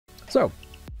So,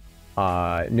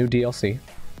 new DLC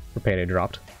for Payday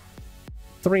dropped.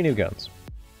 3 new guns.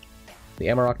 The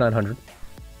Amarok 900,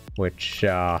 which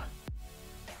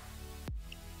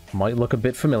might look a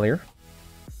bit familiar.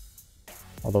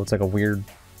 Although it's like a weird,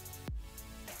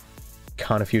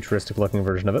 kind of futuristic looking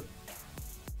version of it.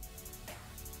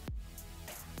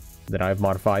 That I've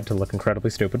modified to look incredibly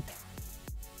stupid.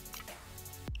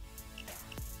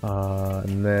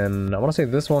 And then I want to say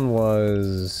this one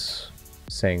was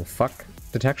saying fuck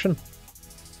detection.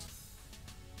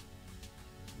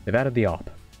 They've added the op.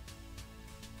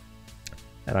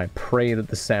 And I pray that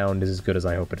the sound is as good as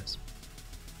I hope it is.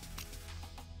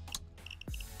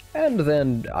 And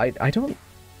then, I don't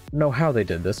know how they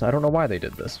did this. I don't know why they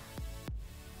did this.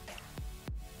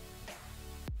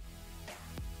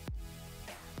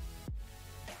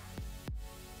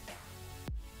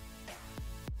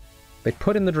 They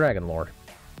put in the dragon lore.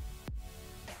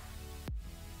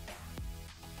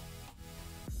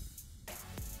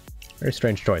 Very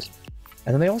strange choice.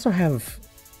 And then they also have...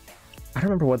 I don't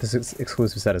remember what this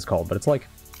exclusive set is called, but it's like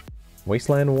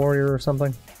Wasteland Warrior or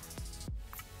something.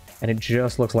 And it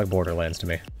just looks like Borderlands to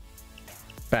me.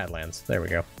 Badlands, there we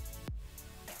go.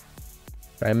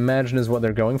 I imagine is what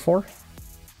they're going for. I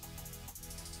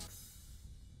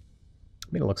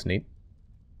mean, it looks neat.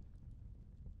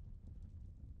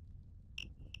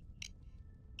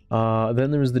 Then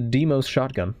there's the Demos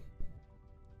shotgun,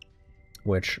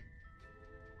 which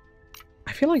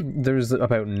I feel like there's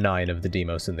about 9 of the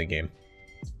Demos in the game.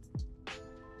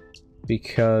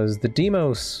 Because the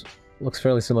Demos looks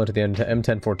fairly similar to the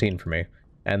M1014 for me,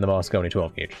 and the Moscone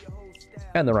 12 gauge,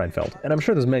 and the Rheinfeld. And I'm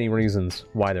sure there's many reasons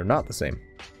why they're not the same,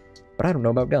 but I don't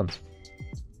know about guns.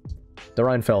 The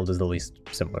Rheinfeld is the least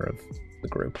similar of the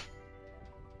group.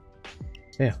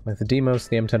 Yeah, like the Demos,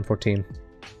 the M1014,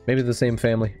 maybe the same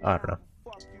family, I don't know.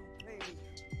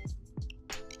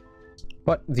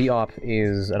 But the op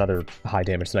is another high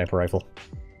damage sniper rifle,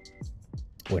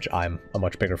 which I'm a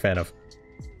much bigger fan of.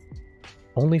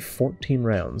 Only 14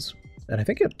 rounds, and I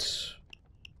think it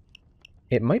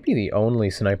might be the only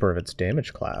sniper of its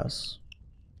damage class.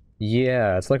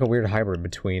 Yeah, it's like a weird hybrid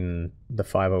between the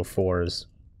 504s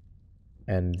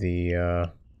and the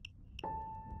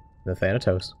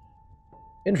Thanatos.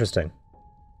 Interesting.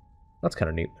 That's kind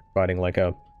of neat, providing like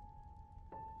a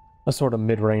sort of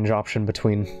mid-range option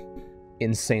between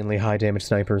insanely high damage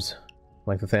snipers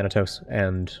like the Thanatos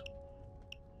and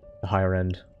the higher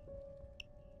end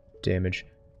damage.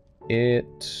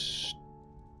 It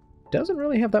doesn't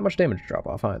really have that much damage drop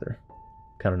off either.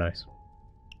 Kind of nice.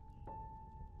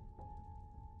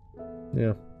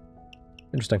 Yeah.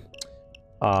 Interesting.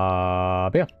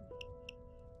 But yeah.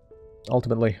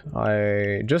 Ultimately,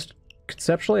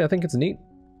 conceptually, I think it's neat.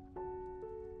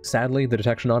 Sadly, the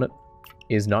detection on it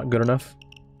is not good enough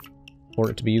for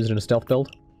it to be used in a stealth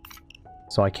build.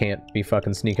 So I can't be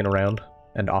fucking sneaking around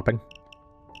and opping.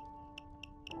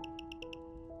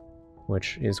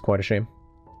 Which is quite a shame.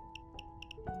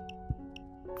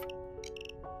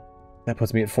 That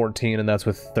puts me at 14, and that's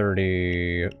with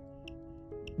 30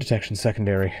 detection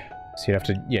secondary. So you'd have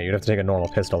to take a normal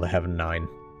pistol to have 9.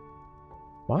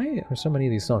 Why are so many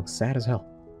of these songs sad as hell?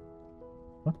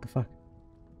 What the fuck?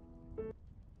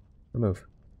 Remove.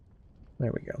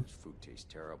 There we go. This food tastes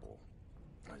terrible,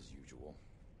 as usual.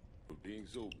 For being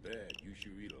so bad, you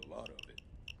should eat a lot of it.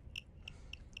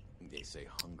 They say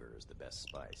hunger is the best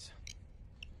spice.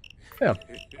 Yeah.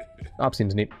 Op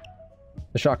seems neat.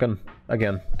 The shotgun,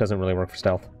 again, doesn't really work for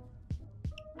stealth.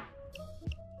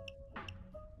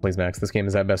 Please, Max, this game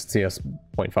is at best CS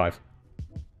 0.5.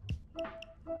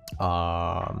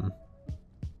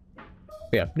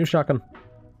 Yeah, new shotgun.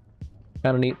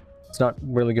 Kinda neat. It's not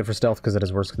really good for stealth because it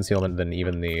has worse concealment than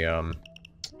even the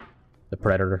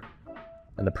Predator.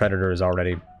 And the Predator is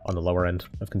already on the lower end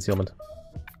of concealment.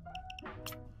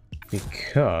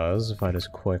 Because, if I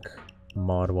just quick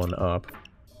mod one up,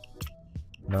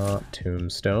 not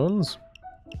tombstones.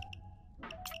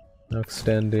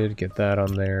 Extended, get that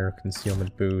on there,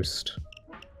 concealment boost.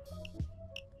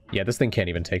 Yeah, this thing can't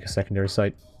even take a secondary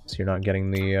sight, so you're not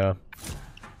getting the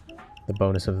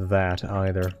bonus of that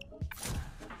either.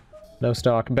 No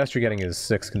stock. Best you're getting is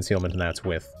 6 concealment, and that's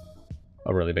with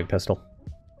a really big pistol.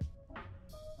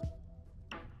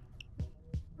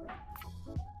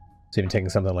 So even taking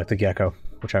something like the Gecko,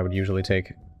 which I would usually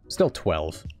take, still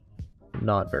 12.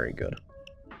 Not very good.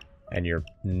 And you're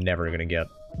never going to get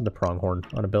the pronghorn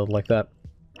on a build like that.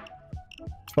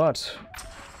 But,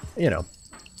 you know.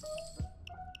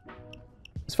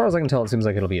 As far as I can tell, it seems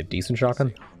like it'll be a decent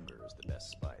shotgun.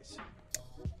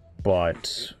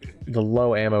 But the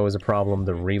low ammo is a problem,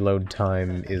 the reload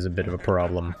time is a bit of a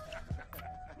problem.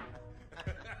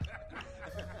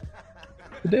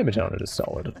 The damage on it is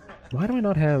solid. Why do I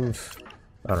not have...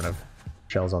 I don't know.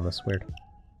 Shells on this. Weird.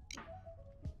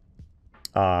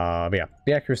 But yeah.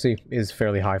 The accuracy is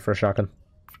fairly high for a shotgun.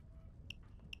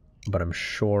 But I'm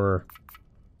sure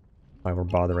if I were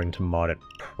bothering to mod it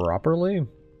properly,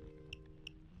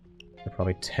 I'd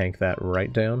probably tank that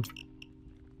right down.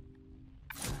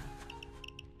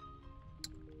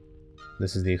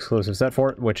 This is the exclusive set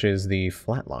for it, which is the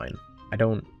flatline. I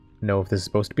don't know if this is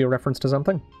supposed to be a reference to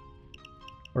something,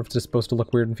 or if it's just supposed to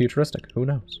look weird and futuristic. Who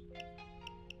knows?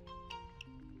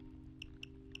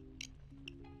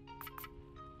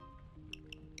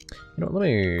 You know,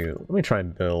 let me try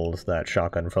and build that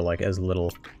shotgun for like as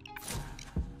little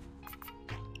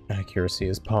accuracy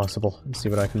as possible and see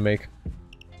what I can make.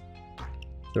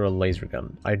 Is there a laser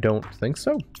gun? I don't think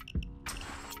so.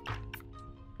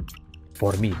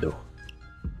 For me, though.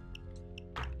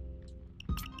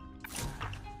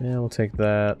 Yeah, we'll take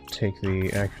that. Take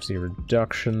the accuracy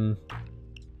reduction.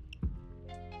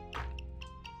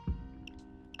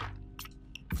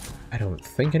 I don't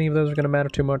think any of those are going to matter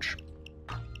too much.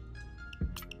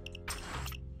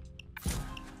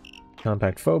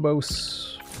 Compact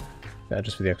Phobos. Yeah,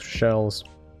 just for the extra shells.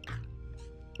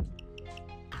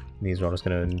 These are all just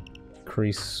going to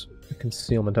increase the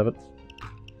concealment of it.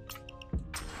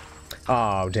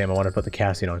 Oh, damn, I wanted to put the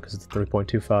Cassian on because it's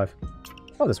 3.25.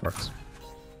 Oh, this works.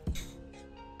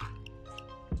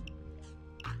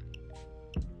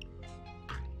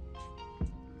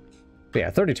 But yeah,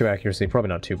 32 accuracy, probably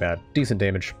not too bad. Decent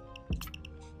damage.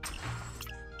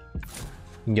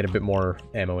 You can get a bit more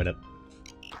ammo in it.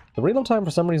 The reload time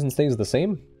for some reason stays the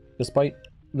same, despite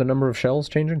the number of shells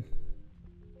changing.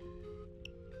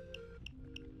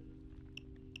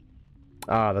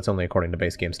 Ah, that's only according to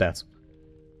base game stats.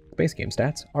 Base game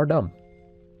stats are dumb.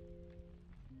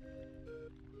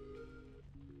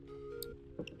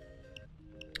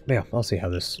 Yeah, I'll see how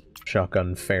this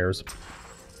shotgun fares.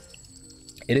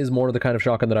 It is more the kind of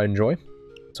shotgun that I enjoy,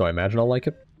 so I imagine I'll like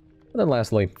it. And then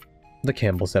lastly, the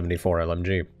Campbell 74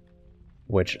 LMG,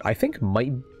 which I think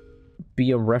might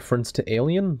be a reference to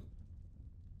Alien?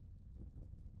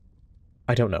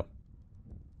 I don't know.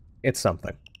 It's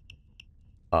something.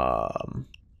 But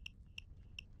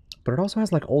it also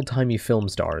has like old-timey film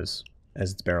stars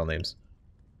as its barrel names.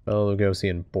 Bela Lugosi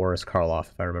and Boris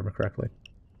Karloff, if I remember correctly.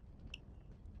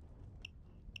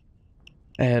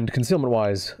 And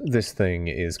concealment-wise, this thing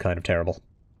is kind of terrible.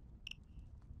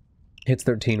 Hits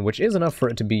 13, which is enough for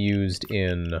it to be used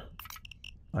in,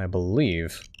 I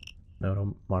believe... No,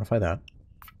 don't modify that.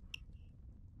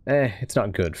 It's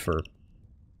not good for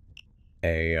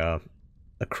a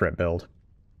crit build,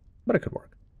 but it could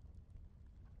work.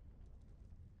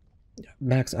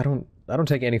 Max, I don't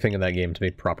take anything in that game to be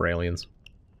proper aliens.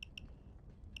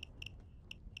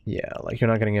 Yeah, like, you're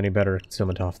not getting any better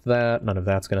concealment off that. None of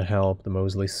that's gonna help. The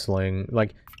Mosley Sling...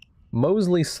 Like,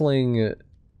 Mosley Sling...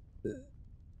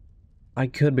 I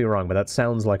could be wrong, but that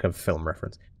sounds like a film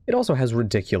reference. It also has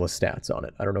ridiculous stats on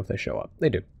it. I don't know if they show up. They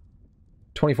do.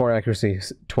 24 accuracy,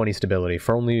 20 stability,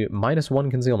 for only -1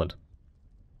 concealment.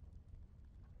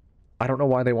 I don't know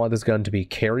why they want this gun to be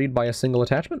carried by a single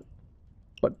attachment,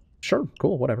 but sure,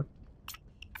 cool, whatever.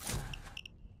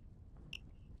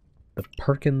 The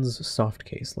Perkins soft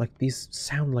case. Like, these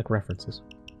sound like references.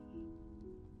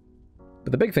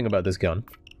 But the big thing about this gun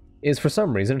is, for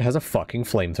some reason, it has a fucking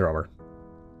flamethrower.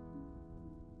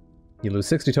 You lose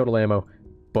 60 total ammo,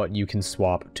 but you can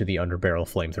swap to the underbarrel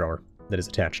flamethrower that is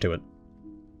attached to it.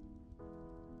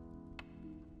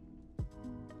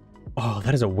 Oh,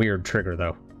 that is a weird trigger,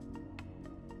 though.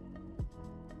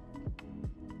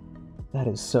 That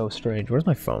is so strange. Where's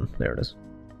my phone? There it is.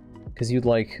 Because you'd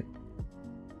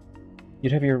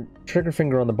have your trigger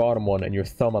finger on the bottom one and your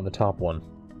thumb on the top one.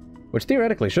 Which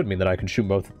theoretically should mean that I can shoot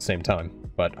both at the same time.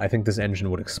 But I think this engine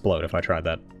would explode if I tried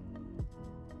that.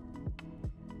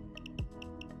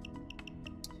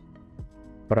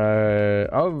 But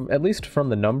at least from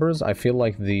the numbers, I feel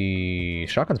like the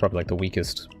shotgun's probably like the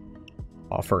weakest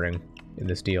offering in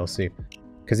this DLC.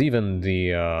 Because even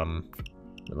the,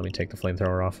 let me take the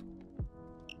flamethrower off.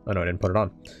 Oh no, I didn't put it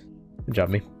on. Good job,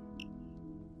 me.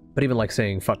 But even like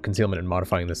saying fuck concealment and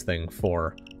modifying this thing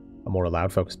for a more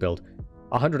loud focus build.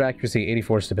 100 accuracy,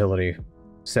 84 stability,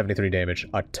 73 damage,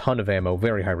 a ton of ammo,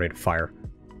 very high rate of fire.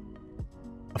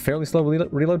 A fairly slow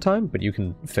reload time, but you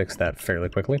can fix that fairly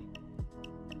quickly.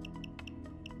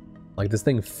 Like, this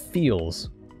thing feels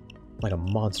like a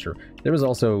monster. There is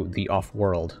also the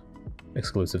Off-World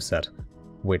exclusive set,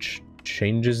 which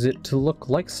changes it to look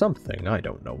like something. I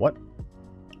don't know what.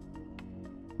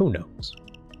 Who knows?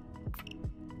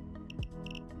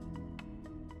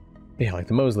 Yeah, like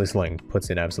the Mosley Sling puts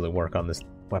in absolute work on this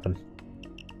weapon.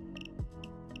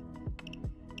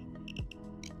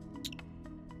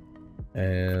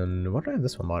 And what did I have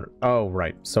this one modded? Oh,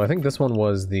 right. So I think this one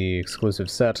was the exclusive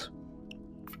set.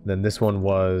 Then this one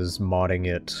was modding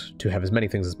it to have as many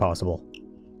things as possible,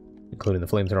 including the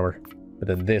flamethrower. But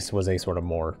then this was a sort of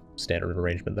more standard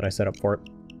arrangement that I set up for it.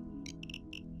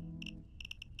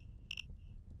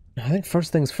 I think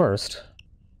first things first,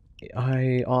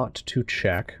 I ought to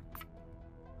check.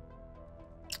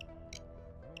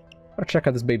 Gotta check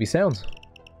how this baby sounds.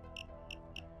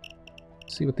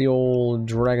 See what the old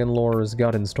dragon lore has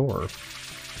got in store.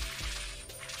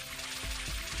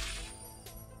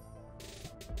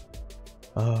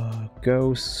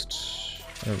 Ghost.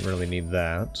 I don't really need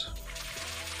that.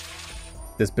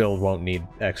 This build won't need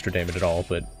extra damage at all,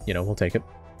 but, you know, we'll take it.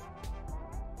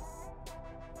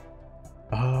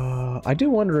 I do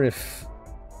wonder if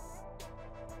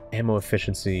ammo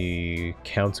efficiency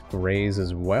counts grays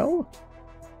as well?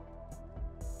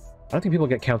 I don't think people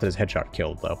get counted as headshot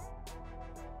killed, though.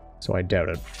 So I doubt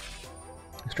it.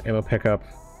 Extra ammo pickup.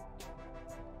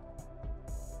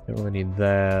 Don't really need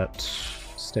that.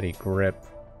 Steady grip.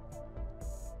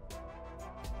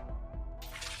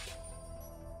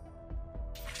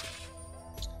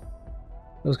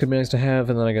 Those could be nice to have,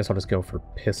 and then I guess I'll just go for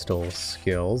pistol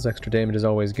skills. Extra damage is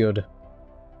always good.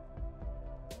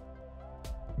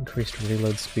 Increased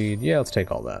reload speed. Yeah, let's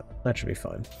take all that. That should be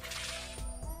fine.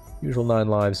 Usual 9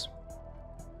 lives.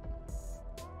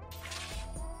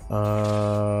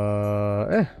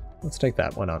 Let's take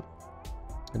that. Why not?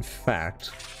 In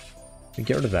fact, we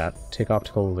get rid of that. Take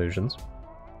optical illusions.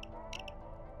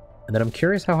 And then I'm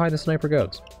curious how high the sniper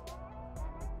goes.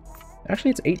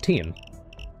 Actually, it's 18.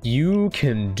 You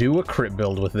can do a crit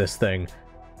build with this thing.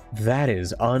 That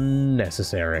is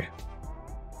unnecessary.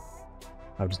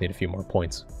 I just need a few more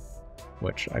points,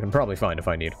 which I can probably find if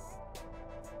I need.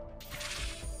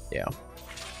 Yeah.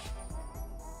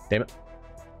 Damn it.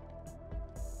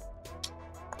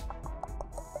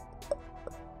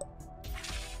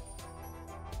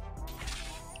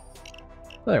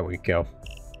 There we go.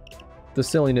 The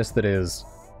silliness that is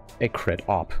a crit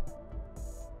op.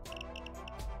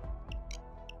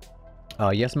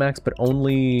 Yes, Max, but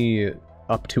only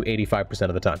up to 85%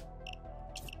 of the time.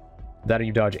 That or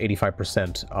you dodge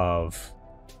 85% of...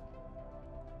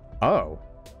 Oh.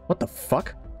 What the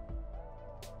fuck?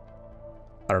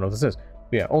 I don't know what this is.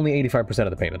 But yeah, only 85% of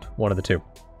the payment. One of the two.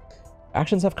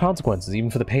 Actions have consequences,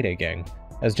 even for the Payday gang.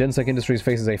 As Gensec Industries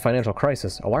faces a financial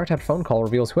crisis, a wiretapped phone call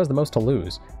reveals who has the most to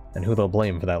lose, and who they'll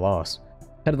blame for that loss.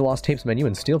 Head to the Lost Tapes menu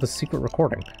and steal the secret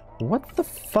recording. What the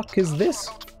fuck is this?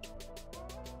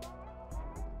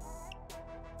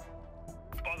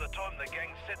 By the time the gang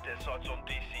set their sights on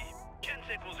DC,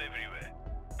 Gensec was everywhere.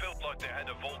 Felt like they had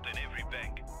a vault in every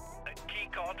bank. A key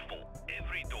card for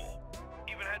every door.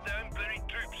 Even had their own buried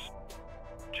troops.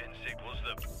 Gensec was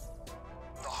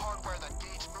the hardware that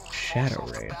gates moves. Shadow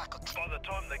Ray. By the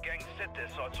time the gang set their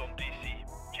sights on DC,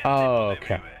 Gensec Oh, was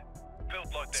okay. everywhere.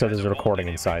 Felt like they So had there's a vault recording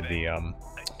in inside every the, bank.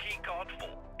 A key card for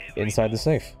every inside the door.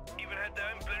 safe. Even had their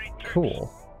own buried troops.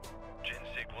 Cool.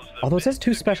 Gensec was the Although it says best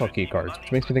 2 special security key cards, money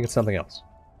which makes me think it's something else.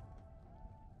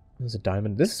 There's a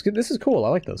diamond. This is cool. I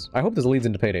like this. I hope this leads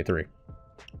into Payday 3.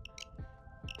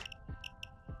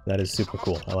 That is super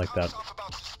cool. I like that.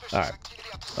 Alright.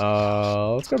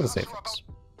 Let's go to the safe house.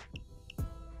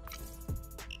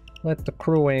 Let the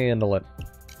crew handle it.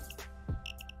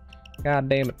 God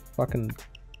damn it. Fucking... Get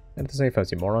to the safe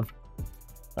house, you moron.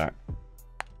 Alright.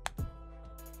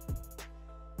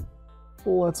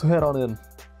 Let's head on in.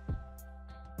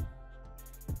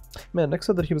 Man, Nick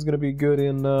said that he was going to be good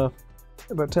in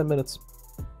about 10 minutes.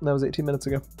 And that was 18 minutes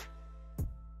ago.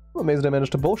 I'm amazed I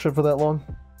managed to bullshit for that long.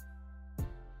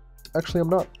 Actually, I'm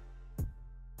not.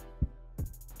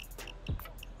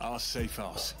 Our safe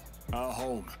house. Our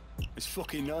home. It's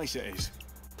fucking nice, it is.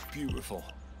 Beautiful.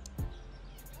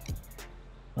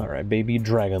 Alright, baby,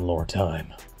 dragon lore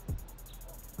time.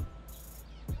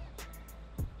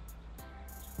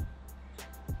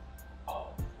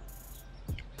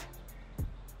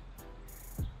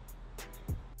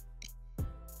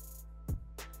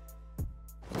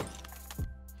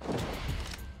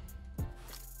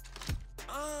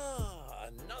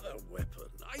 Another weapon.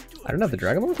 I don't have the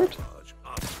dragon lore equipped?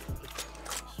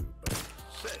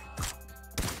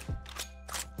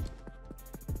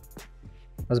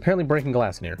 I was apparently breaking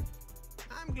glass in here.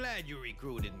 I'm glad you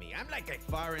recruited me. I'm like a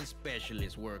foreign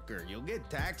specialist worker. You'll get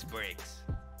tax breaks.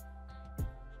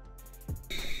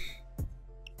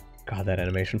 God, that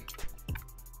animation.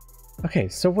 Okay,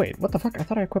 so wait, what the fuck? I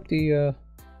thought I equipped the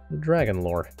dragon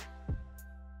lore.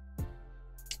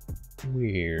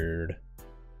 Weird.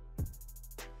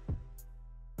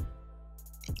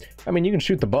 I mean, you can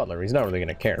shoot the butler. He's not really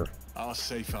gonna care. Our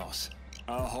safe house.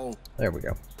 Our home. There we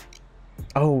go.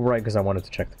 Oh, right, because I wanted to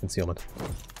check the concealment.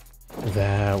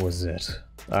 That was it.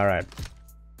 Alright.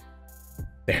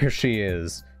 There she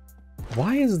is.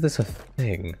 Why is this a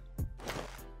thing?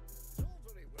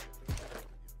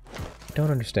 I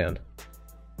don't understand.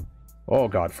 Oh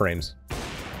god, frames.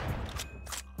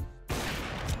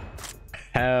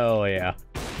 Hell yeah.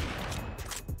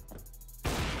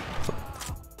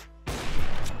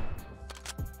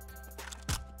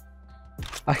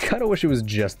 I kinda wish it was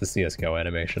just the CSGO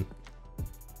animation.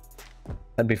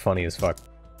 That'd be funny as fuck.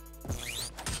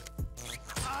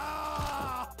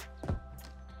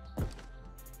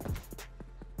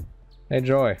 Hey,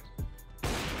 Joy.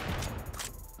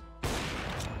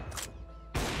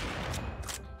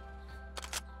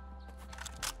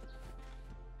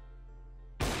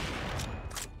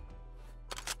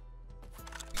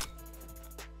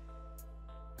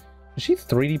 Did she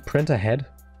 3D print a head?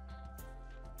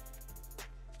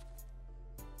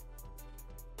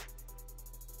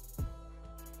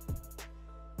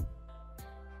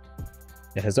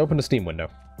 It has opened a Steam window.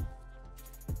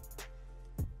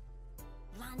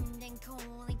 London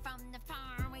calling from the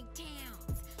faraway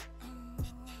towns.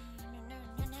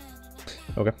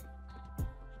 Okay.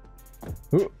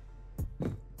 Ooh.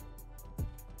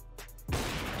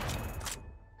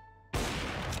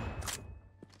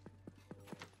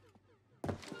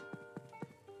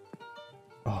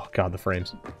 Oh god, the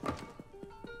frames.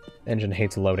 Engine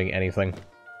hates loading anything.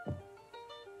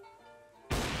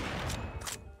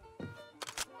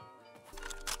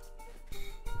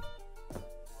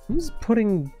 Who's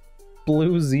putting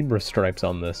blue zebra stripes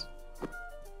on this?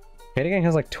 Payday Gang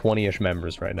has like 20-ish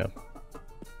members right now.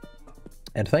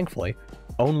 And thankfully,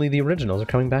 only the originals are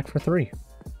coming back for 3.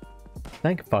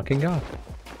 Thank fucking god.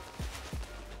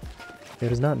 There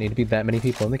does not need to be that many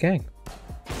people in the gang.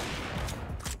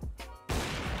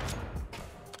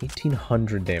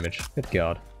 1800 damage. Good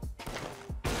god.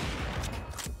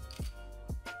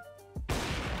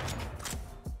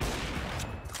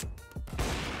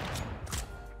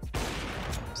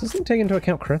 Does this thing take into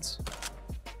account crits?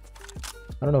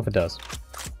 I don't know if it does.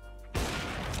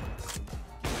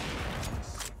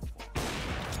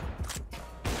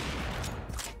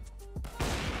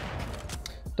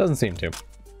 Doesn't seem to.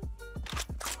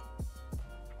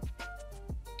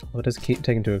 Well, it does take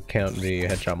into account the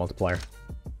headshot multiplier.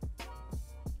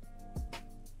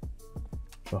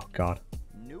 Oh god.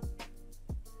 Nope.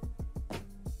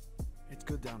 It's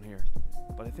good down here,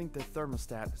 but I think the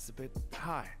thermostat is a bit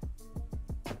high.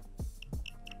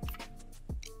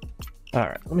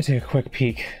 Alright, let me take a quick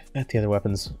peek at the other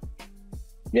weapons.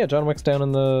 Yeah, John Wick's down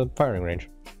in the firing range.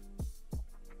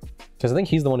 Because I think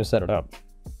he's the one who set it up.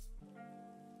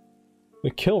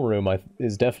 The kill room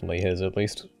is definitely his, at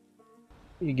least.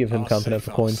 You give him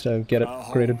confidential coins to get it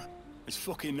created. It's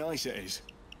fucking nice, it is.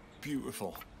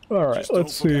 Beautiful. Alright, Just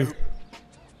let's don't see. forget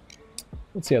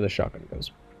Let's see how this shotgun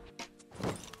goes.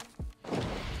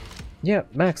 Yeah,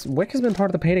 Max, Wick has been part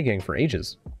of the Payday Gang for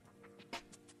ages.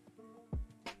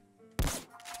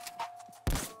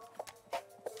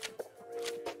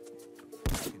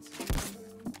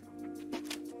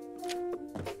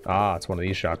 Ah, it's one of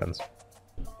these shotguns.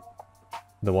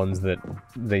 The ones that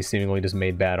they seemingly just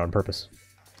made bad on purpose.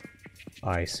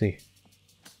 I see.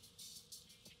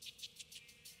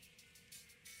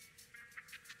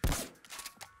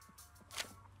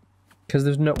 Because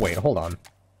there's no... Wait, hold on.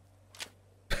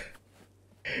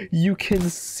 You can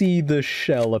see the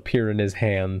shell appear in his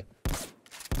hand.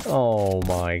 Oh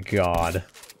my god.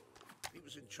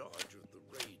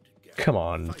 Come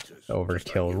on,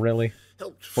 Overkill, really?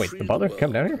 Wait, the butler?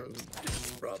 Come down here?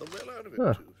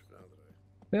 Huh.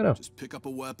 Yeah, no. Just pick up a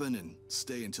weapon and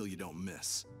stay until you don't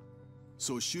miss.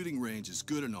 So a shooting range is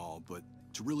good and all, but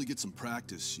to really get some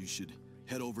practice, you should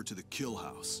head over to the kill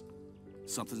house.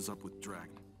 Something's up with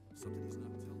Dragon. Something he's not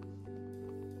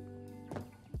telling.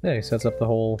 Yeah, he sets up the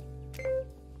whole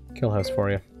kill house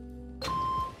for you.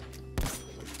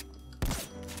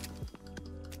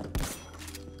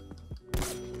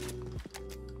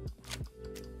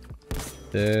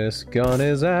 This gun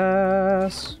is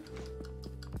ass.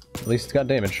 At least it's got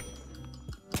damage.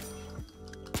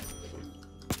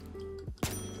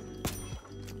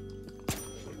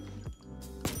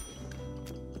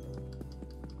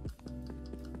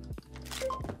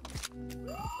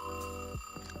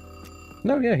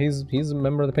 No, yeah, he's a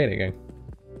member of the Payday Gang.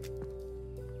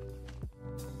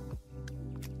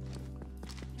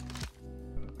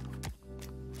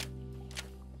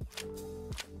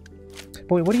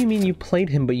 Boy, what do you mean you played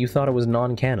him but you thought it was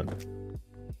non-canon?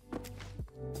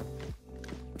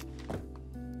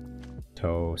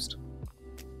 Toast.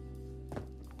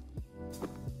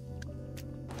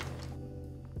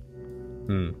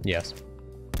 Yes.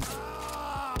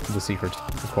 The secret,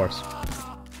 of course.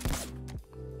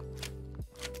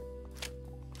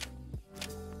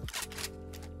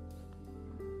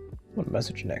 What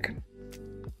message, Nick?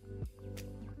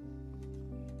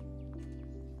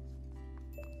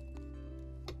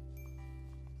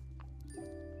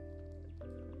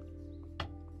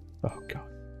 Oh god.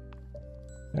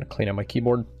 I gotta clean out my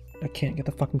keyboard. I can't get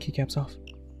the fucking keycaps off.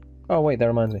 Oh wait, that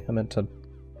reminds me. I meant to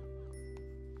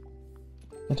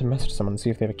message someone and see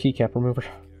if they have a keycap remover.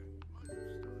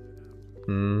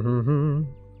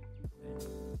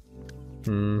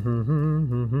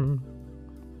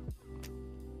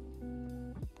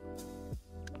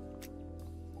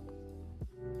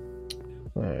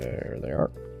 There they are.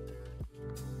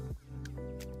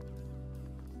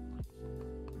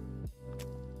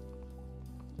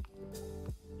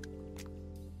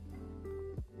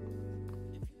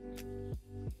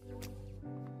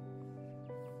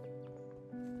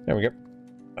 There we go.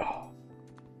 Oh.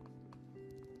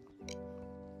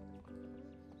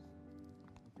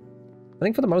 I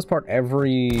think for the most part,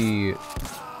 every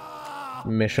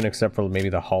mission except for maybe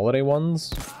the holiday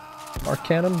ones are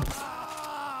canon.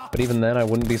 But even then, I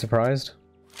wouldn't be surprised.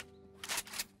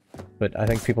 But I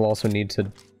think people also need to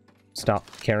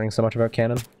stop caring so much about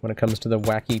canon when it comes to the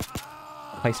wacky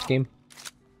heist game.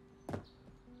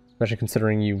 Especially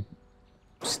considering you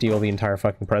steal the entire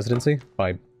fucking presidency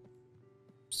by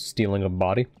stealing a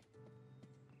body.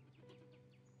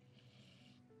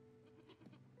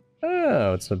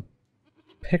 Oh, it's a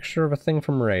picture of a thing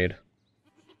from Raid.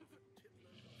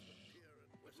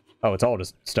 Oh, it's all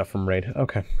just stuff from Raid.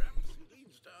 Okay.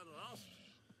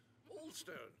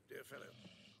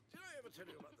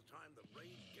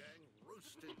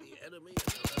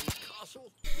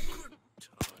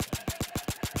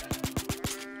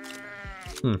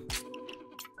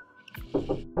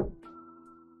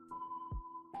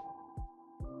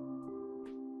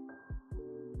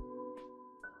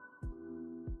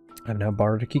 I've now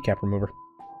borrowed a keycap remover.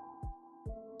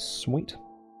 Sweet.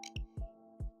 At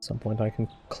some point I can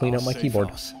clean out my keyboard.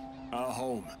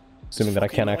 Assuming that I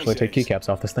can actually take keycaps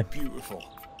off this thing. Beautiful.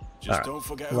 Just don't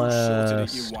forget who Last sorted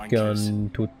it, you wankers.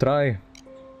 gun to try.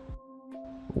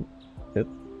 Ooh, hit.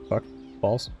 Fuck.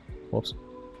 Balls. Whoops.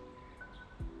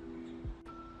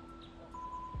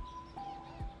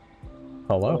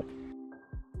 Hello.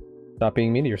 Stop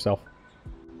being mean to yourself.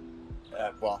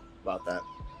 Well, about that.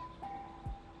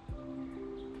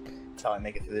 That's how I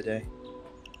make it through the day.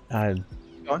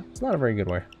 Go on. It's not a very good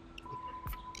way.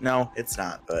 No, it's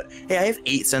not, but hey, I have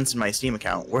 8 cents in my Steam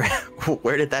account.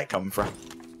 Where did that come from?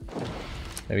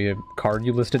 Maybe a card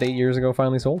you listed 8 years ago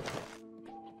finally sold?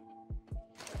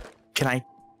 Can I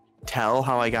tell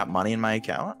how I got money in my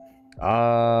account?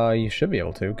 You should be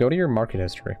able to. Go to your market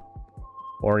history.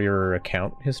 Or your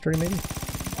account history, maybe?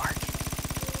 Market.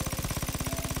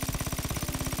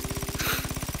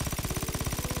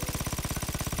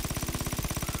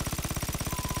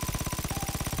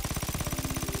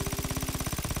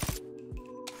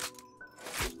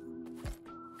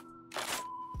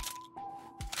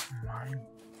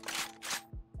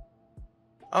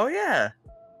 Oh yeah,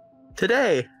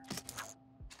 today.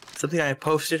 Something I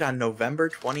posted on November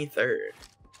 23rd.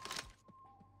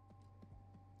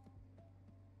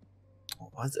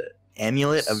 What was it?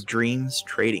 Amulet of Dreams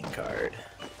trading card.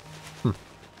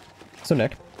 So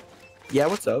Nick. Yeah,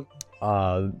 what's up?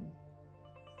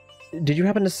 Did you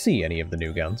happen to see any of the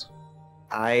new guns?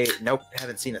 Nope,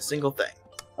 haven't seen a single thing.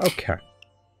 Okay.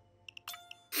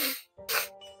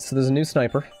 So there's a new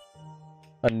sniper,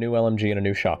 a new LMG, and a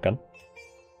new shotgun.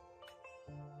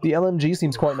 The LMG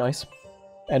seems quite nice,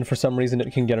 and for some reason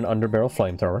it can get an underbarrel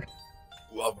flamethrower.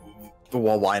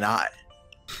 Well, why not?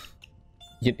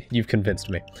 You've convinced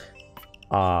me.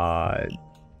 The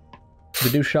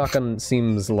new shotgun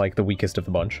seems like the weakest of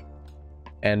the bunch.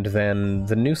 And then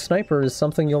the new sniper is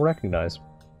something you'll recognize.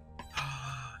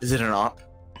 Is it an op?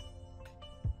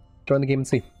 Join the game and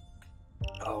see.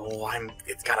 Oh,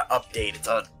 it's got an update.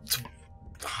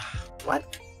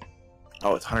 What?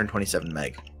 Oh, it's 127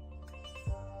 meg.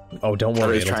 Oh, don't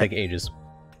worry, it'll take ages.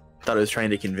 Thought it was trying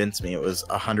to convince me it was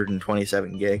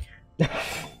 127 gig.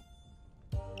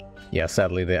 Yeah,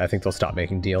 sadly, I think they'll stop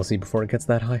making DLC before it gets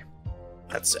that high.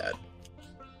 That's sad.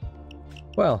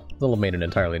 Well, they'll have made an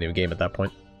entirely new game at that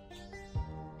point.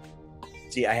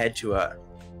 See, I had to,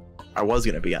 I was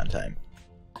gonna be on time.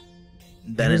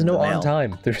 Then There's no on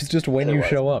time. There's just when you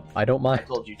show up. I don't mind. I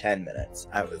told you 10 minutes.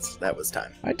 That was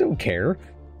time. I don't care.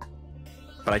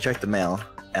 But I checked the mail,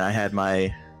 and I had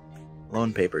my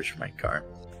loan papers for my car.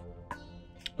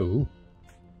 Ooh.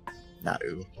 Not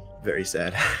ooh. Very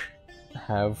sad.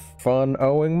 Have fun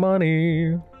owing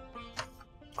money.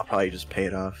 I'll probably just pay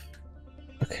it off.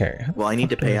 Okay. Well, I need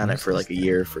to pay on it for like a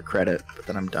year for credit, but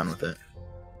then I'm done with it.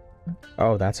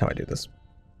 Oh, that's how I do this.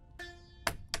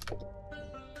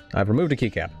 I've removed a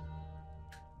keycap.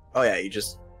 Oh yeah, you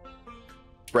just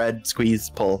spread, squeeze,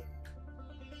 pull.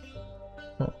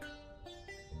 Oh.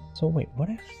 So wait, what?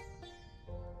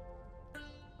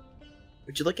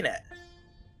 What you looking at?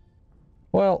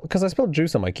 Well, because I spilled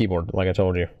juice on my keyboard, like I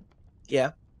told you.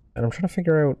 Yeah. And I'm trying to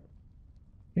figure out...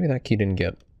 Maybe that key didn't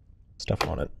get stuff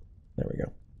on it. There we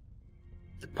go.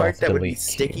 The part that would be Delete key.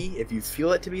 sticky, if you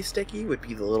feel it to be sticky, would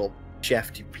be the little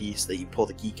shaft piece that you pull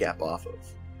the keycap off of.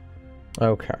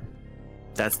 Okay.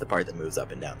 That's the part that moves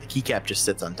up and down. The keycap just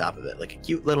sits on top of it, like a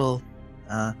cute little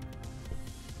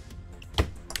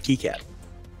keycap.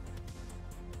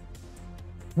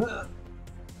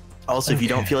 Also, if you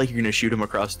don't feel like you're going to shoot him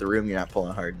across the room, you're not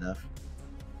pulling hard enough.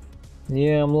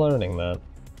 Yeah, I'm learning that.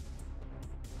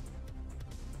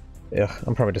 Yeah,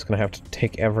 I'm probably just going to have to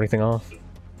take everything off.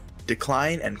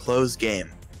 Decline and close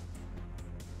game.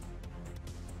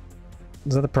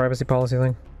 Is that the privacy policy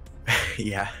thing?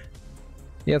 Yeah.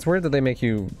 Yeah, it's weird that they make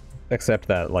you accept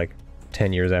that, like,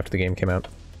 10 years after the game came out.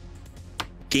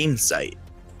 Game site.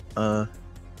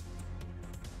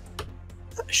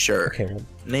 Sure. Okay, well,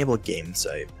 Enable game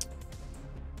site.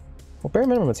 well, bare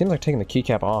minimum, it seems like taking the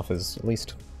keycap off is at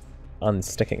least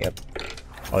unsticking it.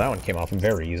 Oh, that one came off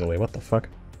very easily. What the fuck?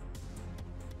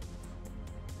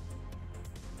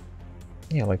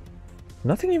 Yeah, like,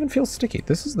 nothing even feels sticky.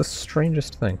 This is the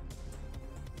strangest thing.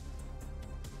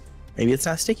 Maybe it's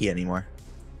not sticky anymore.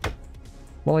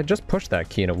 Well, I just pushed that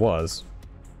key and it was.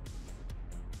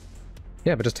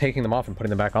 Yeah, but just taking them off and putting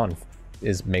them back on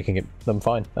is making them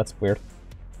fine. That's weird.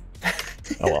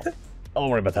 Oh well. I'll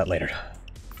worry about that later.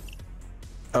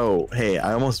 Oh, hey,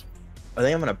 I think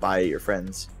I'm gonna buy your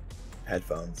friend's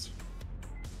headphones.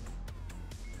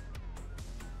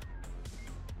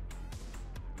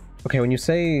 Okay, when you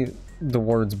say the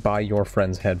words buy your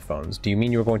friend's headphones, do you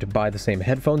mean you're going to buy the same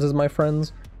headphones as my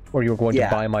friends? Or you're going to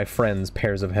buy my friend's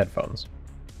pairs of headphones?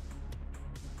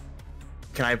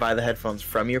 Can I buy the headphones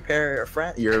from your pair or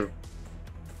friend?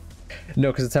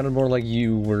 No, because it sounded more like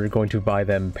you were going to buy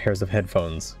them pairs of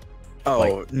headphones. Oh,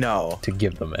 like, no. To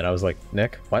give them, and I was like,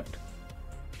 Nick, what?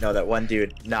 No, that one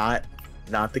dude, not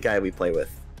the guy we play with.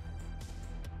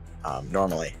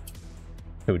 Normally.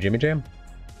 Who, Jimmy Jam?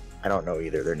 I don't know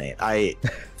either their name.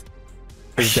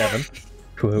 There's Devin,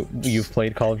 who you've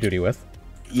played Call of Duty with.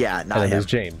 Yeah, not and then him. there's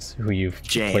James, who you've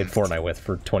played Fortnite with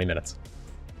for 20 minutes.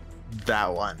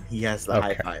 That one. He has the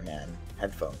Hi-Fi Man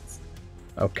headphones.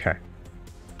 Okay.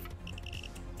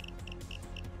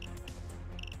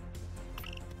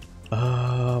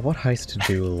 What heist to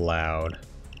do loud?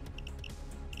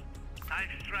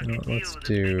 Let's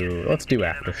do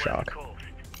Aftershock.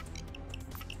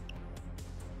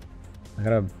 I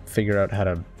gotta figure out how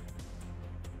to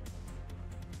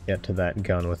get to that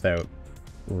gun without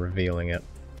revealing it.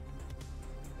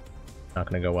 Not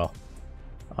gonna go well.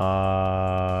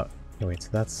 Wait, so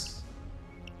that's...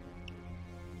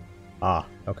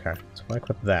 okay. So if I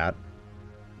equip that,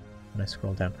 and I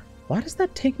scroll down... Why does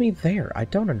that take me there? I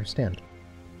don't understand.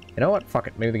 You know what? Fuck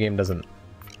it. Maybe the game doesn't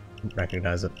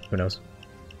recognize it. Who knows?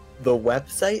 The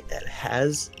website that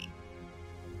has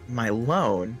my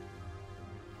loan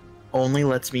only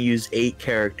lets me use 8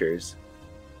 characters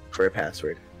for a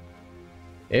password.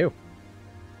 Ew.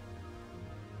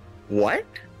 What?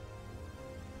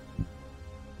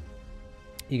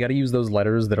 You gotta use those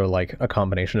letters that are like a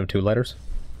combination of 2 letters.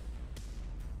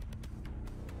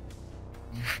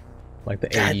 Like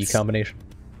the AE combination.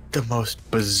 The most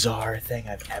bizarre thing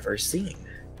I've ever seen.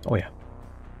 Oh yeah.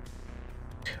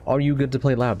 Are you good to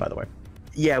play loud, by the way?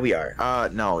 Yeah, we are.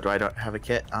 No, I don't have a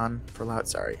kit on for loud?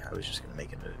 Sorry, I was just gonna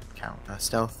make an account.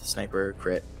 Stealth, sniper,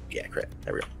 crit. Yeah, crit.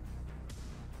 There we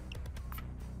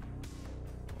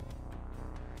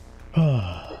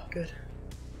go. Good.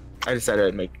 I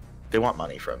decided to make... They want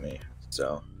money from me,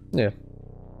 so... Yeah.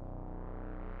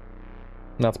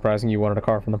 Not surprising you wanted a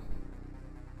car from them.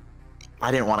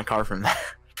 I didn't want a car from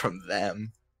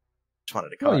them. Just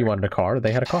wanted a car. Oh, you wanted a car.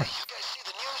 They had a car.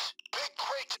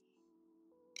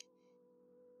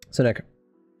 So, Nick,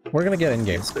 we're gonna get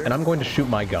in-game, and I'm going to shoot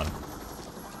my gun.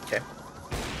 Okay.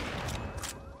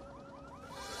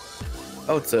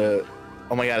 Oh, it's a...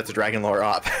 Oh my god, it's a Dragon Lore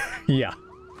op. Yeah.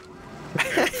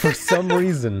 For some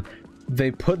reason, they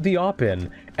put the op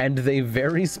in, and they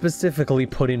very specifically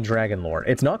put in Dragon Lore.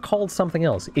 It's not called something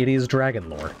else. It is Dragon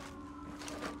Lore.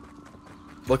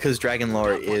 Because Dragon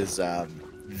Lore is,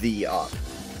 the op.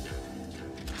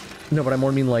 No, but I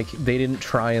more mean, like, they didn't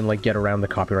try and, like, get around the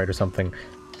copyright or something.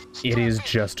 It is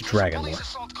just Dragon Lore.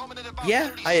 Yeah,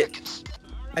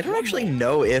 I don't actually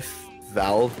know if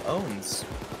Valve owns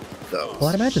those. Well,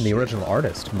 I'd imagine the original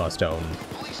artist must own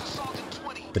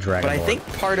the Dragon But I Lore think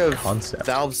part of concept.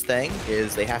 Valve's thing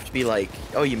is they have to be like,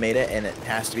 oh, you made it, and it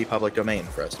has to be public domain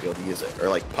for us to be able to use it, or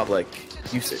like public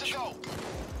usage.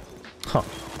 Huh.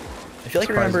 I feel like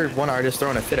I remember one artist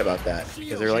throwing a fit about that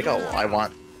because they're like, oh, well, I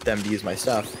want them to use my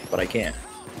stuff, but I can't.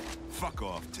 Fuck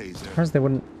off, Taser. Surprised they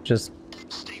wouldn't just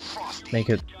make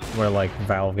it where, like,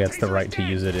 Valve gets the right to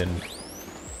use it in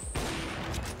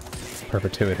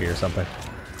perpetuity or something.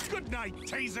 Good night,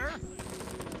 Taser.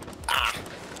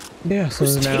 Yeah, so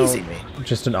Who's now tasing me?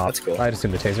 just an op. That's cool. I'd assume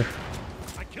the taser.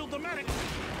 I killed the medic.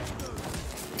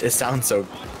 It sounds so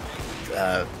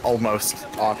almost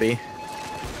oppy.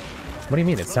 What do you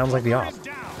mean? It sounds like the op.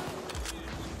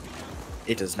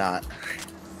 It does not.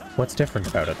 What's different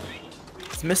about it?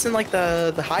 It's missing like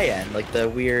the high end, like the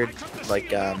weird,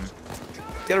 like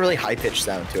it's got a really high pitched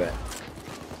sound to it.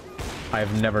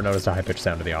 I've never noticed a high-pitched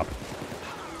sound to the op.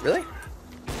 Really?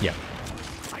 Yeah.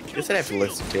 I guess I'd have to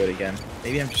listen to it again.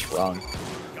 Maybe I'm just wrong.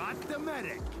 Got the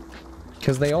medic.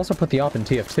 Because they also put the op in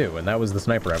TF2, and that was the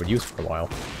sniper I would use for a while.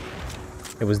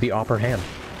 It was the upper hand.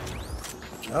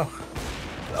 Oh,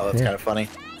 that's Yeah. kind of funny.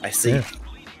 I see. Yeah.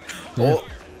 Oh,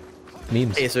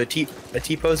 Memes. hey, so a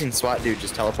T-posing SWAT dude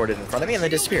just teleported in front of me and then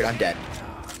disappeared. I'm dead.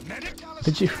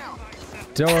 Did you?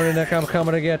 Don't worry, Nick, I'm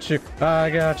coming to get you. I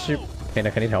got you. Hey,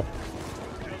 Nick, I need help.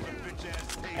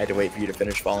 I had to wait for you to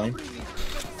finish falling.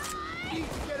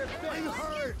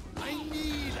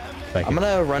 Thank I'm you.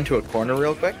 gonna run to a corner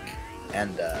real quick,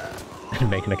 and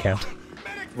Make an account.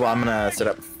 well, I'm gonna set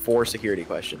up 4 security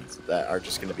questions that are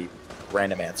just gonna be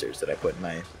random answers that I put in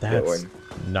my That's Bitwarden.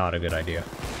 not a good idea.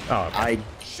 Oh, okay. I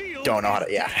don't know how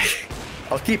to. Yeah,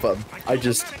 I'll keep them.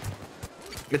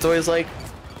 It's always like,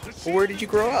 well, where did you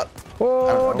grow up? I Oh,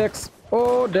 don't know. Dix.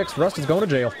 Oh, Dix. Rust is going to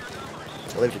jail.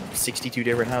 I lived in 62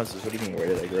 different houses. What do you mean, where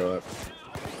did I grow up?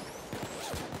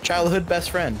 Childhood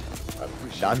best friend.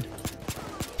 None.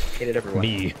 Hated everyone.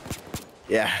 Me.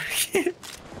 Yeah.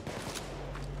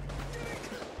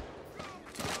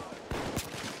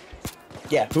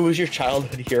 Yeah, who was your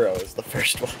childhood hero is the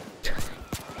first one.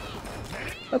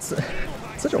 That's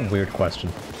such a weird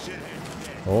question.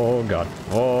 Oh, God.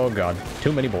 Oh, God.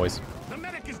 Too many boys. The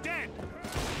medic is dead.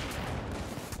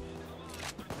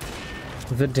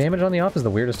 The damage on the op is the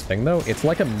weirdest thing, though. It's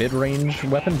like a mid-range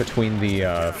weapon between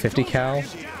the 50 cal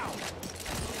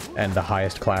and the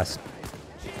highest class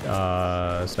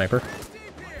sniper.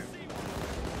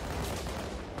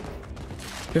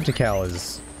 50 cal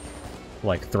is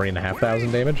like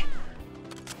 3,500 damage.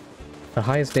 The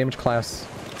highest damage class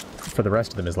for the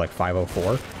rest of them is like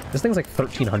 504. This thing's like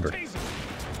 1,300.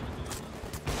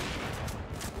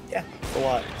 Yeah, it's a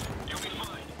lot.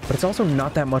 But it's also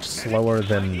not that much slower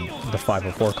than the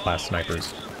 504 class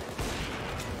snipers.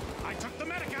 I took the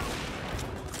medic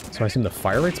out. So I assume the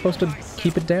fire rate's supposed to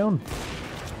keep it down?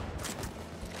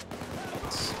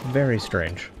 It's very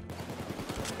strange.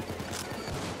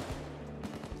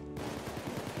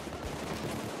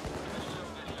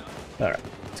 Alright,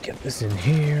 let's get this in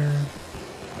here.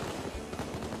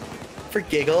 For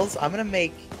giggles, I'm gonna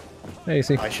make... Hey, you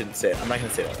see? I shouldn't say it. I'm not gonna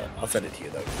say that. I'll send it to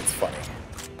you, though, because it's funny.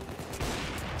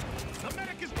 The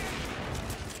medic is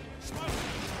dead.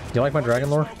 Do you like my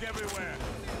dragon lore? Smoke everywhere.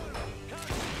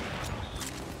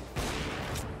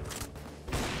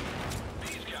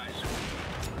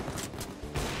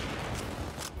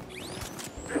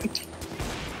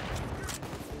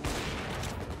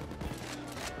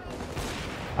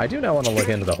 I do now want to look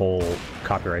into the whole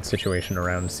copyright situation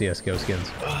around CSGO skins.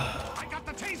 I got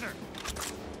the taser.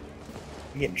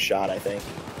 I'm getting shot, I think.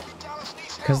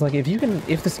 Because, like,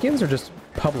 if the skins are just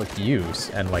public use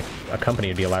and, like, a company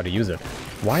would be allowed to use it,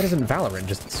 why doesn't Valorant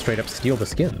just straight up steal the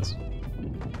skins?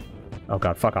 Oh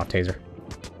god, fuck off, taser.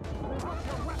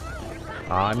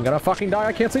 I'm gonna fucking die,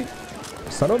 I can't see.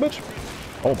 Son of a bitch.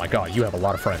 Oh my god, you have a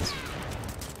lot of friends.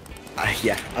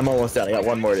 Yeah, I'm almost done. I got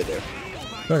one more to do.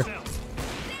 Okay.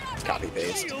 Copy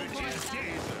paste.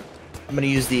 I'm gonna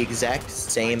use the exact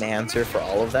same answer for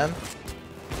all of them.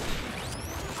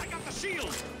 I got the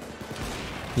shield.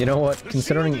 You know what?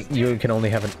 Considering you can only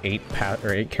have an 8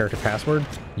 character password,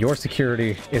 your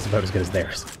security is about as good as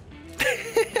theirs.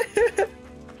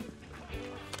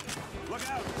 Look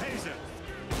out, taser.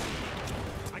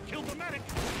 I killed the medic.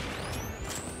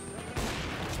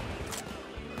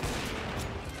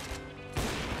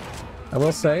 I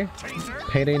will say,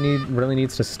 Payday really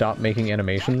needs to stop making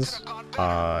animations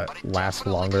last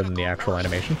longer than the actual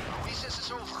animation.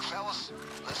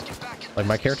 Like,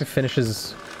 my character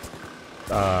finishes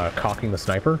cocking the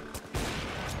sniper,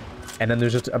 and then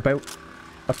there's just about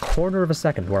a quarter of a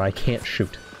second where I can't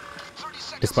shoot.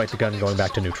 despite the gun going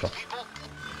back to neutral.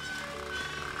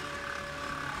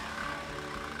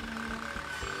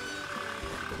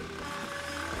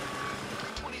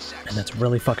 And that's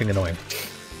really fucking annoying.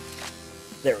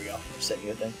 There we go. Sent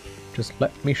you a thing. Just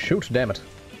let me shoot, damn it.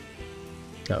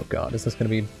 Oh god, is this gonna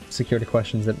be security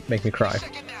questions that make me cry?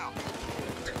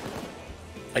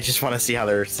 I just want to see how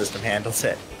their system handles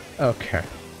it. Okay.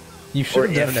 You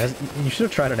should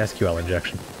have tried an SQL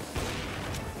injection.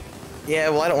 Yeah,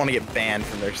 well, I don't want to get banned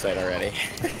from their site already.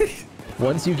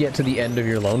 Once you get to the end of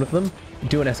your loan with them,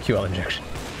 do an SQL injection.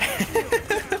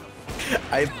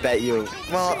 I bet you...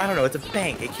 Well, I don't know. It's a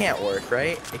bank. It can't work,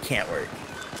 right? It can't work.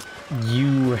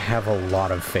 You have a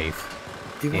lot of faith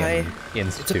in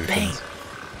institutions. It's a bank.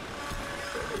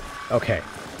 Okay.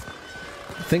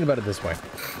 Think about it this way.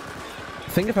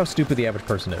 Think of how stupid the average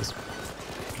person is.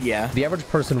 Yeah. The average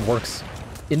person works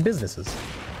in businesses.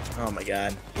 Oh my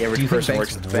god. The average person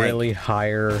works in the bank. Really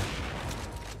hire...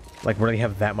 Like, really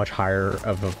have that much higher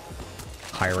of a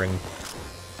hiring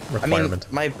requirement?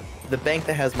 I mean, the bank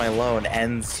that has my loan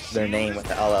ends their name with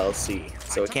the LLC,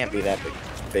 so it can't be that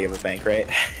big of a bank, right?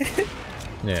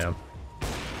 Yeah.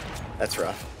 That's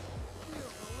rough.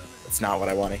 That's not what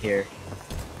I want to hear.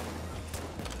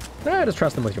 Just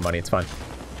trust them with your money, it's fine.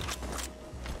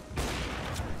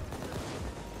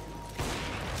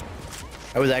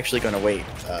 I was actually going to wait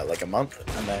like a month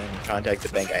and then contact the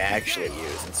bank I actually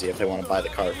use and see if they want to buy the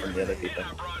car from the other people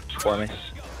for me.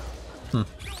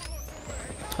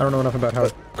 I don't know enough about how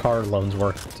car loans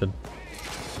work to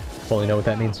fully know what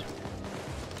that means.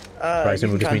 I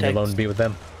assume it would just mean your loan would be with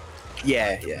them.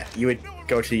 Yeah, yeah. You would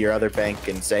go to your other bank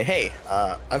and say, hey,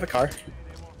 I have a car.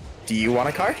 Do you want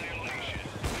a car?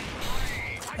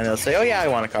 And they'll say, oh yeah, I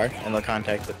want a car. And they'll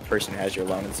contact the person who has your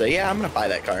loan and say, yeah, I'm going to buy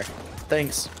that car.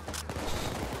 Thanks.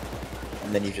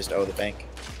 And then you just owe the bank.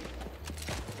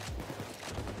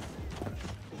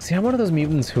 See, I'm one of those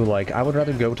mutants who, like, I would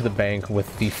rather go to the bank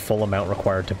with the full amount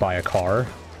required to buy a car,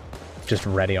 just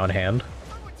ready on hand,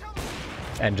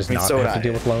 and just not have to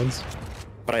deal with loans.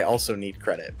 But I also need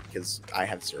credit, because I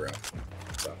have 0.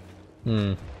 So.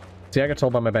 See, I get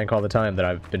told by my bank all the time that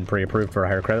I've been pre-approved for a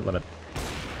higher credit limit.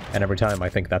 And every time I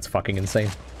think that's fucking insane.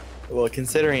 Well,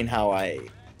 considering how I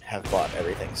have bought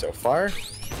everything so far,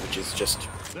 which is just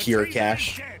pure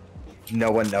cash,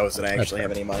 no one knows that I actually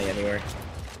have any money anywhere.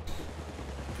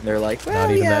 And they're like, well,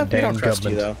 not even yeah, that damn we don't trust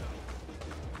you, government. though.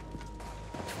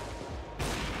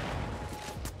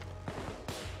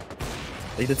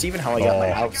 Like, that's even how I got my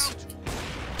house.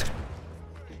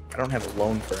 I don't have a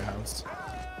loan for a house.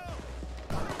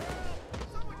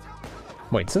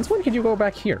 Wait, since when could you go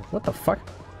back here? What the fuck?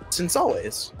 Since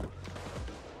always.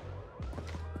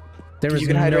 There is you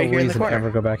can hide right here in the corner. to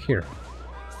ever go back here.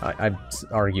 I'd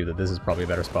argue that this is probably a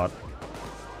better spot.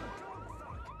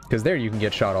 Because there you can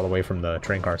get shot all the way from the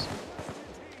train cars.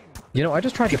 You know, I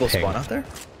just tried to ping. People spawn out there?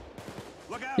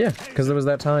 Yeah, because there was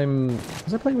that time...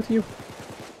 Was I playing with you?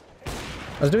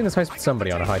 I was doing this heist with somebody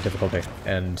on a high difficulty,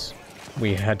 and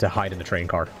we had to hide in the train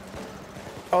car.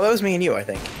 Oh, that was me and you, I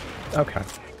think. Okay. I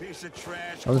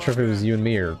wasn't sure if it was you and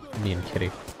me or me and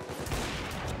Kitty.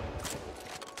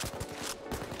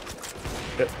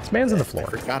 This man's on the floor.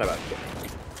 I forgot about Kitty.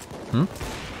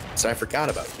 So I forgot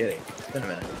about Kitty. It's been a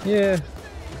minute. Yeah.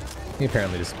 He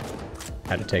apparently just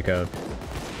had to take a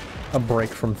break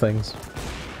from things.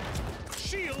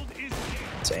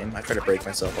 Same. I try to break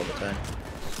myself all the time.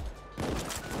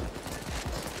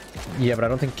 Yeah, but I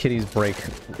don't think Kitty's break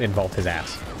involved his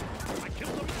ass.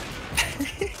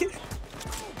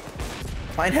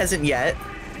 Mine hasn't yet.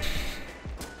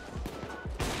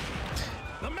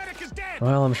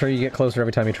 Well, I'm sure you get closer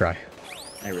every time you try.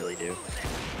 I really do.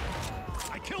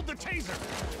 I killed the taser.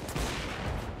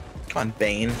 Come on,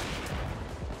 Bane.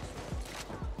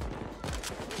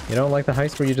 You don't like the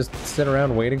heist where you just sit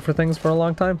around waiting for things for a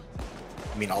long time?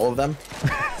 I mean, all of them?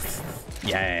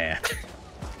 Yeah.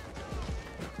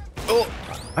 Oh!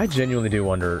 I genuinely do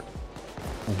wonder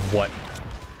what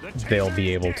they'll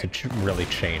be able to really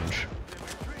change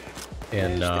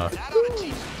in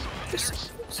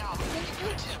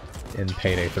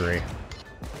Payday 3.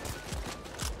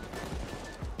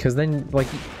 Because then, like,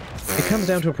 it comes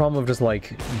down to a problem of just,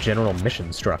 like, general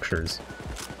mission structures.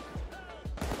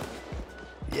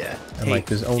 Yeah. And, like,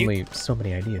 there's only so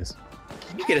many ideas.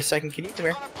 Can you get a second? Can you come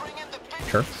here?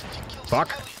 Sure.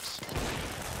 Fuck.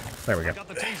 There we go.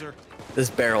 This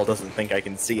barrel doesn't think I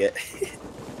can see it.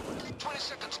 20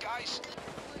 seconds, guys.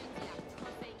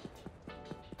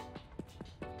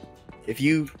 If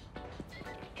you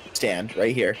stand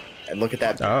right here and look at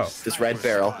that, this red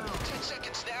barrel.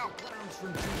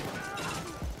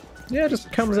 Yeah, it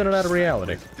just comes in and out of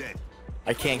reality.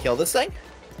 I can't kill this thing?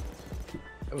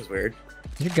 That was weird.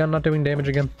 Is your gun not doing damage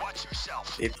again?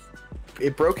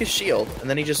 It broke his shield, and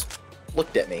then he just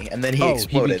looked at me, and then he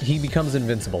exploded. He becomes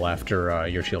invincible after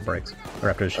your shield breaks. Or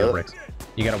after his shield breaks.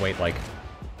 You gotta wait, like,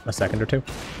 a second or two.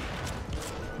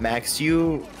 Max,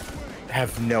 you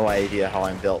have no idea how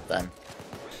I'm built then.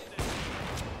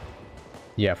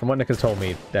 Yeah, from what Nick has told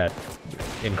me, that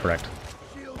incorrect.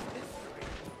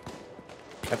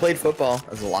 I played football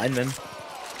as a lineman,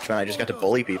 when I just got to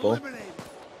bully people.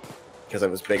 Because I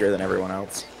was bigger than everyone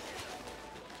else.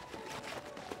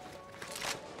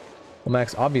 Well,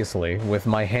 Max, obviously, with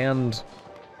my hand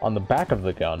on the back of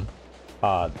the gun,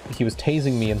 he was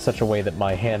tasing me in such a way that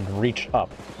my hand reached up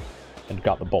and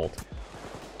got the bolt.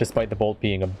 Despite the bolt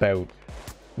being about,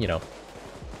 you know,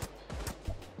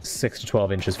 6 to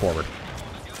 12 inches forward.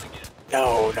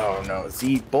 No.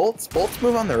 See, bolts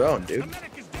move on their own, dude.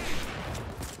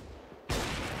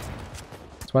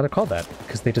 That's why they're called that,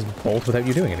 because they just bolt without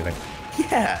you doing anything.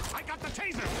 Yeah.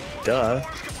 Duh.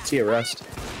 See a rust.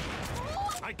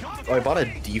 Oh, I bought a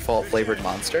default flavored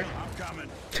monster.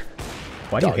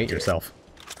 Why do you hate yourself?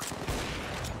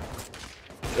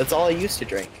 That's all I used to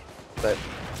drink, but...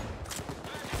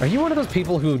 Are you one of those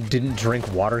people who didn't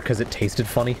drink water because it tasted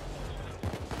funny?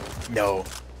 No.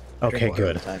 Okay,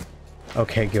 good.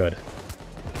 Okay, good.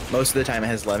 Most of the time it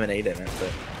has lemonade in it,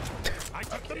 but...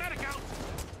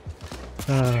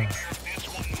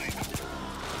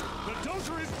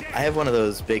 I have one of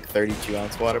those big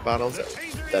 32-ounce water bottles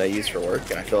that I use for work,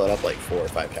 and I fill it up like 4 or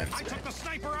 5 times a day.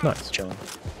 Nice. Chilling.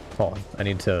 Hold on, I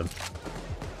need to...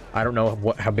 I don't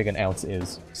know how big an ounce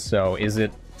is, so is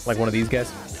it like one of these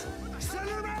guys?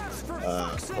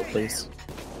 Hold please.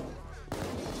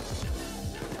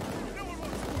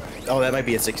 Oh, that might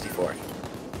be a 64.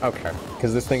 Okay,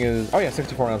 because this thing is... Oh yeah,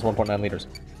 64 ounce, 1.9 liters.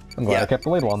 I'm glad I kept the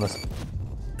label on this.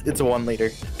 It's a 1 liter,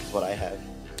 is what I have.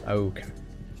 Okay.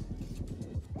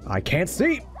 I can't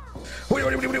see!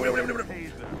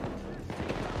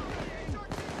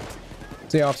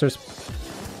 See, officers.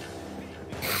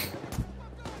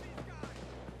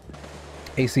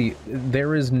 AC,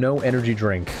 there is no energy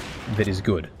drink that is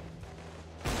good.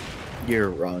 You're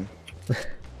wrong.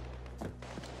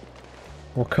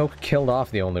 Well, Coke killed off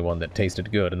the only one that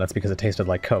tasted good, and that's because it tasted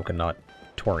like Coke and not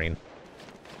taurine.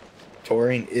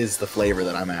 Taurine is the flavor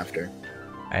that I'm after.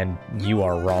 And you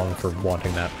are wrong for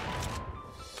wanting that.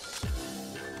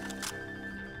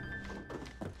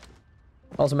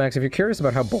 Also, Max, if you're curious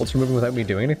about how bolts are moving without me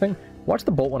doing anything, watch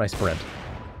the bolt when I sprint.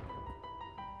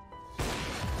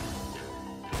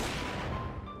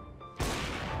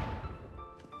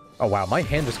 Oh wow, my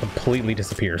hand just completely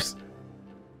disappears.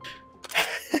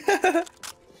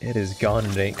 It is gone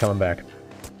and it ain't coming back.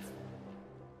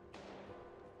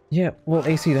 Yeah, well,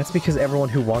 AC, that's because everyone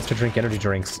who wants to drink energy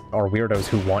drinks are weirdos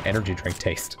who want energy drink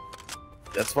taste.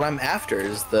 That's what I'm after,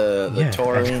 is the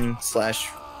taurine slash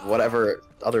whatever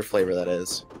other flavor that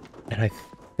is. And I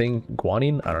think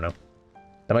guanine? I don't know.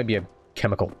 That might be a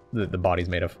chemical that the body's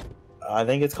made of. I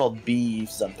think it's called B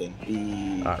something.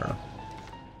 B... I don't know.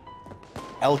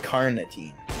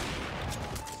 L-carnitine.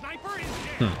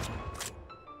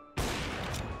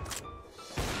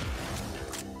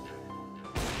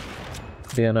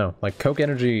 Yeah, no. Like, Coke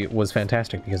Energy was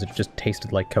fantastic because it just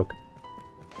tasted like Coke.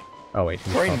 Oh, wait.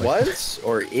 Taurine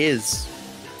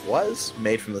was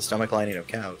made from the stomach lining of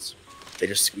cows. They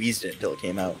just squeezed it until it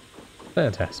came out.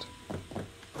 Fantastic.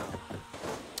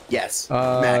 Yes.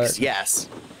 Max, yes.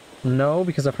 No,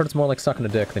 because I've heard it's more like sucking a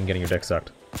dick than getting your dick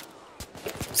sucked.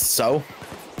 So?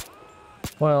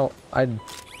 Well, I'd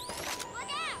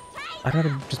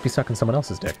rather just be sucking someone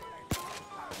else's dick.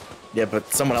 Yeah, but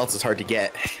someone else is hard to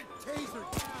get.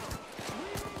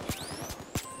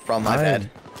 From my bed.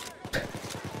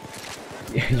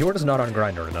 You're just not on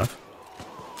Grindr enough.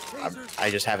 I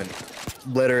just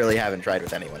literally haven't tried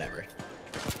with anyone ever.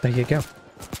 There you go.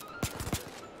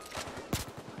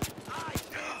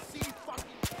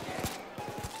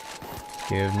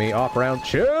 Give me op round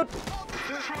shoot!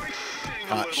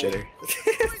 Hot shitter.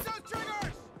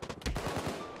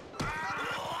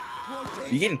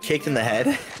 You getting kicked in the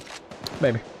head?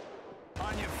 Maybe.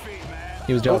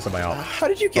 He was jealous of my op. How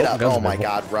did you get up? Oh my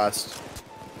god, Rust.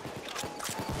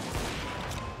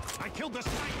 I killed the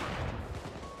sniper.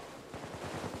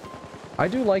 I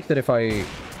do like that if I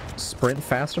sprint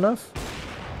fast enough,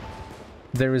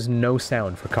 there is no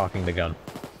sound for cocking the gun.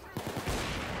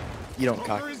 You don't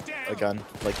cock a gun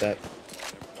like that.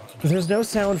 There's no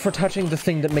sound for touching the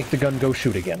thing that make the gun go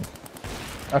shoot again.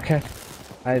 Okay.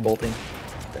 Bolting.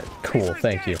 Cool,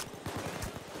 thank you.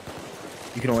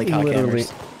 You can only cock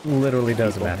hammers. Literally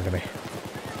doesn't matter to me.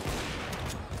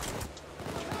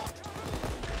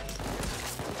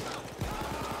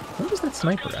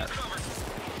 sniper at?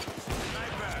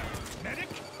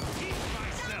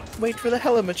 Wait for the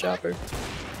Helima chopper.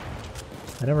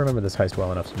 I never remember this heist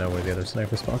well enough to know where the other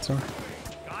sniper spots are.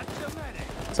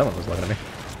 Someone was looking at me.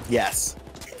 Yes.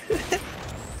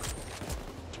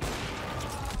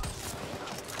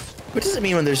 What does it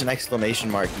mean when there's an exclamation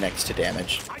mark next to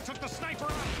damage?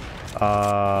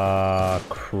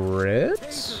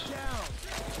 Crit?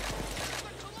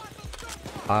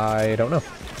 I don't know.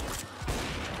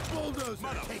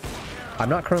 I'm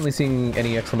not currently seeing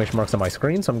any exclamation marks on my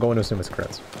screen, so I'm going to assume it's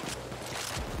crits.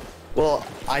 Well,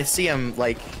 I see them,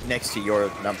 like, next to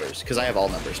your numbers, because I have all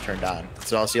numbers turned on.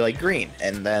 So I'll see, like, green,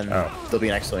 and then there'll be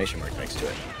an exclamation mark next to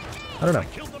it. I don't know.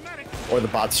 Or the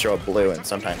bots show up blue, and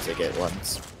sometimes they get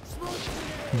ones.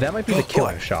 That might be the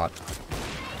killing shot.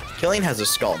 Killing has a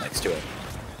skull next to it.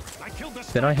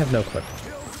 Then I have no clue.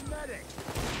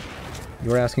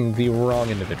 You're asking the wrong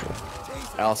individual.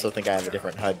 I also think I have a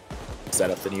different HUD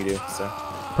setup than you do, so...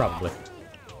 Probably.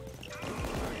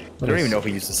 I don't even know if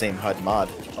we use the same HUD mod.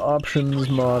 Options,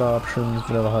 mod options,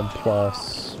 vanilla HUD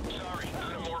plus.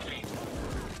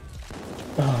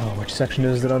 Oh, which section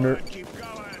is it under?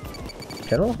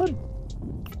 General HUD?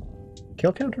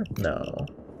 Kill counter? No.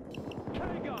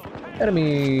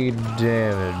 Enemy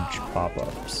damage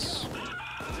pop-ups.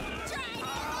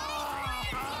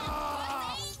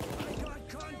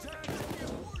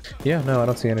 Yeah, no, I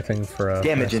don't see anything for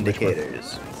damage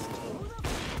indicators.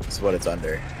 That's what it's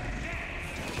under.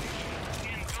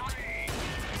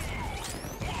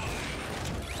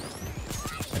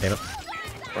 Damn it.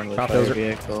 Pop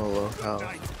vehicle, low health.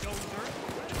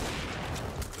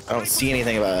 I don't see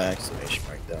anything about an exclamation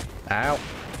mark though. Ow.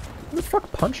 Who the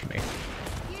fuck punched me?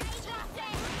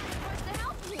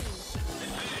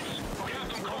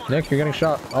 Nick, you're getting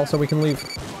shot. Also, we can leave.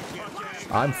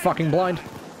 I'm fucking blind.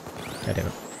 God damn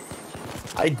it.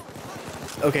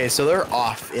 Okay, so they're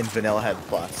off in Vanilla Head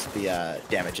Plus, the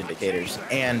damage indicators,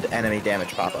 and enemy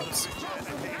damage pop-ups.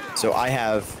 So I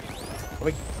have...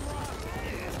 I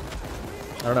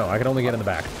don't know, I can only get in the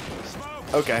back.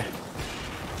 Okay.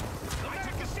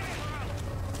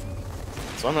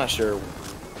 So I'm not sure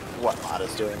what mod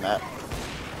is doing that.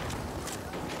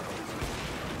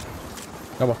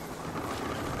 Oh well.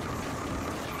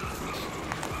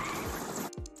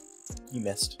 You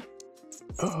missed.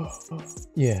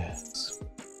 Yes.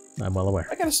 I'm well aware.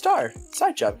 I got a star.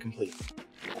 Side job complete.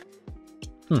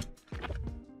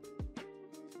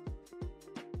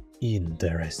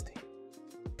 Interesting.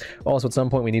 Also, at some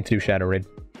point we need to do Shadow Raid.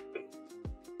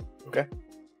 Okay.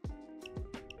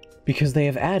 Because they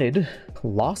have added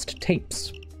lost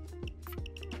tapes.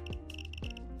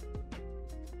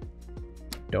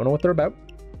 Don't know what they're about.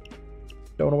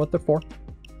 Don't know what they're for.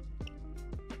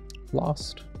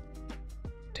 Lost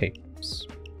tapes.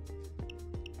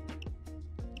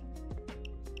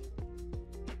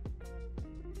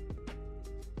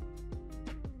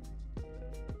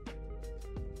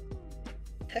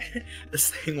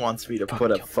 This thing wants me to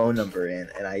put a phone number in,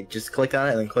 and I just clicked on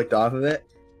it and then clicked off of it.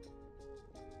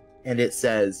 And it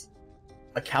says,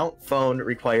 account phone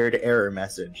required error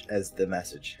message as the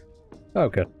message. Oh,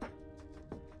 good.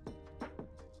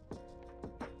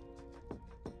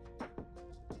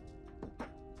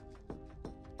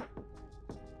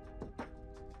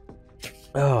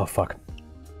 Oh, fuck.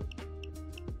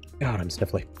 God, I'm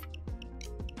sniffly.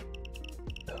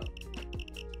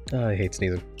 I hate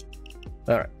sneezing.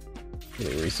 Alright.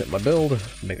 Let me reset my build,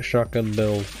 make a shotgun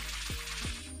build.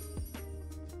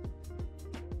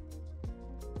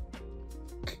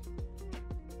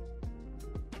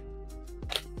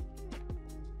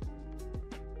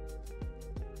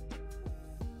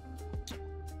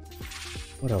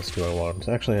 What else do I want?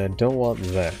 Actually, I don't want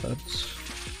that.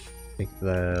 Take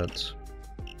that.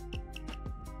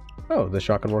 Oh, the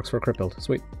shotgun works for a crit build.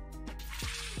 Sweet.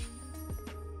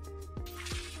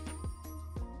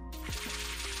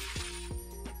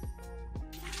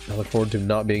 I look forward to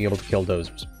not being able to kill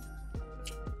dozers.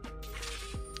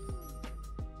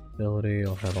 Ability,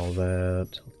 I'll have all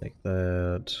that. I'll take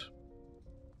that.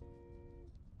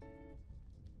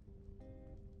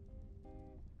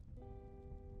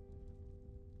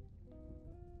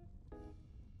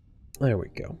 There we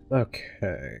go.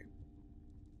 Okay.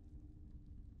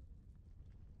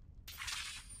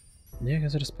 Yeah, I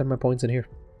guess I just spend my points in here.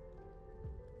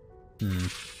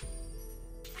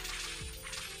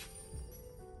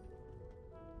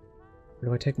 Or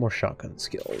do I take more shotgun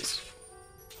skills?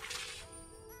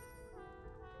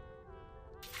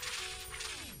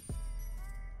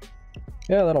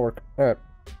 Yeah, that'll work. Alright.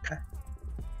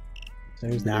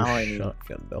 There's the new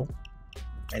shotgun bill.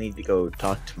 I need to go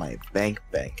talk to my bank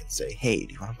and say, hey,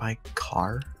 do you want to buy a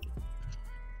car?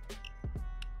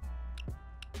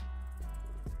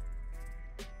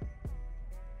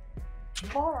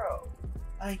 tomorrow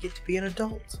I get to be an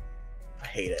adult. I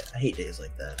hate it. I hate days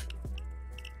like that.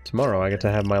 Tomorrow I get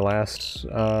to have my last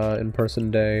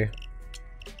in-person day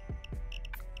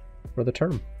for the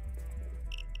term.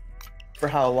 For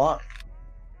how long?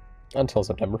 Until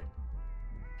September.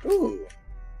 Ooh.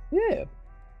 Yeah.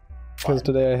 Because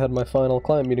today I had my final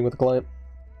client meeting with the client.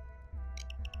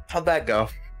 How'd that go?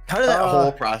 How did that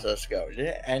whole process go? Did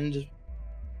it end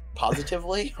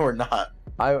positively or not?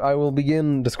 I will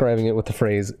begin describing it with the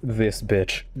phrase, "this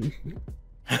bitch."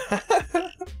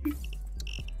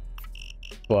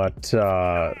 But,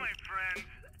 so,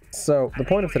 the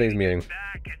point of today's meeting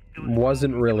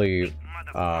wasn't really,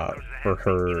 for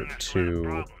her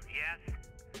to,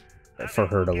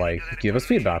 like, give us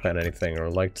feedback on anything, or,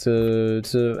 like,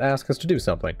 to ask us to do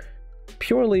something.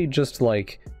 Purely just,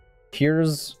 like,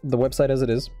 here's the website as it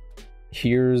is,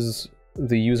 here's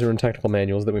the user and technical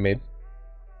manuals that we made.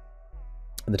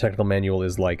 The technical manual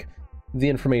is, like, the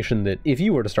information that, if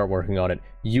you were to start working on it,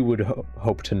 you would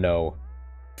hope to know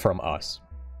from us.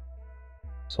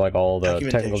 So, like, all the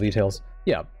technical details.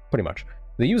 Yeah, pretty much.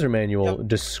 The user manual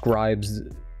describes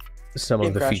some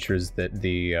of the features that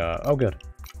the... oh, good.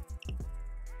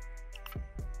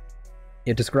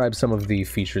 It describes some of the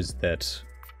features that,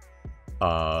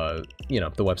 you know,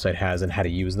 the website has and how to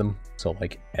use them. So,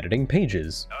 like, editing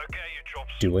pages,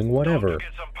 doing whatever.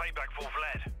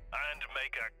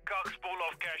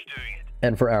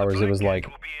 And for hours, it was like,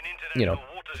 you know,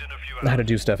 how to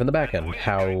do stuff in the back end,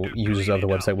 how users of the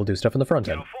website will do stuff in the front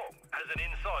end.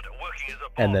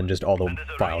 And then just all the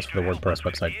files for the WordPress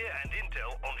website.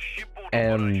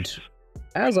 And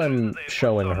as I'm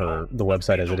showing her the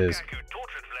website as it is,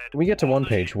 we get to one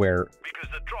page where,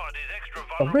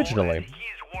 originally,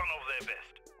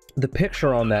 the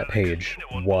picture on that page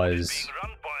was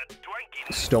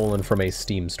stolen from a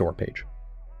Steam store page.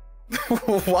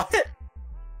 What?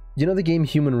 You know the game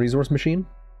Human Resource Machine?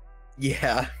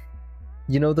 Yeah.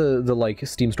 You know the like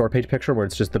Steam store page picture where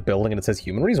it's just the building and it says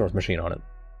Human Resource Machine on it?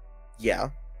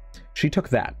 Yeah. She took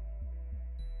that.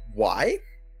 Why?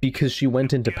 Because she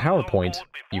went into PowerPoint.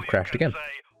 You've crashed again.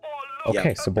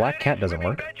 Okay, so Black Cat doesn't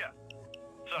work.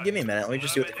 Give me a minute, let me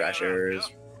just see what the crash error is.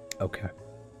 Okay.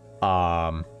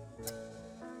 But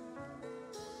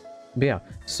yeah,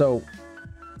 so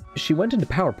she went into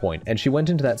PowerPoint, and she went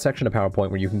into that section of PowerPoint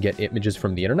where you can get images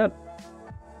from the internet.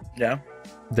 Yeah.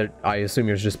 That I assume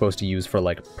you're just supposed to use for,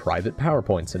 like, private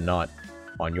PowerPoints and not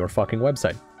on your fucking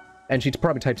website. And she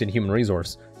probably typed in human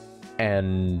resource,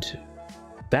 and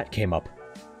that came up.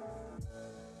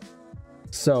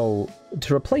 So,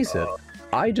 to replace it,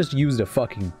 I just used a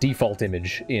fucking default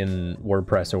image in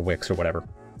WordPress or Wix or whatever.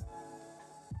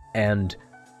 And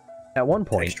at one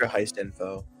point... Extra heist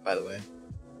info, by the way.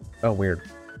 Oh, weird.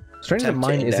 Strange that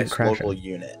mine isn't crashing. Local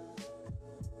unit.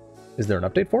 Is there an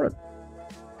update for it?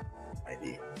 Might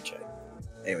be. Check.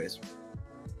 Anyways.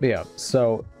 But yeah,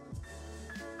 so...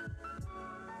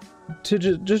 To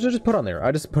just put on there,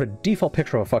 I just put a default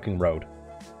picture of a fucking road.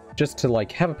 Just to,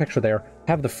 like, have a picture there,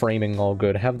 have the framing all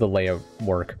good, have the layout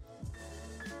work.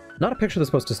 Not a picture that's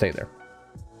supposed to stay there.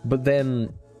 But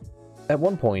then, at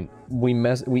one point, we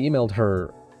emailed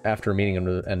her after a meeting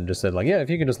and just said, like, yeah, if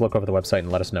you can just look over the website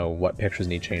and let us know what pictures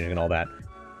need changing and all that.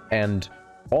 And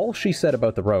all she said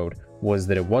about the road was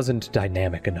that it wasn't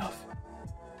dynamic enough.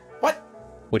 What?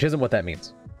 Which isn't what that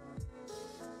means.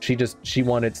 She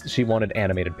wanted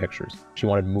animated pictures. She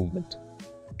wanted movement.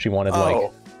 She wanted,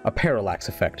 like, a parallax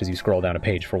effect as you scroll down a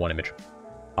page for one image.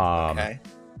 Okay.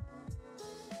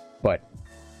 But,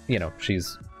 you know,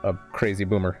 she's a crazy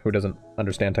boomer who doesn't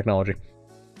understand technology.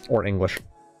 Or English.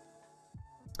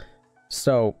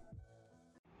 So,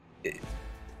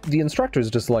 the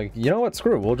instructor's just like, you know what,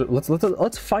 screw it.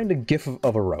 Let's find a GIF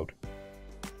of a road.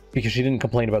 Because she didn't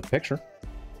complain about the picture.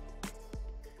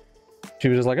 She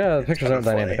was just like, the pictures aren't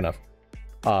dynamic enough.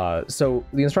 So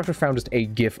the instructor found just a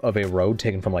GIF of a road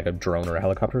taken from like a drone or a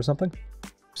helicopter or something.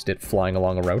 Just it flying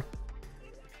along a road.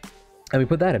 And we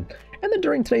put that in. And then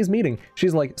during today's meeting,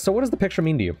 she's like, so what does the picture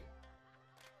mean to you?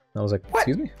 I was like,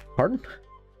 excuse me? Pardon?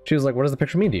 She was like, what does the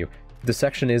picture mean to you? The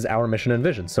section is our mission and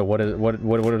vision, so what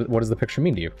does the picture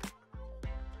mean to you?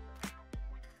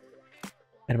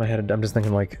 And in my head, I'm just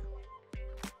thinking like...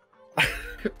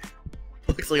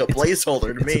 Looks like a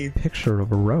placeholder to me. It's a picture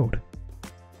of a road.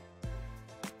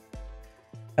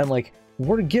 And like,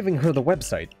 we're giving her the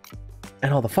website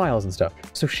and all the files and stuff,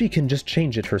 so she can just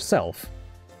change it herself.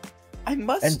 I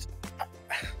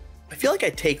feel like I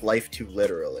take life too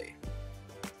literally.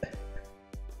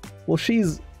 Well,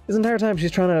 this entire time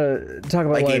she's trying to talk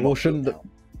about like, well, shouldn't the...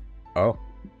 Oh.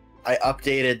 I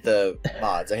updated the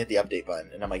mods. I hit the update button,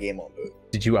 and now my game won't boot.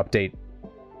 Did you update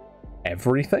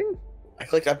everything? I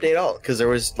clicked update all because there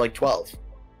was like 12.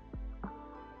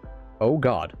 Oh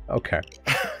god. Okay.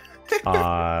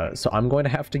 So I'm going to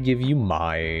have to give you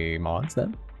my mods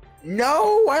then.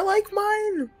 No, I like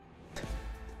mine.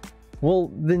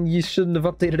 Well, then you shouldn't have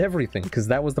updated everything, because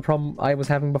that was the problem I was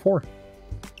having before.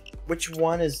 Which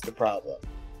one is the problem?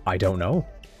 I don't know.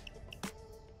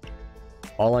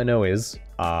 All I know is,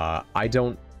 I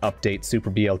don't update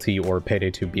Super BLT or Payday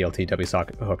 2 BLT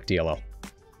WSOC Hook DLL.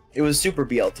 It was Super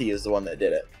BLT is the one that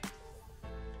did it.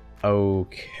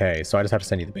 Okay, so I just have to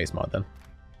send you the base mod then.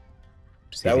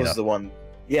 Just That easy was enough. the one.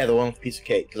 Yeah, the one with piece of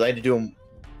cake. Because I had to do them.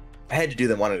 I had to do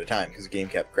them one at a time because the game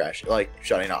kept crashing, like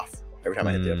shutting off every time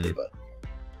I hit the update button.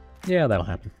 Yeah, that'll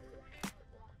happen.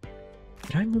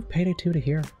 Did I move Payday 2 to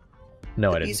here?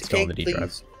 No, I didn't. It's still on the D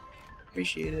drive.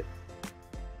 Appreciate it.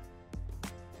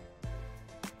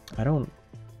 I don't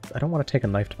want to take a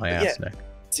knife to my ass, Yeah. Nick.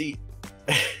 See,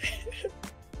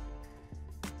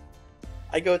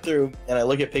 I go through and I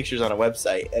look at pictures on a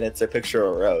website, and it's a picture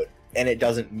of a road, and it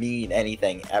doesn't mean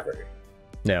anything ever.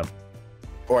 No.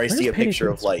 Or I Where's see a Payday picture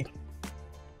 2 of like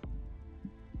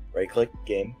right-click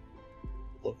game,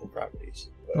 local properties.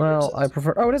 whatever it Well, I says.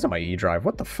 prefer... Oh, it is on my E drive.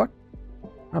 What the fuck?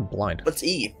 I'm blind. What's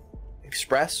E?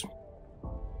 Express?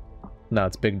 No,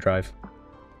 it's big drive.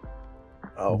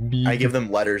 Oh, Big. I give them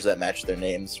letters that match their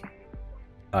names.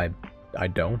 I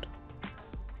don't.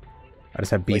 I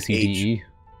just have B, Like C, D, H. E.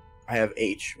 I have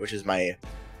H, which is my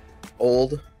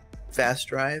old fast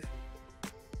drive,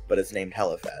 but it's named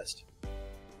Hella Fast.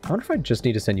 I wonder if I just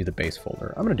need to send you the base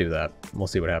folder. I'm gonna do that. We'll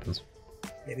see what happens.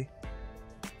 Maybe.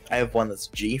 I have one that's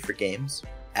G for games,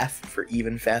 F for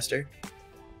even faster.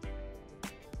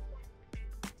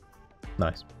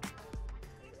 Nice.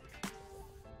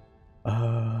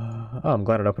 Oh, I'm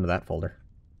glad it opened to that folder.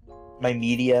 My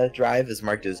media drive is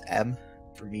marked as M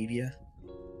for media.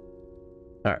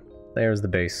 Alright, there's the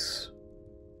base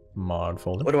mod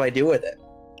folder. What do I do with it?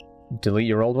 Delete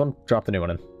your old one, drop the new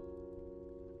one in.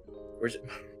 Where's it?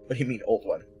 What do you mean old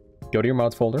one? Go to your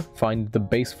mods folder, find the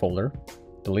base folder,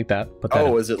 delete that, put that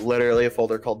Oh, in. is it literally a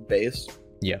folder called base?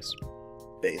 Yes.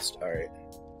 Based, alright.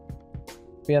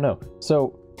 Yeah, no.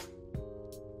 So,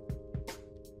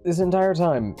 this entire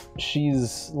time,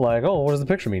 she's like, oh, what does the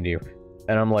picture mean to you?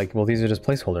 And I'm like, well, these are just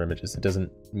placeholder images. It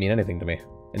doesn't mean anything to me.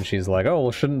 And she's like, oh,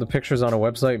 well, shouldn't the pictures on a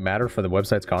website matter for the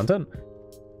website's content?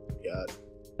 God.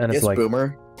 And it's Yes, like,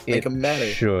 boomer. Make it 'em matter.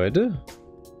 should.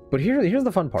 But here's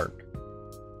the fun part.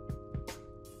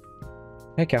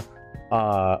 Hey, Cal.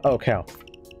 Oh, Cal.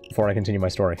 Before I continue my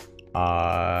story.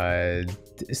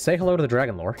 Say hello to the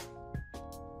Dragon Lore.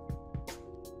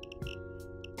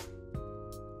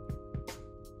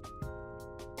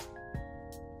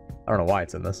 I don't know why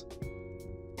it's in this.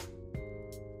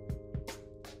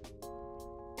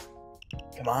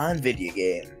 Come on, video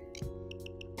game.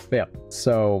 But yeah,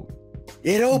 so...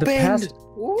 It opened! past-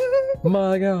 Woo!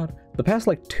 My god. The past,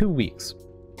 like, 2 weeks,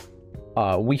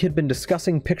 we had been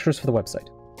discussing pictures for the website.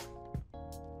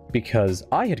 Because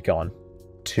I had gone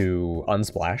to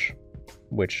Unsplash,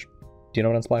 which... Do you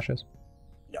know what Unsplash is?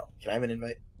 No. Can I have an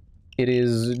invite? It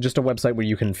is just a website where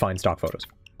you can find stock photos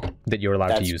that you're allowed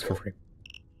to That's use cool. for free.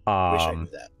 Wish I knew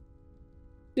that.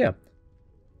 Yeah.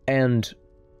 And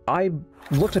I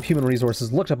looked up human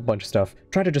resources, looked up a bunch of stuff,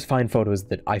 tried to just find photos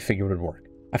that I figured would work.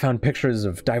 I found pictures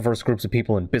of diverse groups of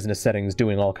people in business settings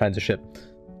doing all kinds of shit.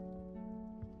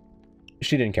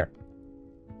 She didn't care.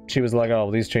 She was like,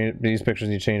 oh, these pictures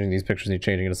need changing, these pictures need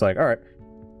changing. And it's like, all right,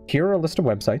 here are a list of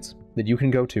websites that you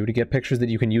can go to get pictures that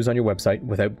you can use on your website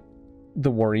without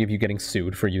the worry of you getting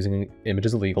sued for using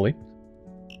images illegally.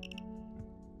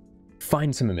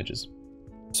 Find some images.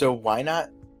 So why not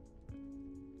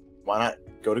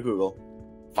go to Google,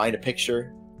 find a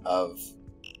picture of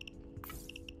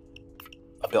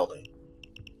a building,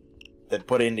 then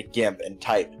put it into GIMP and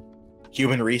type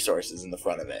human resources in the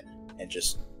front of it, and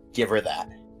just give her that.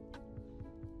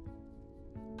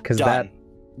 Because Done.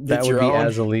 that It's would your be own.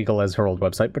 as illegal as her old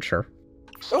website, but sure.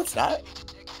 No, it's not.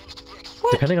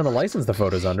 Depending on the license the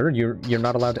photo's under, you're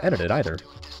not allowed to edit it either.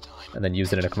 And then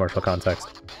use it in a commercial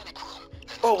context.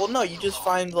 Oh, well, no, you just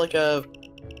find like a...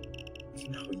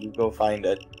 No, you go find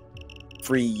a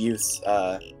free use,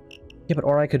 Yeah, but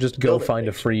or I could just go Building find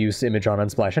a picture. free use image on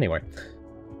Unsplash anyway.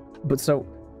 But so,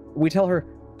 we tell her,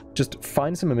 just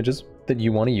find some images that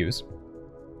you want to use,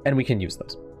 and we can use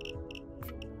those.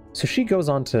 So she goes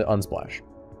on to Unsplash,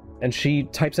 and she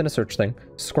types in a search thing,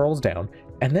 scrolls down,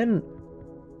 and then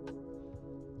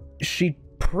she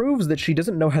proves that she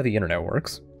doesn't know how the internet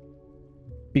works,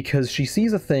 because she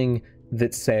sees a thing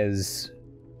that says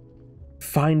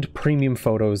find premium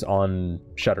photos on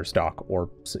Shutterstock or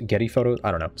Getty Photos,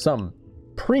 I don't know, some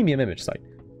premium image site.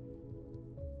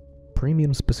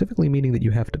 premium specifically meaning that you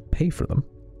have to pay for them.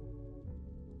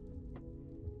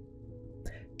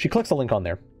 She clicks a link on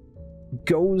there,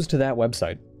 goes to that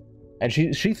website, and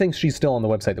she thinks she's still on the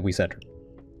website that we sent her,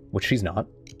 which she's not.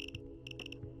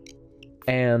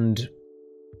 And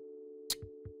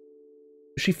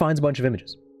she finds a bunch of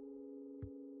images.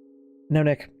 Now,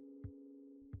 Nick,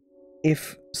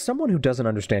 if someone who doesn't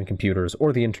understand computers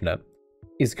or the internet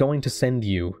is going to send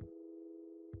you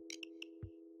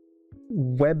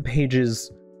web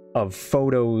pages of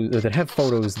photos that have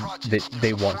photos that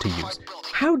they want to use,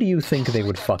 how do you think they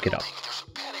would fuck it up?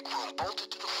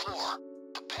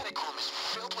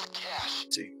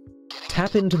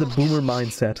 Tap into the boomer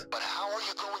mindset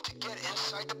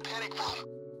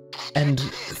and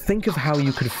think of how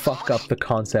you could fuck up the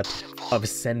concept of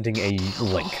sending a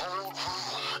link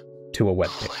to a web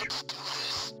page.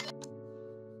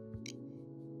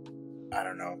 I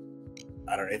don't know.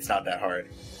 It's not that hard.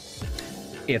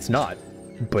 It's not,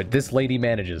 but this lady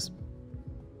manages.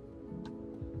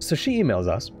 So she emails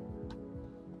us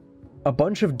a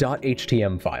bunch of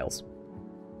 .htm files.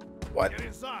 What? Get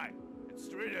inside. It's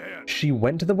straight ahead. She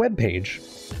went to the web page,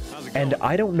 and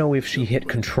I don't know if she hit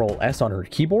Control-S on her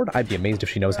keyboard. I'd be amazed if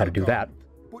she knows how to do that.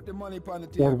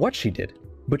 Or what she did.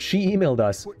 But she emailed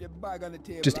us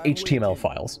just HTML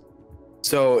files.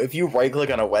 So if you right-click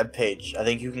on a web page, I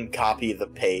think you can copy the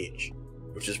page,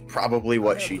 which is probably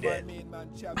what she did.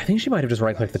 I think she might have just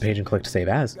right-clicked the page and clicked Save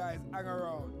As.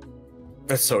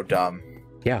 That's so dumb.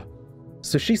 Yeah.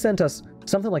 So she sent us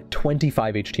something like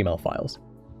 25 HTML files.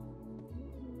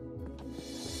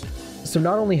 So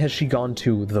not only has she gone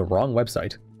to the wrong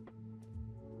website,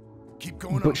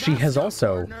 but she has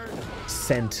also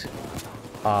sent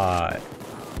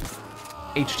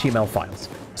HTML files.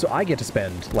 So I get to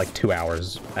spend like 2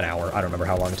 hours, an hour, I don't remember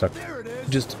how long it took,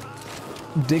 just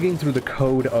digging through the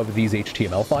code of these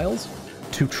HTML files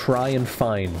to try and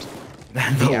find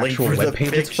the actual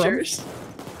webpage it's from.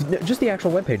 Just the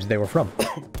actual webpage they were from.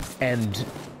 And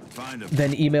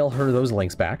then email her those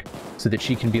links back so that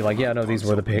she can be like, yeah, no, these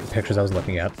were the pictures I was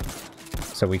looking at.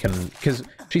 So we can, because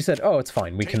she said, oh, it's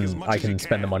fine. I can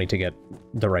spend the money to get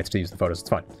the rights to use the photos. It's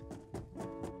fine.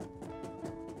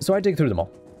 So I dig through them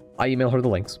all. I email her the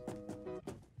links.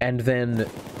 And then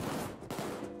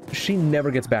she never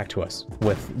gets back to us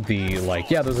with the, like,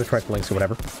 yeah, those are the correct links or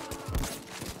whatever.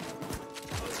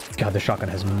 God, the shotgun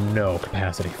has no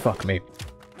capacity. Fuck me.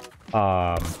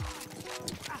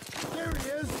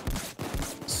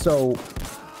 So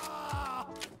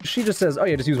she just says, oh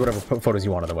yeah, just use whatever photos you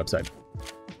want on the website.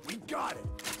 We got it.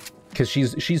 Because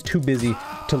she's too busy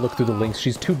to look through the links.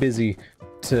 She's too busy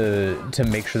to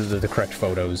make sure that they're the correct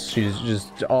photos. She's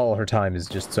just, all her time is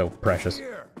just so precious.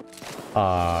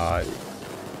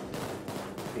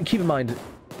 Keep in mind,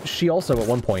 she also at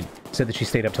one point said that she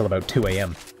stayed up till about 2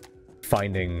 a.m.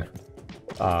 finding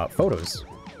photos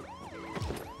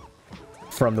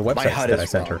from the websites that I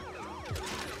sent her.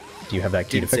 Do you have that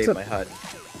key to fix it? My HUD.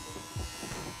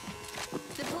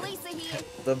 The police are here.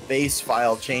 The base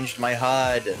file changed my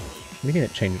HUD. What do you mean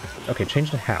it changed? Okay,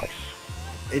 changed to how?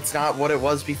 It's not what it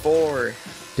was before.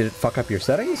 Did it fuck up your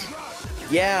settings?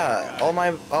 Yeah, all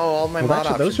my mod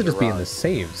options those should just are be wrong. in the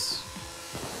saves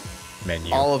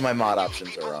menu. All of my mod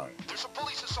options are wrong.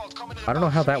 I don't know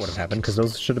how that would have happened, because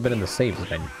those should have been in the saves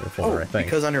menu before, I think.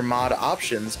 Because under mod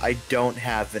options, I don't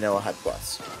have vanilla HUD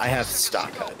plus. I have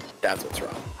stock HUD. That's what's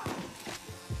wrong.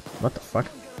 What the fuck?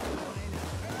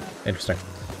 Interesting.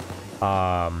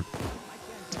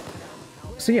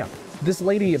 So yeah, this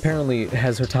lady apparently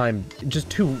has her time just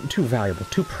too valuable,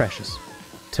 too precious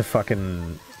to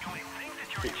fucking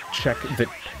check that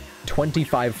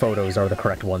 25 photos are the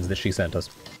correct ones that she sent us.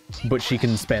 But she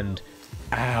can spend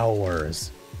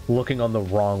hours looking on the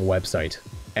wrong website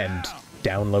and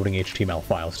downloading HTML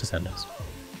files to send us.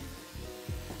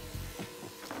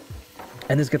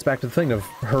 And this gets back to the thing of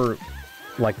her,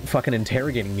 like, fucking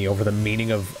interrogating me over the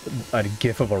meaning of a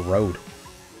gif of a road.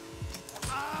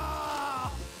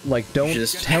 Like, don't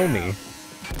tell me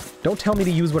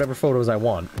to use whatever photos I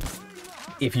want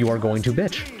if you are going to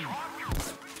bitch.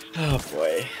 Oh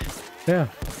boy. Yeah.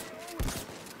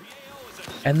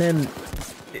 And then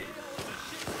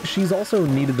she's also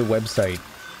needed the website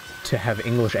to have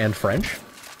English and French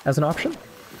as an option,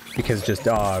 because just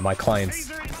my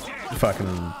clients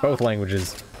fucking both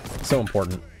languages, so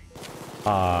important.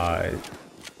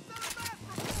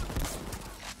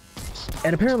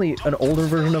 And apparently an older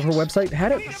version of her website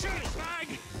had it,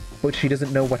 but she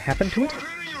doesn't know what happened to it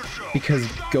because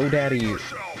GoDaddy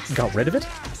got rid of it.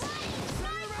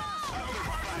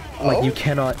 Like, you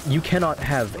cannot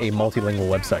have a multilingual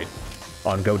website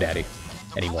on GoDaddy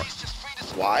anymore.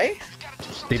 Why?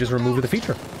 They just removed the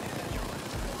feature.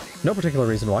 No particular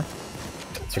reason why.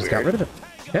 Just got rid of it.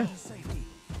 Yeah.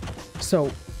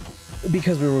 So,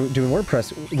 because we were doing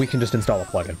WordPress, we can just install a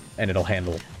plugin, and it'll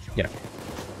handle, you know,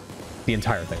 the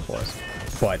entire thing for us.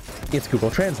 But it's Google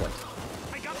Translate.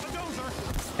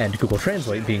 And Google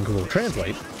Translate, being Google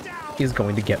Translate, is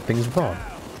going to get things wrong.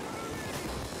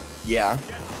 Yeah.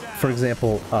 For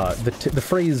example, the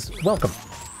phrase "welcome,"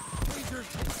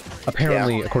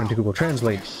 apparently, according to Google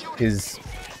Translate, is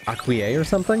accueillir or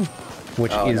something,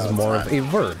 which is more of a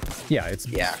verb. Yeah, it's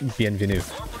bienvenue.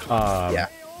 Yeah.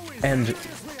 And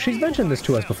she's mentioned this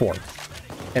to us before,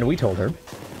 and we told her,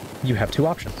 you have two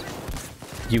options.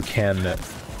 You can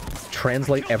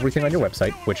translate everything on your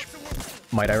website, which,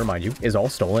 might I remind you, is all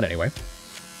stolen anyway,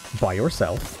 by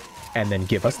yourself, and then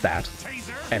give us that,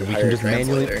 and we can just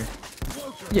manually...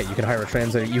 Yeah, you can hire a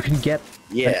translator, you can get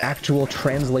an actual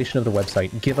translation of the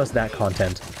website, give us that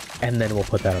content, and then we'll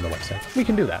put that on the website. We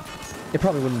can do that. It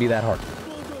probably wouldn't be that hard.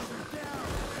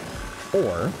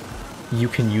 Or, you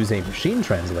can use a machine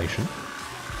translation,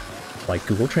 like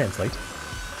Google Translate,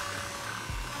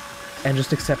 and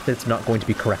just accept that it's not going to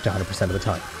be correct 100% of the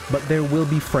time. But there will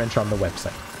be French on the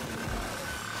website.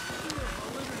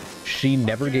 She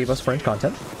never gave us French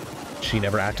content. She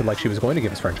never acted like she was going to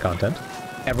give us French content.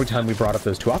 Every time we brought up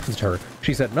those two options to her,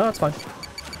 she said, no, it's fine.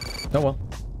 Oh well.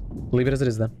 Leave it as it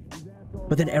is then.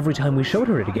 But then every time we showed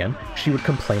her it again, she would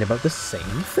complain about the same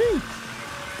thing.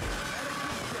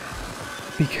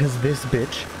 Because this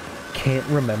bitch can't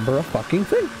remember a fucking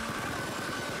thing.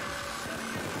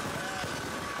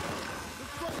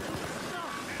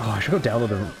 Oh, I should go download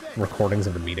the recordings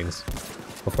of the meetings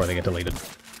before they get deleted.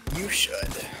 You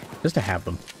should. Just to have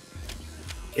them.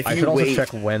 If I should also check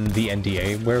when the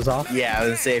NDA wears off. Yeah, I was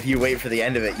gonna say, if you wait for the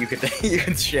end of it, you could you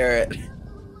can share it.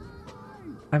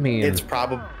 I mean... It's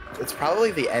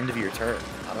probably the end of your term,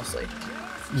 honestly.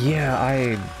 Yeah,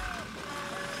 I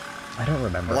don't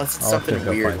remember. Unless it's something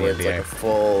weird where it's like a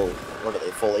full, what are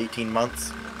they, full 18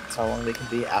 months? That's how long they can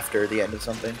be after the end of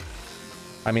something.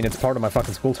 I mean, it's part of my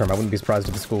fucking school term. I wouldn't be surprised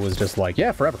if the school was just like,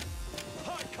 yeah, forever.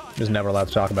 Just never allowed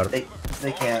to talk about it.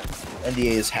 They can't.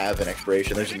 NDAs have an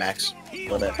expiration. There's a max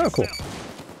limit. Oh, cool.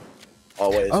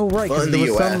 Always. Oh, right, well, in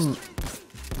the US.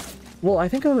 Well, I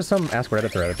think there was some Ask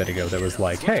Reddit thread a bit ago that was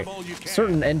like, hey,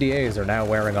 certain NDAs are now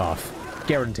wearing off.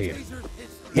 Guaranteed.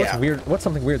 What's weird? What's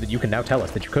something weird that you can now tell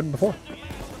us that you couldn't before?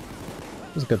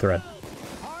 It was a good thread.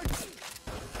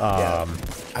 I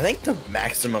think the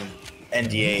maximum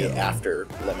NDA after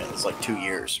limit is like 2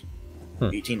 years.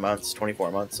 18 months,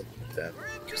 24 months, something like that.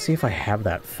 Let's see if I have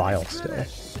that file still.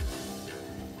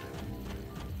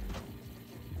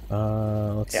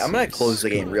 Let's I'm gonna close the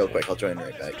game real quick. I'll join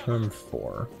right back. Term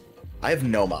 4. I have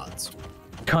no mods.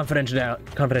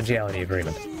 Confidentiality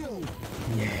agreement.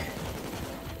 Yeah.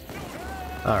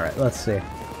 Alright, let's see.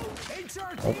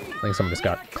 Oh, I think someone just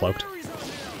got cloaked.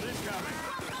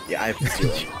 Yeah, I have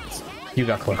 0 mods. You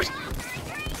got cloaked.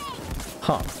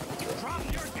 Huh.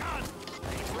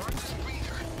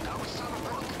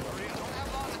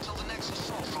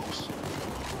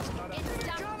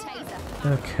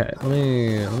 Okay,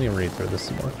 let me read through this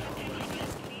some more.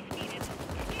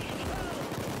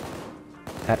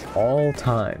 At all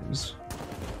times.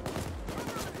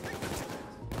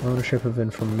 Ownership of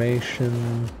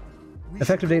information.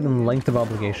 Effective date and length of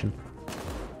obligation.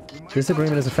 This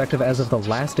agreement is effective as of the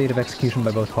last date of execution by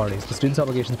both parties. The student's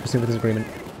obligations pursuant to this agreement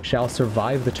shall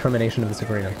survive the termination of this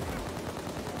agreement.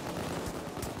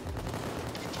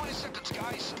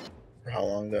 For how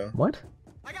long, though? What?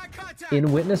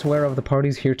 In witness whereof the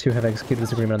parties hereto have executed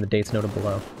this agreement on the dates noted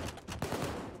below.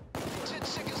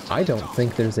 I don't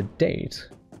think there's a date.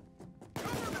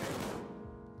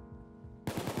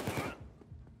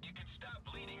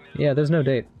 Yeah, there's no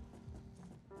date.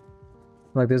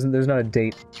 Like, there's not a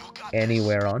date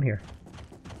anywhere on here.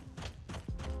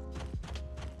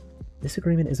 This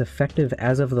agreement is effective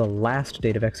as of the last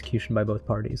date of execution by both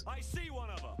parties.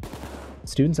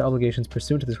 Students' obligations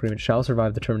pursuant to this agreement shall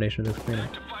survive the termination of this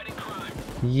agreement.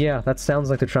 Yeah, that sounds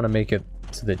like they're trying to make it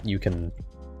so that you can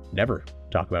never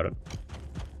talk about it.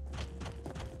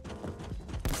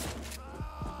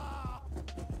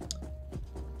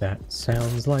 That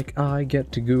sounds like I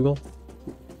get to Google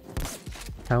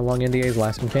how long NDAs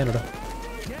last in Canada.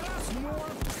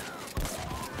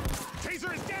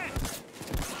 Taser is dead.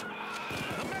 The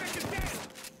medic is dead.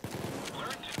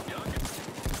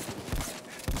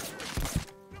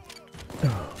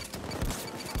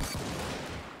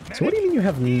 So what do you mean you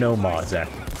have no mods, Zach?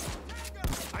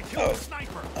 I killed the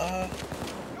sniper. The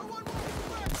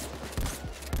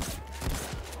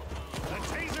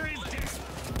taser is dead.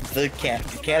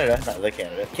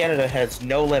 Canada has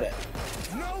no limit.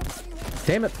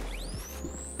 Damn it.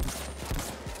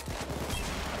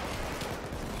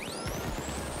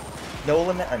 No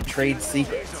limit on trade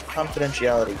secrets.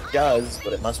 Confidentiality does,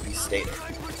 but it must be stated.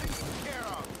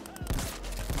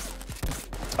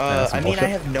 I mean, I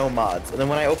have no mods. And then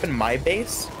when I open my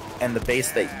base, and the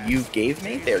base that you gave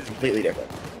me, they're completely different.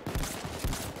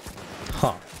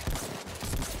 Huh.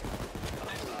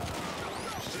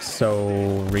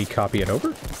 So, recopy it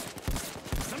over?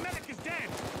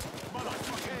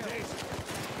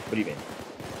 What do you mean?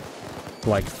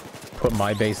 Like, put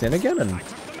my base in again and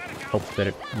hope that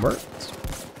it works?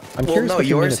 I'm Well, curious no, what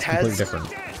you mean yours it's completely has...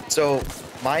 different. So,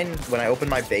 mine, when I open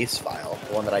my base file,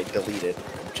 the one that I deleted,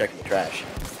 I'm checking the trash,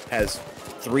 has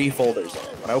 3 folders in it.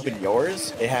 When I open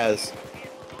yours, it has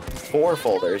 4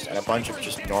 folders and a bunch of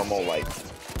just normal, like,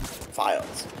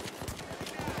 files.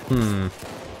 Hmm.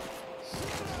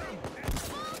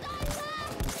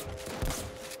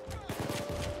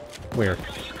 Weird.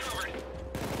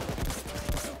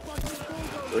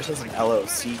 Yours has an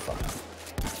LOC file.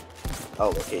 Oh,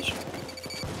 location.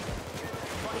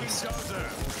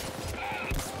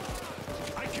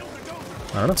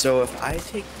 I don't know. So if I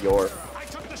take your...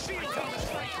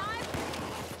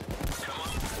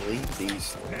 delete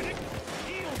these...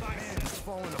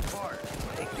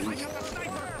 take these...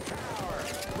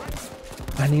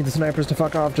 I need the snipers to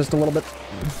fuck off just a little bit.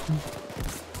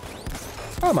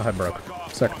 Oh, my head broke.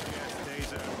 Sick.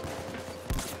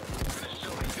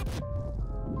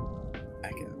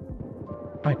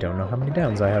 I don't know how many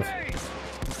downs I have.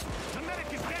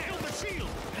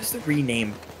 What's the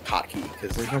rename hotkey?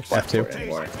 Because there's no button for it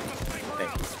anymore.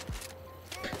 Thank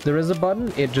you. There is a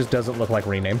button, it just doesn't look like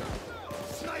rename.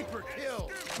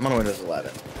 I'm on Windows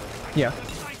 11. Yeah.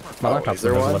 My laptop's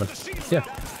there Windows one? 11. Yeah.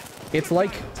 It's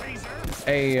like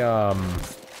a,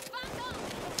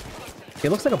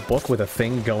 it looks like a book with a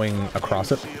thing going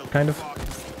across it, kind of.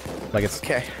 Like it's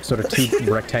sort of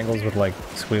 2 rectangles with like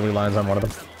squiggly lines on one of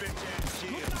them.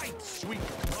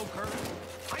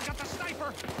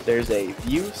 There's a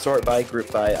view, sort by,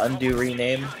 group by, undo,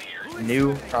 rename,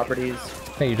 new, properties.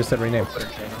 Hey, you just said rename.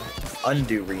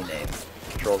 Undo, rename.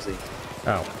 Control Z.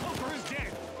 Oh.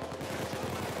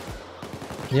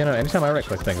 You know, anytime I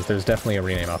right-click things, there's definitely a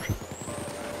rename option.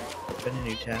 Open a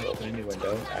new tab, open a new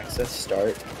window, access,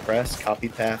 start, press, copy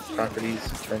path, properties,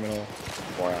 terminal,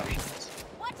 more options.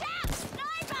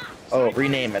 Oh,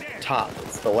 rename at the top.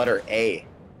 It's the letter A.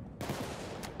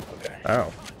 Okay.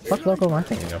 Oh. What logo am I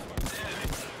thinking of?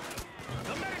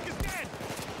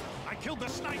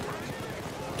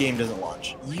 Game doesn't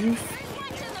launch. You.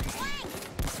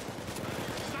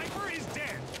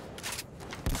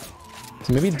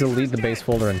 So maybe delete the base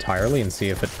folder entirely and see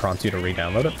if it prompts you to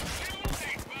re-download it.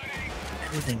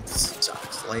 Everything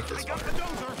sucks. Life is hard.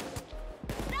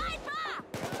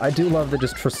 I do love that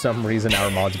just for some reason our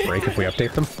mods break if we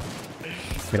update them.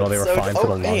 Meanwhile, they were fine for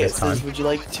the longest time. Would you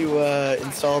like to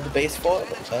install the base file?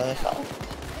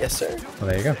 Yes, sir. Well,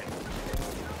 there you go.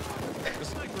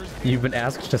 You've been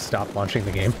asked to stop launching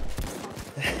the game.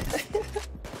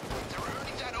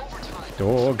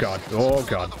 Oh god, oh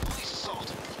god.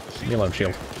 Leave me alone,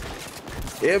 shield.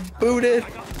 It booted!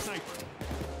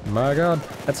 My god.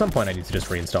 At some point I need to just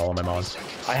reinstall all my mods.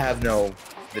 I have no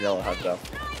vanilla HUD though.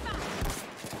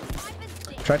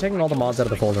 Try taking all the mods out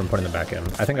of the folder and putting them back in.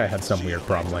 I think I had some weird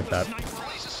problem like that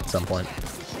at some point.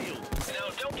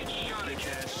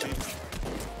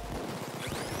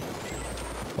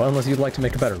 Well, unless you'd like to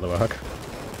make a better Lua Hook.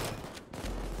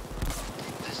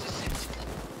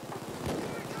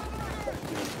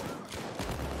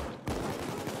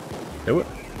 Do it.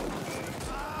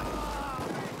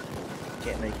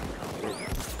 Can't make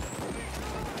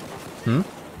Hmm?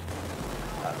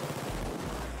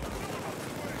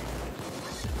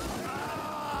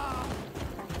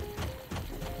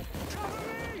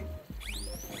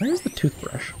 Where's the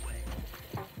toothbrush?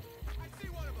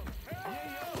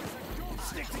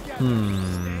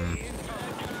 Hmm.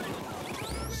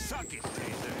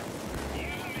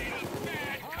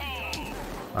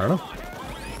 I don't know.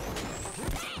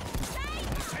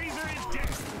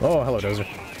 Oh, hello, Dozer.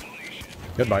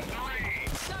 Goodbye.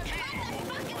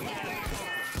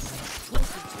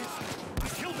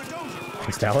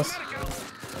 It's Dallas.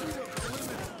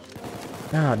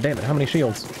 Ah, damn it, how many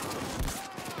shields?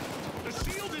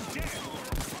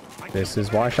 This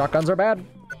is why shotguns are bad.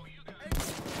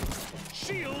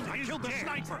 Shield, I killed the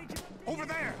sniper. Over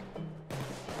there.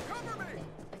 Cover me.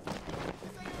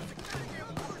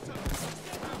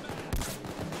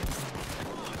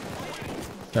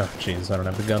 Oh, jeez, I don't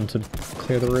have the gun to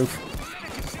clear the roof.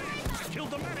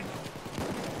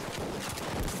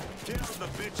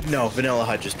 No, vanilla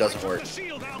HUD just doesn't work.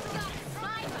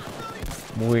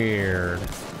 Weird.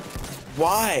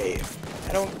 Why?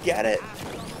 I don't get it.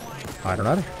 I don't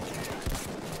know.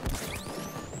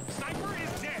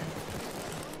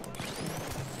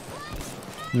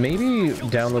 Maybe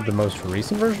download the most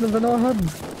recent version of Vanilla HUD?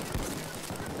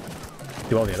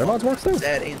 Do all the other mods work still?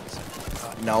 Settings.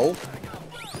 No.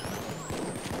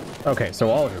 Okay, so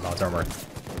all of your mods aren't working.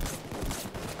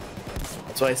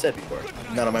 That's what I said before.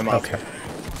 None of my mods. Okay.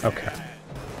 Okay.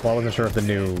 Well, I wasn't sure if the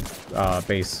new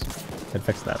base had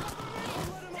fixed that.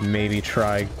 Maybe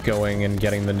try going and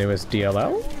getting the newest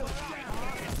DLL?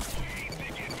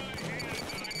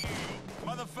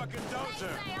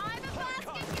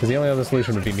 Because the only other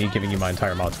solution would be me giving you my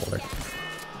entire mods folder.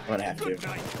 I'm gonna have to.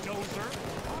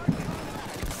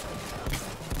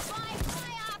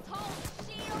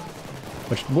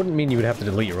 Which wouldn't mean you would have to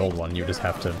delete your old one, you would just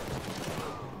have to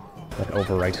like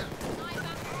overwrite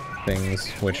things,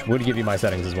 which would give you my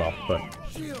settings as well, but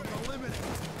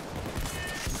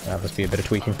that must be a bit of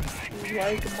tweaking.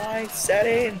 Like my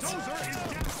settings.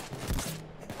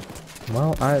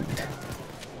 Well, I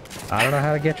don't know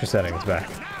how to get your settings back.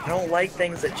 I don't like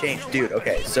things that change. Dude,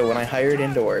 okay, so when I hired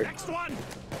into work,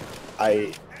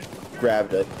 I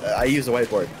grabbed I use a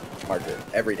whiteboard marker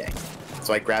every day.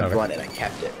 So I grabbed one and I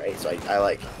kept it, right? So I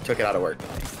like took it out of work.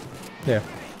 Yeah.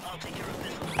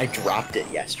 I dropped it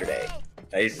yesterday.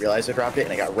 I didn't realize I dropped it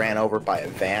and I got ran over by a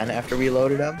van after we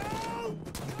loaded them.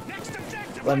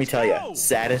 Let me tell you,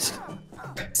 saddest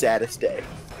day.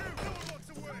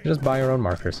 Just buy your own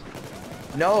markers.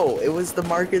 No, it was the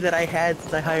marker that I had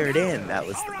since I hired in. That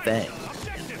was the thing.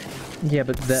 Yeah,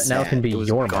 but that now can be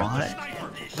your marker.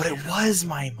 But it was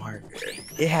my marker.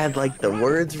 It had like the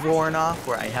words worn off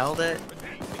where I held it.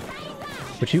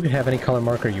 But you can have any color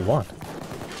marker you want.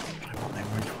 I want my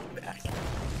orange one back.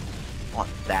 I want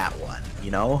that one,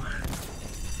 you know?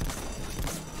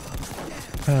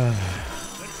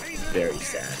 Very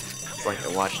sad. It's like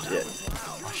I watched it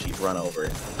run over.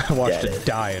 I watched it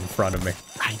die in front of me.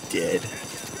 I did.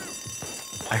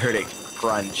 I heard it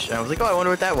crunch, and I was like, oh, I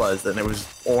wonder what that was. Then it was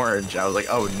orange, and I was like,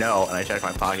 oh no, and I checked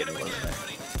my pocket and it wasn't there.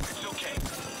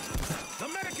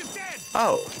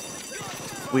 Oh.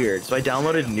 Weird. So I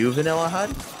downloaded new Vanilla HUD,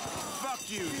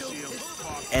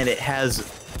 and it has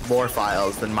more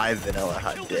files than my Vanilla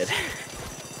HUD did.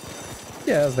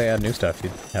 Yeah, as they add new stuff,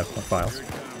 you'd have more files.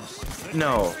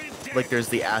 No. Like, there's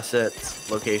the assets,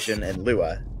 location, and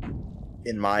Lua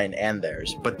in mine and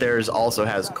theirs. But theirs also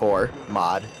has core,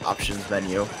 mod, options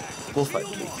menu, both HUD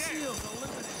keys.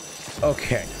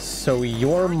 Okay, so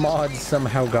your mod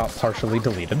somehow got partially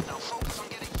deleted.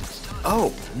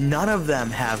 Oh, none of them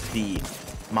have the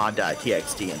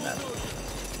mod.txt in them.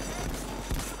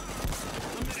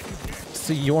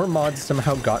 So your mod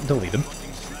somehow got deleted.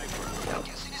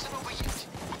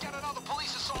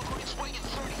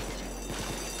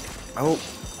 Oh,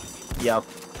 yep.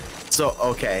 So,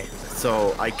 okay.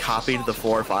 So I copied the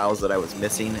 4 files that I was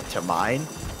missing to mine,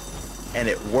 and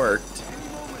it worked.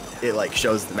 It, like,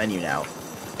 shows the menu now.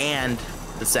 And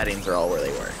the settings are all where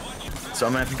they were. So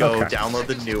I'm gonna have to go download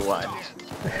the new one.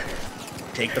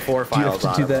 Take the 4 files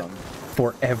out of them. Do you have to do that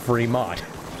for every mod?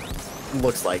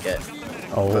 Looks like it.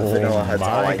 Oh, but Vanilla HUD's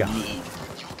all I God. need.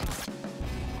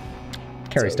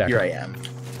 Carry so stacker. Here I am.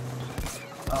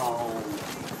 Oh.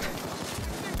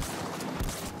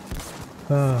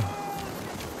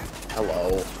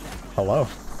 Hello. Hello.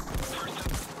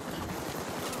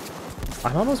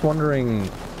 I'm almost wondering,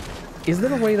 is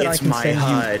there a way that I can send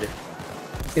HUD. you...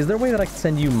 Is there a way that I can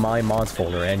send you my mods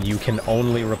folder and you can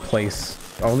only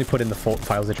only put in the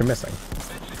files that you're missing?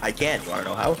 I can. You want to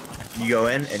know how? You go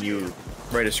in and you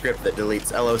write a script that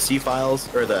deletes LOC files,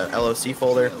 or the LOC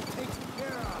folder,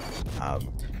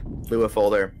 Lua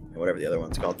folder, and whatever the other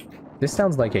one's called. This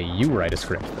sounds like a you write a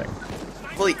script thing.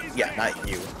 Well, yeah, not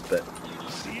you, but...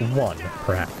 One,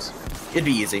 perhaps. It'd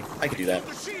be easy. I could do that.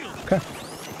 Okay.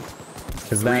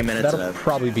 Because that'll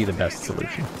probably be the best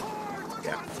solution.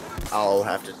 Yeah. I'll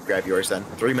have to grab yours then.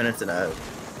 3 minutes in a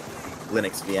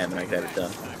Linux VM and I can have it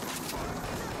done.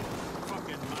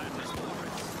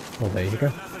 Well, there you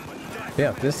go.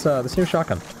 Yeah, this new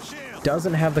shotgun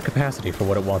doesn't have the capacity for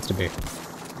what it wants to be.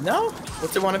 No?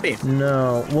 What's it want to be?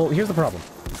 No. Well, here's the problem.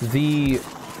 The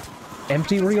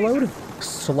empty reload,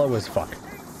 slow as fuck.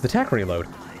 The tac reload,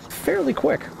 fairly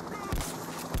quick.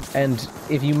 And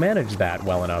if you manage that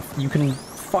well enough, you can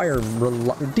fire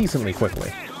decently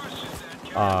quickly.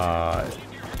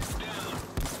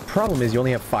 Problem is you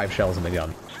only have 5 shells in the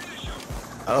gun.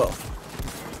 Oh.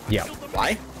 Yeah.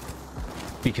 Why?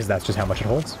 Because that's just how much it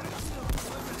holds.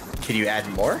 Can you add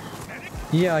more?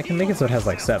 Yeah, I can make it so it has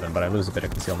like 7, but I lose a bit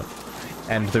of concealment.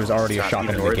 And there's already a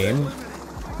shotgun in the game.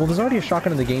 Well, there's already a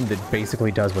shotgun in the game that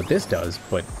basically does what this does,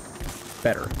 but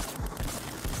better.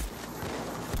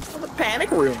 Well, the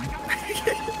panic room.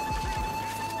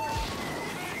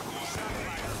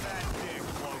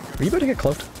 Are you about to get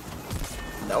cloaked?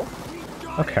 No.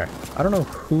 Okay. I don't know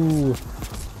who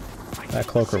that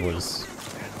cloaker was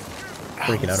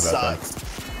freaking out about that.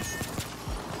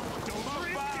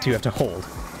 So you have to hold.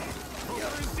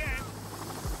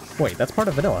 Wait, that's part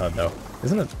of Vanilla HUD, though,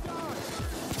 isn't it?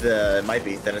 It might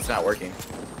be. Then it's not working.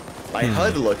 My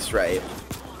HUD looks right.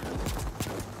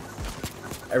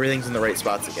 Everything's in the right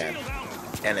spots again.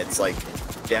 And it's like,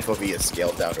 the FOV is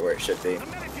scaled down to where it should be.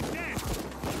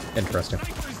 Interesting.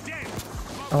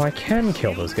 Oh, I can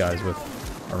kill those guys with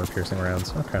armor-piercing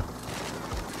rounds. Okay.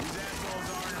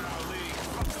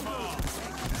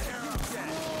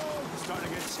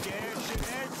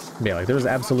 Yeah, like, there's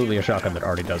absolutely a shotgun that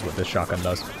already does what this shotgun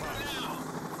does.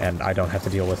 And I don't have to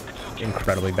deal with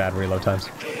incredibly bad reload times.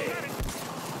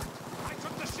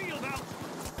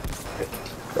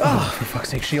 Oh, for fuck's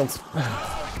sake, shields.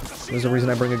 There's a reason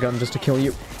I bring a gun, just to kill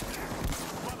you.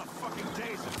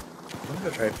 I'm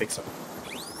gonna try to fix some.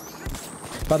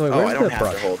 By the way, where's the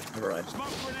brush? To hold. Never mind.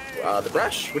 The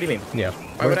brush? What do you mean? Yeah.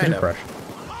 Why would I know? Brush?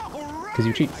 Because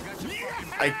you cheat.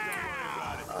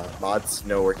 Mods,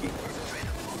 no working.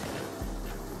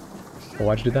 Well,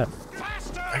 why'd you do that?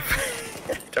 I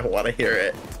don't want to hear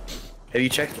it. Have you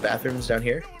checked the bathrooms down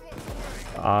here?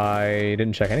 I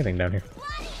didn't check anything down here.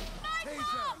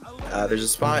 There's a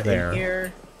spot in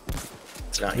here.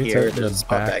 It's not here. There's a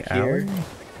spot back here.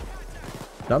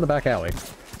 Not in the back alley.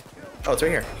 Oh, it's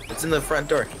right here. It's in the front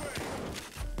door.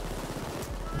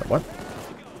 What?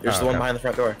 There's the one behind the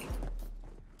front door.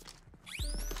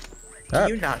 Do Ah.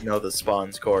 you not know the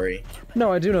spawns, Corey?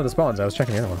 No, I do know the spawns. I was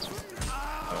checking the other ones.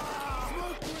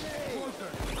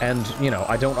 And, you know,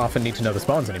 I don't often need to know the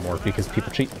spawns anymore because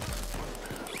people cheat.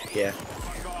 Yeah.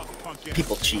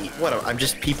 People cheat. What? I'm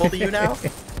just people to you now?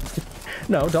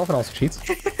 No, Dolphin also cheats.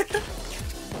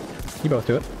 You both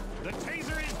do it.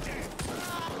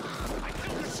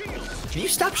 Can you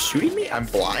stop shooting me? I'm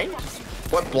blind?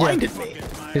 What blinded me?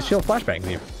 His shield flashbangs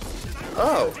you.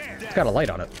 Oh. It's got a light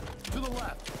on it.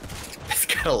 It's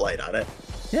got a light on it.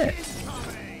 Yeah.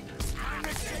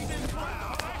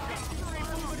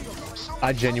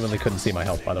 I genuinely couldn't see my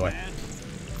health, by the way.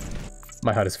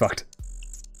 My HUD is fucked.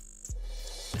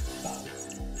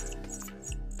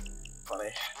 Funny.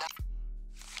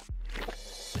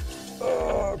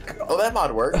 Oh, God. Oh, that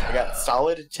mod worked. I got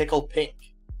solid tickle pink.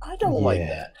 I don't like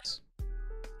that.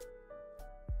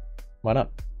 Why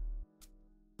not?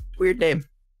 Weird name.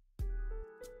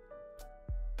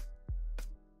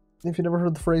 Have you never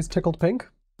heard the phrase tickled pink?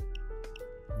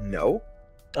 No.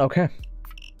 Okay.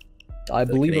 I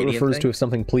believe it refers to if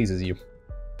something pleases you.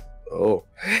 Oh.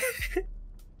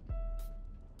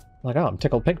 Like, oh, I'm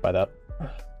tickled pink by that.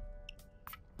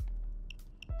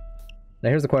 Now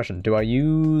here's the question. Do I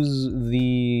use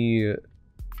the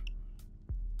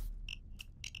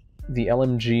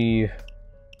LMG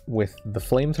with the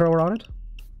flamethrower on it?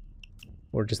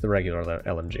 Or just the regular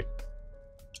LMG?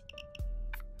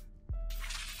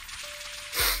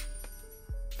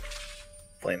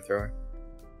 Flamethrower.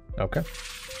 Okay.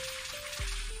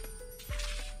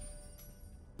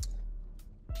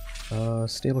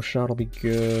 Stable shot will be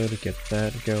good. Get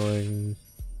that going.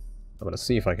 I'm gonna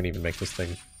see if I can even make this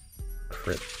thing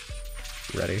crit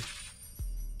ready.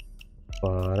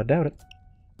 But I doubt it.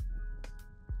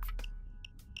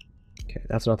 Okay,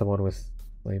 that's not the one with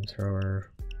flamethrower.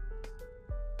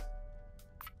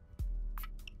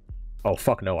 Oh,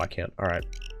 fuck no, I can't. Alright.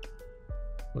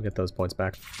 We'll get those points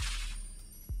back.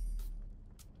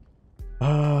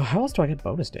 How else do I get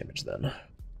bonus damage then?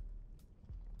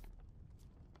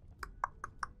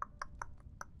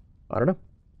 I don't know.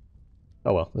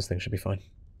 Oh well, this thing should be fine.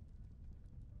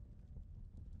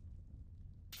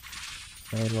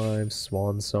 Nine Lives,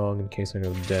 Swan Song in case I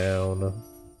go down.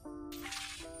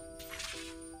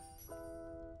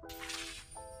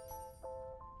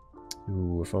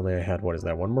 Ooh, if only I had, what is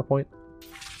that, one more point?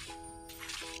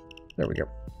 There we go.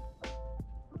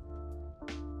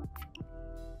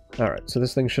 Alright, so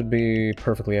this thing should be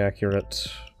perfectly accurate.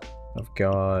 I've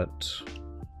got...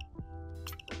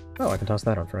 Oh, I can toss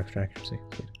that on for extra accuracy.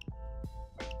 Sweet.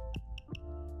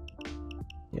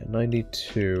 Yeah,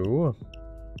 92.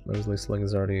 Mosley Sling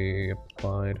is already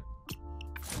applied.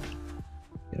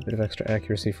 Get a bit of extra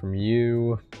accuracy from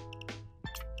you.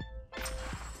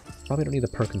 Probably don't need the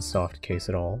Perkins soft case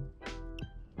at all.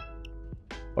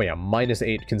 Oh yeah,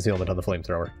 -8 concealment on the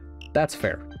flamethrower. That's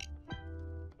fair.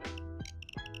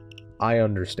 I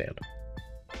understand.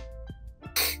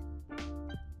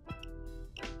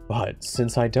 But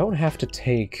since I don't have to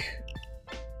take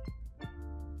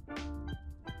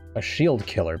a shield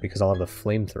killer because I'll have the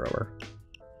flamethrower,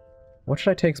 what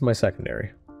should I take as my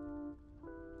secondary?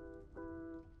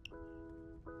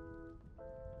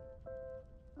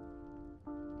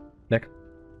 Nick?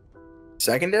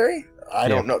 Secondary? I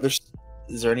don't know. Is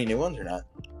there any new ones or not?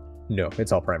 No,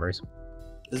 it's all primaries.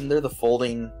 Isn't there the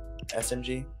folding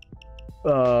SMG?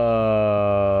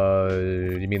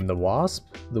 You mean the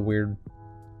Wasp? The weird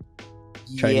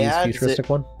Chinese futuristic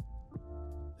one?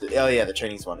 Oh yeah, the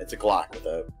Chinese one. It's a Glock with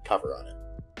a cover on it.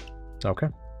 Okay.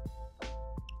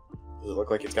 Does it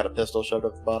look like it's got a pistol shoved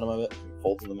up the bottom of it? And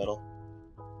folds in the middle?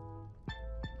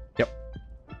 Yep.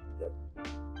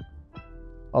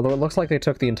 Although it looks like they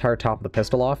took the entire top of the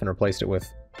pistol off and replaced it with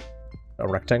a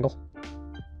rectangle.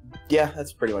 Yeah,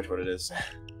 that's pretty much what it is.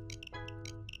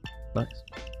 Nice.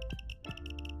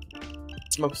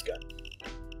 Smoke's gun.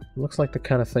 Looks like the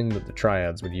kind of thing that the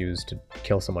Triads would use to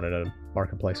kill someone in a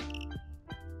marketplace.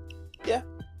 Yeah.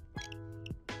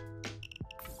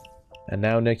 And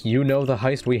now, Nick, you know the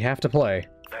heist we have to play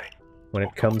when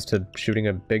it comes to shooting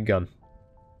a big gun.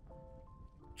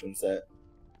 Which one's that?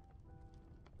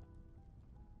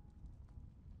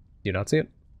 Do you not see it?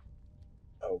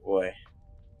 Oh boy.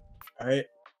 Alright.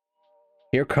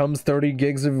 Here comes 30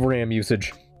 gigs of RAM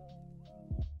usage.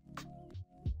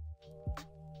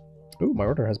 Ooh, my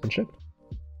order has been shipped.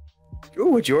 Ooh,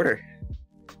 what'd you order?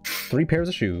 3 pairs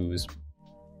of shoes.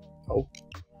 Oh.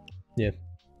 Yeah.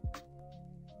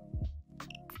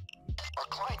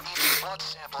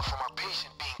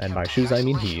 And by shoes, I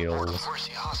mean heels.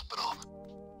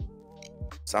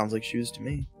 Sounds like shoes to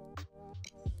me.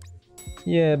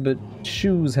 Yeah, but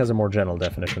shoes has a more general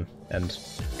definition, and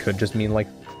could just mean, like,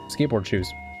 skateboard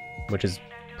shoes, which is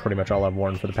pretty much all I've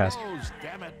worn for the past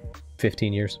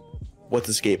 15 years. What's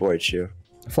a skateboard shoe?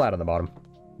 Flat on the bottom.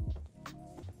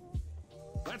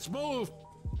 Let's move!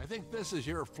 I think this is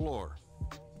your floor.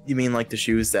 You mean like the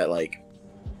shoes that, like,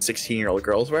 16-year-old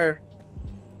girls wear?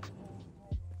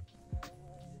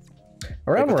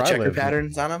 Around like where with the I checker live.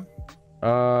 patterns on them?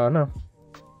 No.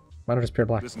 Mine are just pure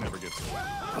black. This never gets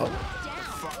Oh.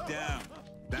 fuck down.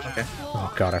 Okay.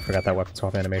 Oh god, I forgot that weapon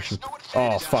swap animation.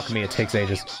 Oh, fuck me, it takes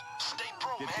ages.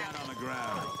 Get down on the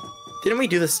ground. Didn't we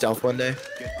do this stealth one day?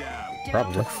 Get down.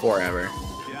 Probably. Forever.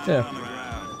 Down Yeah. on the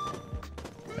ground.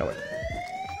 Oh, wait.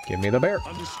 Give me the bear.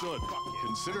 Understood.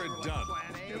 Consider it done.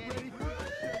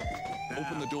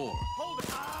 Open the door.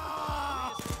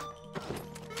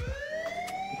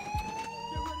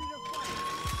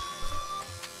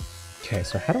 Okay,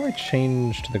 so how do I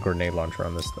change to the grenade launcher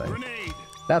on this thing? Grenade.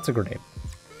 That's a grenade.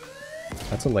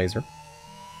 That's a laser.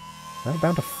 Am I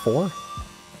down to 4?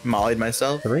 Mollied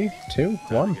myself. 3, 2,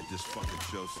 1. Get this fucking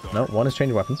show started. No, 1 is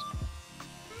change weapons.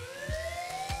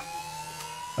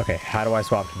 Okay, how do I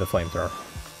swap to the flamethrower?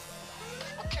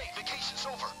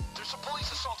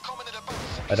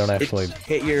 I don't actually...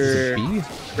 Hit Is your it B?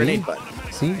 grenade B?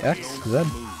 button. C? X? Z?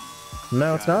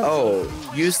 No, it's not. Oh,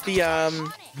 use the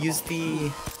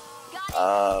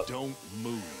Don't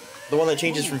move. the one that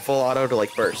changes from full auto to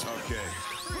like burst. Okay.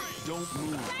 Don't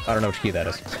move. I don't know which key that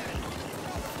is.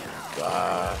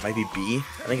 Might be B.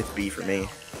 I think it's B for me.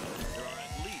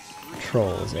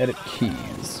 Controls, edit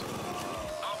keys.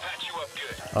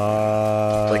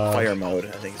 Like fire mode,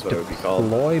 I think is what it would be called.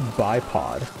 Deploy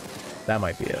bipod. That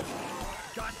might be it.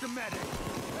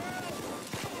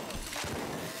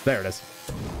 There it is.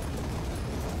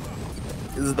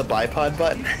 This is the bipod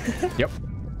button. Yep.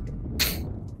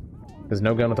 There's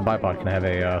no gun with a bipod can have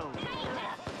a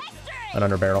an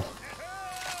underbarrel.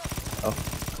 Oh.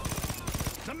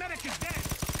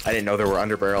 I didn't know there were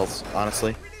underbarrels,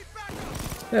 honestly.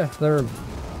 Yeah, they're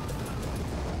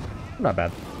not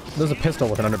bad. There's a pistol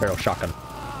with an underbarrel shotgun.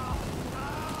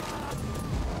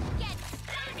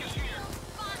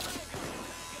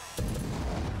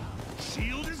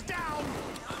 Shield is down.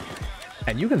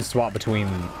 And you can swap between...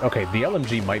 Okay, the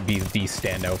LMG might be the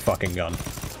standout fucking gun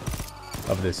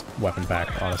of this weapon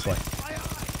pack, honestly.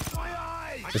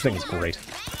 This thing is great.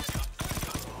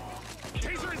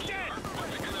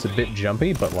 It's a bit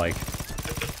jumpy, but like...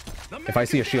 If I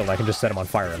see a shield, I can just set him on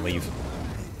fire and leave.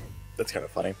 That's kind of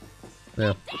funny.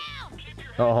 Yeah.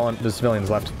 Oh, hold on. There's civilians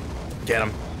left. Get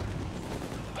him.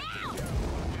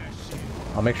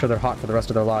 I'll make sure they're hot for the rest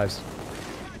of their lives.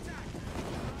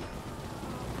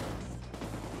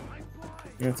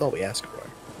 That's all we ask for.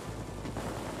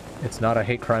 It's not a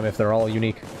hate crime if they're all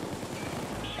unique.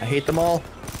 I hate them all.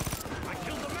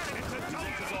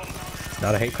 It's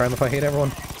not a hate crime if I hate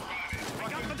everyone.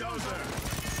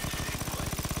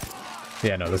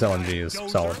 Yeah, no, this LMG is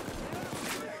solid.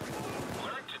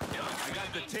 I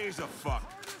got the taser fuck.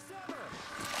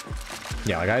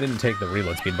 Yeah, like I didn't take the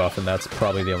reload speed buff, and that's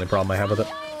probably the only problem I have with it.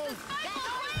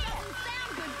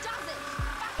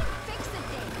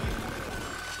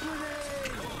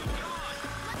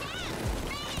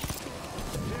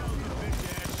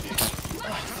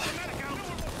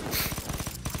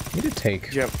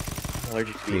 take Yep.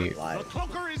 Allergic to being alive.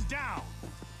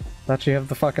 Thought you have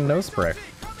the fucking nose spray.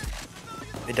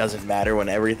 It doesn't matter when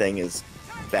everything is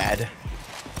bad.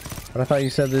 But I thought you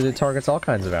said that it targets all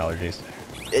kinds of allergies.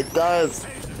 It does,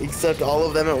 except all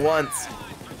of them at once.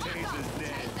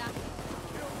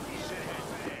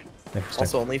 Interesting.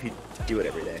 Also, only if you do it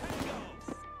every day.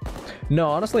 No,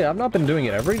 honestly, I've not been doing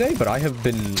it every day, but I have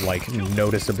been, like,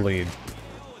 noticeably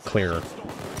clearer.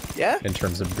 Yeah? In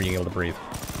terms of being able to breathe.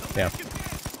 Yeah.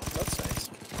 That's nice.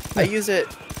 I use it,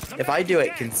 if I do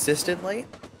it consistently,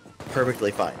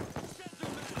 perfectly fine.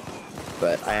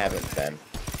 But I haven't been.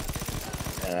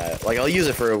 Like, I'll use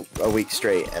it for a week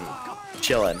straight and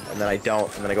chillin', and then I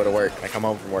don't, and then I go to work, and I come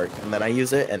home from work, and then I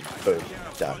use it, and boom,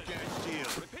 done.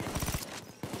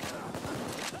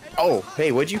 Oh,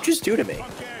 hey, what'd you just do to me?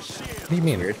 What do you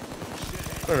mean? Weird.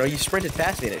 I don't know, you sprinted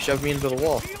past me and it shoved me into the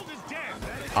wall.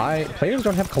 Players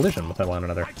don't have collision with one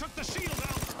another.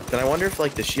 Then I wonder if,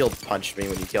 like, the shield punched me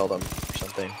when you killed him, or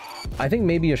something. I think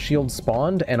maybe a shield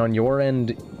spawned, and on your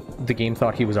end, the game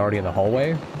thought he was already in the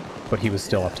hallway, but he was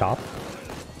still up top.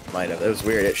 Might have. It was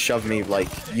weird. It shoved me, like,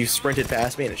 you sprinted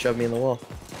past me and it shoved me in the wall.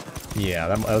 Yeah,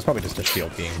 that was probably just a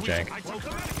shield being jank.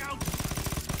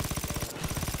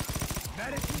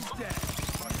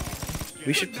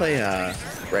 We should play,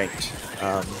 ranked.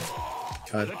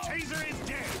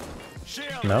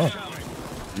 No.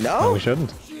 No? We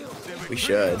shouldn't. We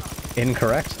should.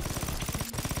 Incorrect.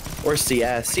 Or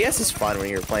CS. CS is fun when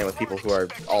you're playing with people who are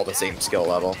all the same skill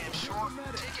level.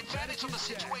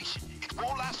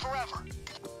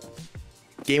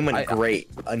 Game went great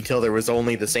until there was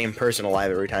only the same person alive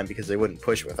every time because they wouldn't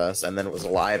push with us, and then it was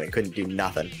alive and couldn't do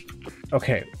nothing.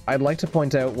 Okay, I'd like to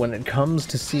point out, when it comes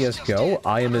to CSGO,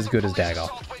 I am as good as Dagoff.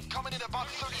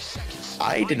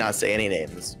 I did not say any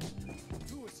names.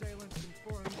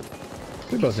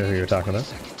 We both know who you're talking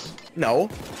about. No.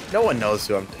 No one knows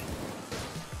who I'm...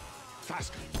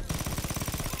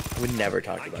 I would never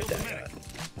talk about that.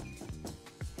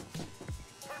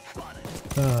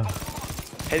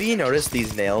 Have you noticed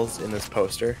these nails in this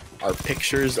poster are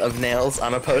pictures of nails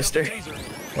on a poster?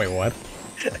 Wait, what?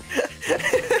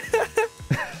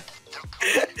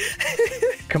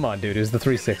 Come on, dude, it was the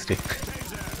 360.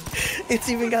 It's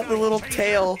even got the little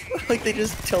tail. Like they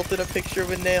just tilted a picture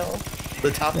of a nail.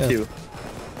 The top two.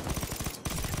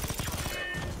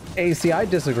 Hey, see, I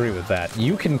disagree with that.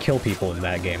 You can kill people in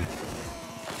that game.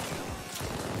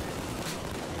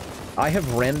 I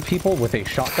have ran people with a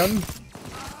shotgun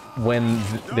when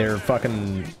they're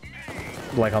fucking,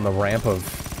 like, on the ramp of,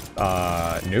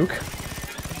 Nuke.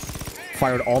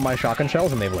 Fired all my shotgun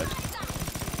shells and they've lived.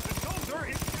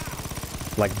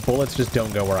 Like, bullets just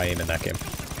don't go where I aim in that game.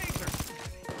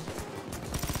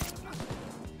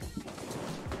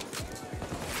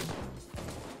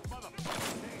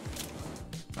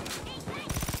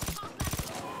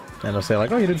 And they'll say,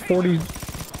 like, oh, you did 40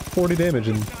 damage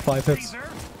in 5 hits.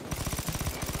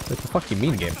 It's like, the fuck you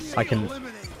mean, game? I can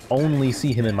only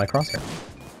see him in my crosshair.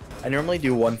 I normally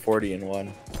do 140 in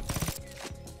one.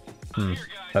 Is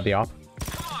that the op?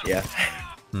 Yeah.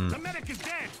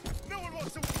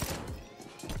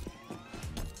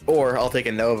 Or I'll take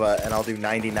a Nova and I'll do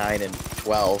 99 and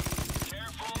 12.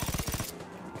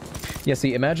 Yeah,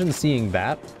 see, imagine seeing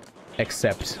that,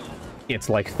 except it's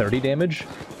like 30 damage,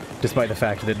 despite the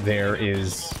fact that there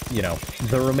is, you know,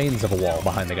 the remains of a wall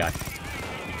behind the guy.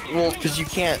 Well, because you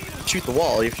can't shoot the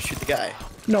wall, you have to shoot the guy.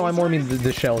 No, I more mean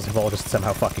the shells have all just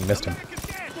somehow fucking missed him.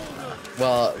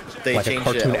 Well, they like changed a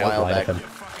cartoon it a while outline back. of him.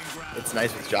 It's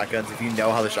nice with shotguns. If you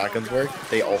know how the shotguns work,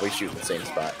 they always shoot in the same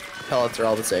spot. Pellets are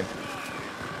all the same.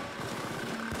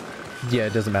 Yeah,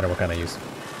 it doesn't matter what gun I use.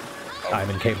 I'm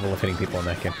incapable of hitting people in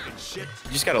that game.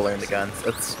 You just gotta learn the guns.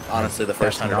 That's honestly the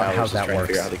first 100 hours is trying to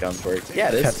figure out how the guns work. Yeah,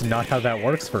 it is. That's not how that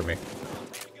works for me.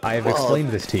 I have explained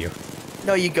this to you.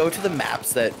 No, you go to the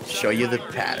maps that show you the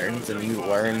patterns and you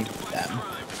learn them.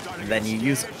 And then you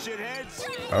use them.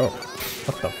 Oh.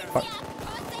 What the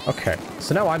fuck? Okay,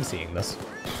 so now I'm seeing this.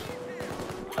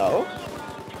 Oh?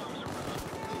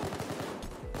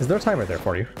 Is there a timer there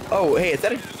for you? Oh, hey, is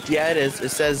that a... Yeah, it is. It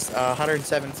says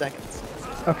 107 seconds.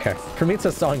 Okay. For me, it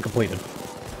says sawing completed.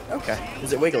 Okay.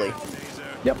 Is it wiggly?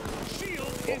 Yep.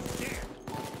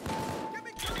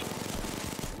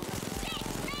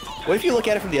 What if you look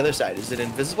at it from the other side? Is it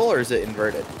invisible or is it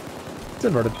inverted? It's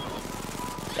inverted.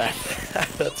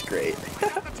 That's great.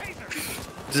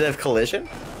 Does it have collision?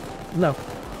 No.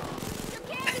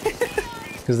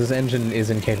 Because this engine is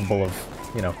incapable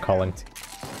of, you know, calling.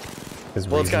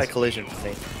 Well, it's got a collision for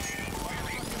me.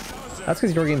 That's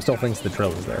because your game still thinks the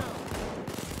drill is there.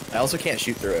 I also can't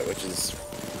shoot through it, which is a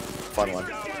fun one.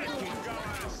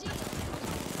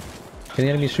 Can the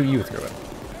enemy shoot you through it?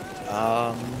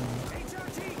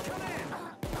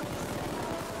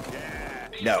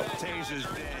 No.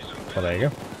 Well, there you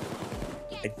go.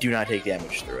 I do not take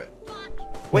damage through it.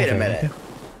 Wait a minute.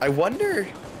 I wonder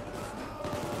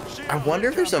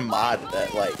if there's a mod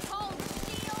that, like,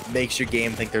 makes your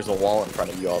game think there's a wall in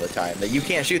front of you all the time that you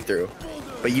can't shoot through,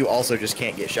 but you also just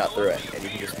can't get shot through it, and you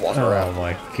can just walk around. Oh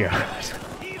my god.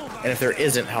 And if there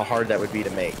isn't, how hard that would be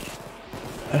to make.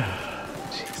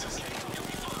 Jesus.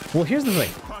 Well, here's the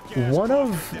thing. One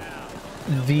of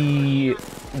the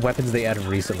weapons they added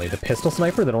recently, the pistol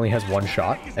sniper that only has one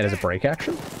shot and is a break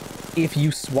action, if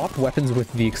you swapped weapons with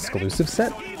the exclusive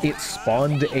set, it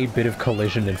spawned a bit of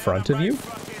collision in front of you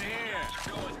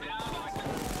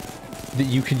that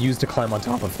you could use to climb on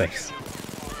top of things.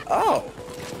 Oh!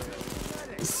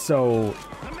 So,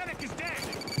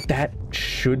 that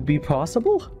should be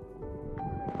possible?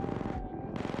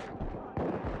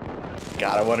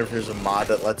 God, I wonder if there's a mod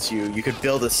that lets you could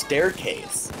build a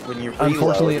staircase when you reload.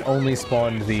 Unfortunately, it only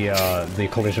spawned the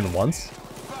collision once.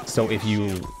 So if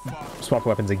you swap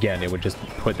weapons again, it would just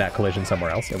put that collision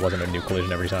somewhere else. It wasn't a new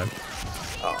collision every time.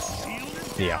 Oh.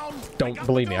 Yeah. Don't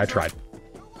believe me, I tried.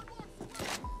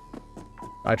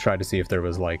 I tried to see if there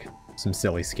was, like, some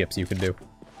silly skips you could do.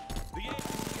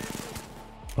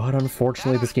 But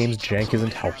unfortunately, this game's jank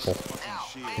isn't helpful.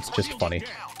 It's just funny.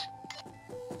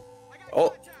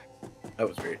 Oh! That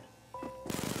was weird.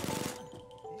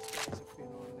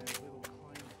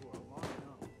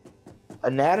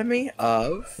 Anatomy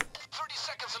of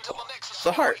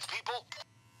the heart.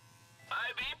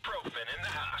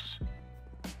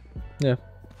 Yeah.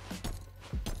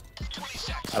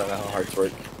 I don't know how hearts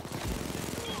work.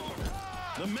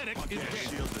 The medic is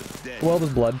dead. Well,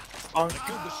 there's blood.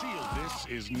 This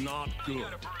is not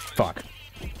good. Fuck.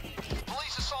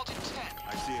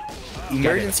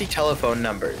 Emergency telephone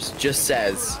numbers. Just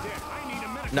says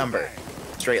number.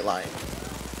 Straight line.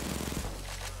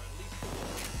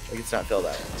 Like it's not filled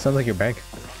out. Sounds like your bank.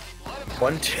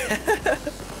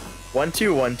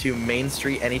 1212 Main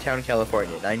Street, Anytown,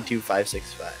 California,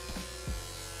 92565.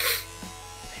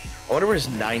 I wonder where's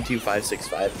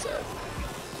 92565 is at.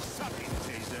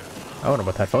 I wonder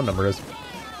what that phone number is.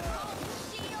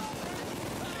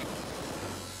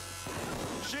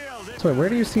 So wait, where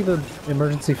do you see the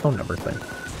emergency phone number thing?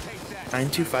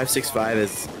 92565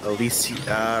 is at least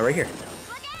right here.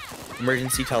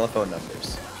 Emergency telephone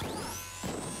numbers.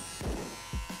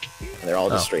 And they're all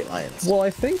just straight lines. Well,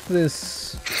 I think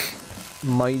this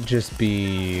might just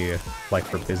be like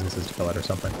for businesses to fill out or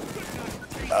something.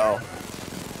 Oh.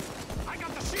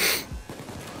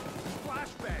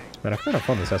 Man, I kind of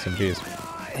found this SMGs.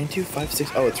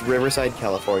 9256. Oh, it's Riverside,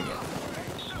 California.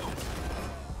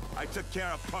 I took care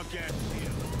of punk ass.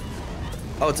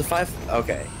 Oh, it's a 5.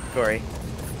 Okay, Corey.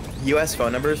 U.S.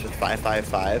 phone numbers with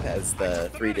 555 as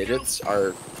the 3 digits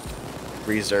are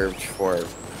reserved for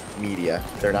media.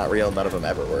 They're not real. None of them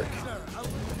ever work.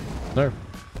 No.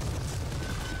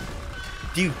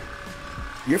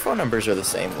 Your phone numbers are the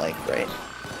same length, right?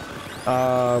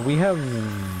 We have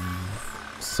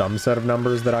some set of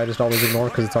numbers that I just always ignore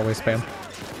because it's always spam.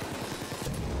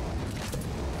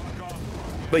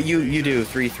 But you do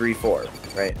 334,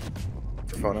 right?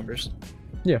 For phone numbers?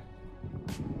 Yeah.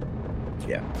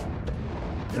 Yeah.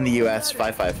 In the US,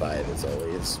 555 is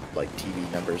always like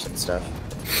TV numbers and stuff.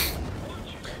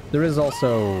 There is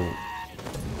also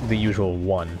the usual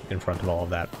 1 in front of all of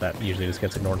that. That usually just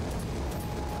gets ignored.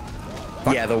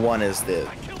 Yeah, the 1 is the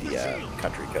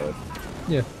country code.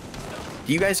 Yeah.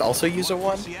 Do you guys also use a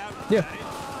 1? Yeah.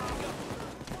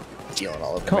 Stealing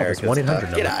all of Call this America's 1-800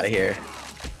 stuff. Get out of here.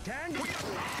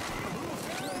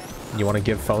 You want to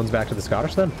give phones back to the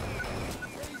Scottish then?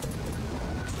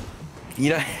 You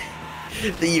know,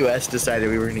 the US decided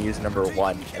we were going to use number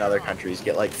 1 and other countries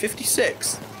get like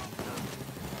 56.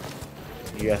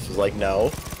 The US was like, no.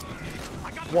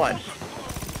 1.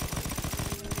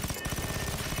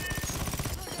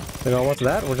 You know, what's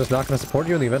that? We're just not going to support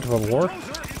you in the event of a war?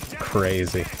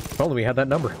 Crazy. If only we had that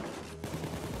number.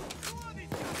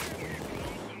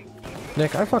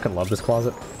 Nick, I fucking love this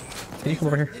closet. Can you come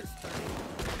over here?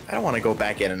 I don't want to go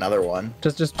back in another one.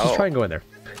 Just try and go in there.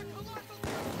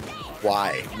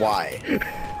 Why? Why?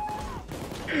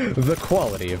 The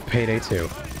quality of Payday 2.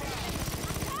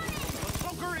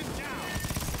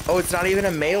 Oh, it's not even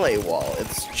a melee wall.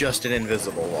 It's just an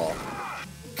invisible wall.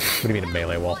 What do you mean a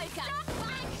melee wall?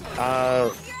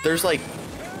 There's like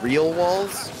real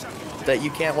walls that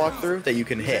you can't walk through that you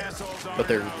can hit, but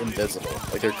they're invisible.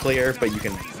 Like they're clear, but you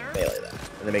can melee them,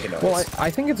 and they make a noise. Well,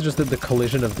 I think it's just that the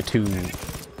collision of the two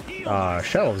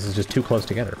shelves is just too close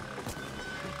together.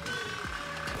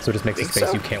 So it just makes a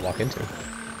space you can't walk into.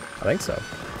 I think so.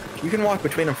 You can walk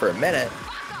between them for a minute.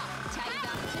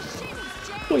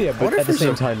 Well, yeah, but at the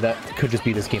same time, that could just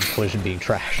be this game's collision being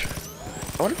trash.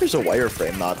 I wonder if there's a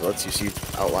wireframe mod that lets you see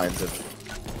outlines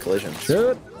of collisions.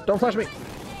 Good. Don't flash me.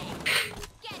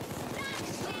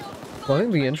 Well, I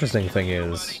think the interesting thing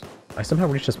is, I somehow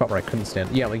reached a spot where I couldn't stand.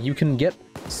 Yeah, like you can get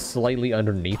slightly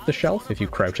underneath the shelf if you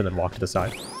crouch and then walk to the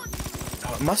side.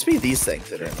 Oh, it must be these things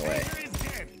that are in the way.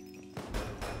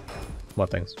 What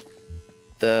things?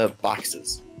 The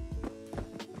boxes.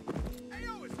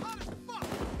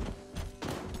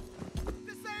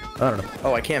 I don't know.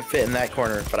 Oh, I can't fit in that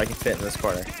corner, but I can fit in this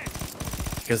corner.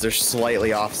 Because they're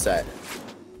slightly offset.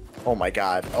 Oh my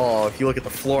god. Oh, if you look at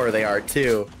the floor, they are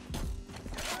too.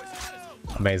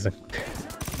 Amazing.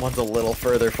 One's a little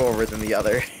further forward than the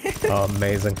other.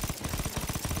 Amazing.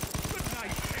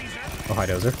 Oh, hi,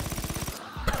 Dozer.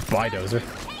 Bye, Dozer.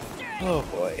 Oh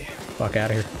boy. Fuck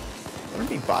out of here. How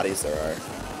many bodies there are?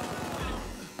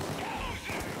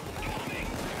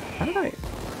 How did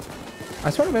I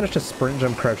sort of managed to sprint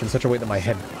jump crouch in such a way that my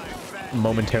head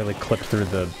momentarily clipped through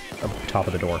the top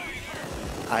of the door.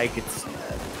 I could see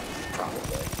that.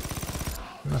 Probably.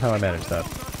 I don't know how I managed that.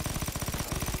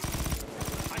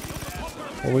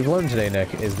 What we've learned today,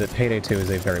 Nick, is that Payday 2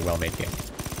 is a very well-made game.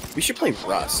 We should play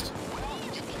Rust.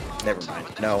 Never mind.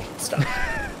 No, stop.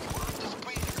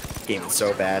 Game is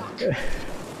so bad.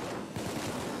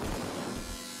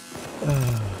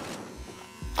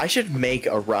 I should make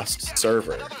a Rust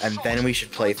server, and then we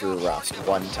should play through Rust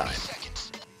one time.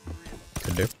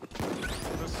 Could do.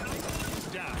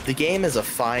 The game is a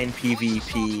fine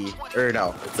PvP, or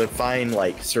no, it's a fine,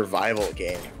 like, survival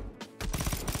game.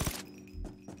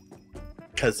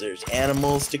 Because there's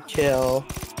animals to kill.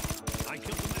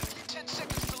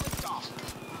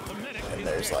 And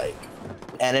there's, like,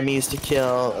 enemies to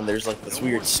kill, and there's, like, this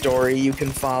weird story you can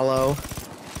follow.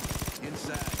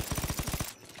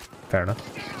 Fair enough.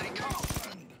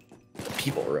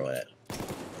 People ruin it.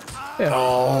 Yeah.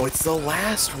 Oh, it's the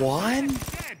last one?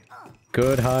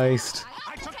 Good heist.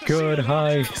 Good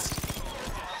heist.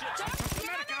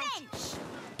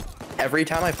 Every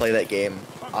time I play that game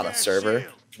on a server,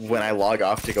 when I log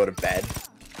off to go to bed,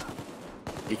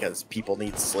 because people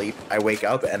need sleep, I wake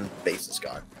up and base is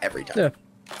gone. Every time. Yeah.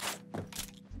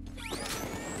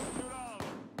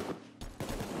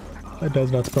 That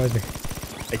does not surprise me.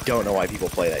 I don't know why people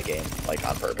play that game, like,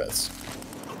 on purpose.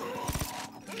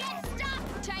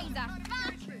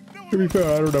 To be fair,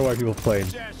 I don't know why people play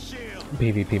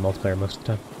PvP multiplayer most of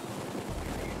the time.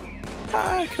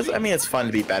 Because, I mean, it's fun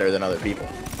to be better than other people.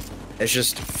 It's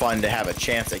just fun to have a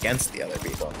chance against the other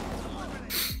people.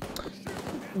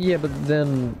 Yeah, but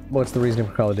then what's the reasoning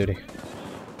for Call of Duty?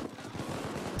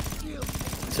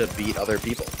 To beat other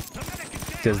people.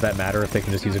 Does that matter if they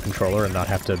can just use a controller and not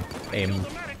have to aim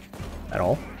at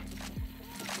all?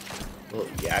 Well,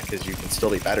 yeah, because you can still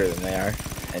be better than they are.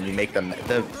 And you make them...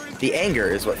 The anger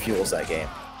is what fuels that game.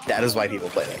 That is why people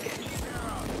play that game.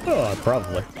 Oh,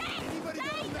 probably.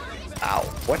 Ow.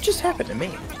 What just happened to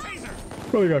me?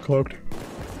 Probably got cloaked.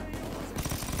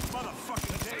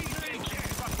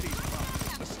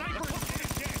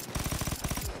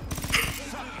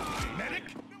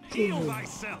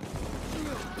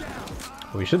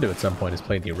 What we should do at some point is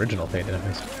play the original Payday,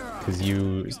 because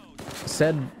you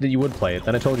said that you would play it,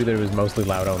 then I told you that it was mostly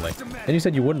loud only. Then you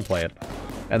said you wouldn't play it.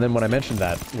 And then when I mentioned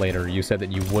that later, you said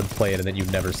that you would play it and that you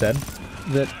never said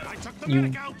that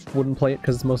you wouldn't play it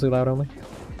because it's mostly loud only?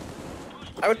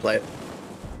 I would play it.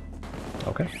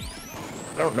 Okay.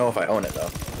 I don't know if I own it, though.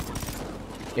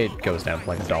 It goes down to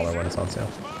like $1 when it's on sale.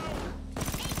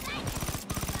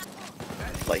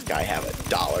 Like, I have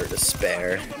 $1 to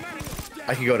spare.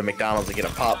 I could go to McDonald's and get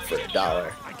a pop for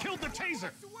 $1.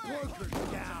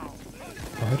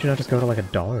 Why would you not just go to like a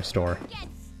dollar store?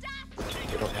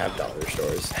 We don't have dollar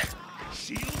stores.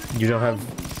 You don't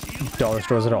have dollar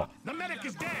stores at all?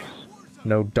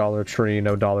 No Dollar Tree,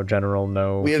 no Dollar General,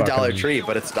 no... We have fucking... Dollar Tree,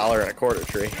 but it's $1.25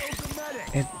 tree.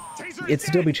 It'd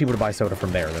still be cheaper to buy soda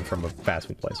from there than from a fast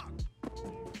food place.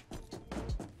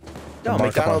 No, the markup on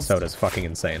McDonald's... soda is fucking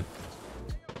insane.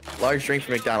 Large drink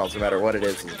from McDonald's, no matter what it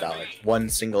is $1. One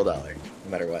single dollar,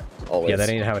 no matter what. Always. Yeah, that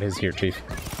ain't how it is here, Chief.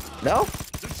 No?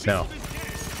 No.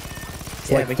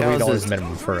 It's Yeah, like McDonald's $3 is...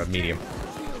 minimum for a medium.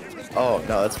 Oh,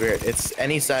 no, that's weird. It's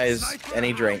any size,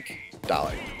 any drink,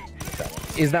 $1.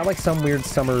 Is that like some weird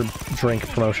summer drink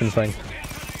promotion thing?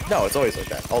 No, it's always like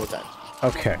that, all the time.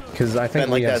 Okay, because I think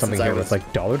we have something here that's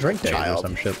like Dollar Drink Day or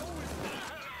some shit.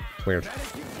 Weird.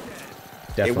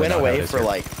 Definitely it went away for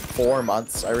like 4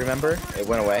 months, I remember. It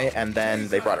went away, and then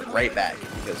they brought it right back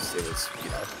because it was, you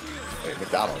know, like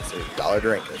McDonald's, a dollar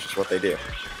drink. It's just what they do.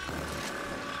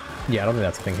 Yeah, I don't think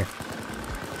that's a thing here.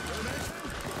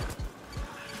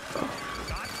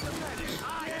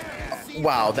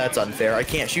 Wow, that's unfair. I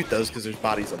can't shoot those because there's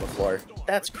bodies on the floor.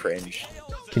 That's cringe.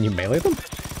 Can you melee them?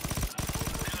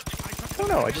 I don't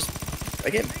know, I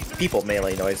get people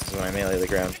melee noises when I melee the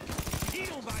ground.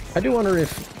 I do wonder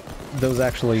if those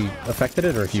actually affected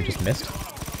it, or if you just missed.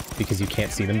 Because you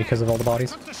can't see them because of all the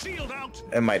bodies.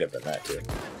 It might have been that too.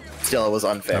 Still, it was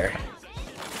unfair. Okay.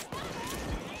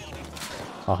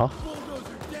 Uh-huh.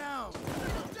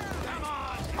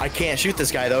 I can't shoot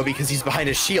this guy though because he's behind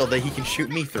a shield that he can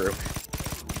shoot me through.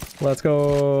 Let's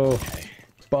go!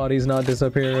 Bodies not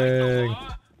disappearing!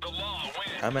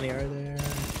 How many are there?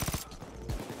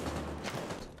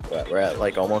 What, we're at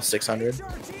like almost 600?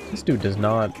 This dude does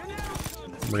not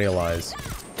realize.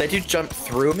 That dude jumped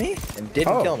through me and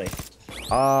didn't kill me.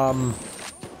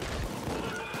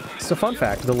 So fun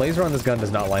fact, the laser on this gun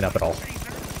does not line up at all.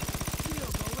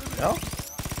 No?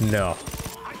 No.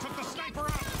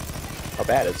 How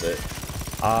bad is it?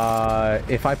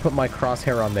 If I put my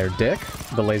crosshair on their dick,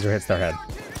 the laser hits their head.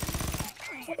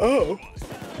 Oh.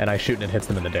 And I shoot and it hits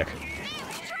them in the dick.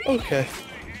 Okay.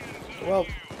 Well,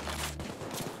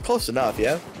 close enough,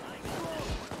 yeah?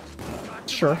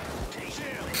 Sure.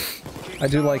 I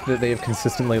do like that they have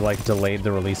consistently, like, delayed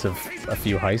the release of a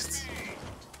few heists.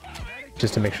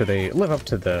 Just to make sure they live up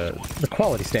to the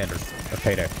quality standard of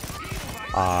Payday.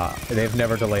 They've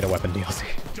never delayed a weapon DLC.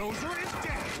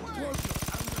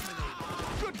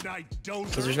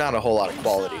 Because there's not a whole lot of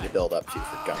quality to build up to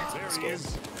for guns in this game.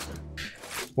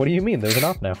 What do you mean? There's an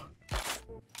off now.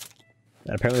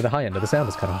 And apparently the high end of the sound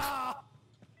is cut off.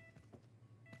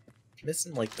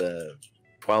 Missing like the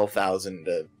 12,000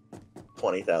 to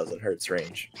 20,000 hertz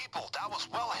range. People, that was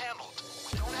well handled.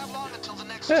 We don't have long until the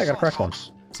next Yeah, I got a crack one.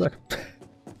 Sick.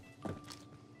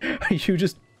 Are you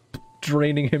just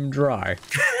draining him dry?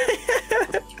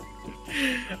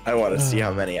 I want to see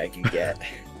how many I can get.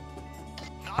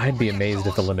 I'd be amazed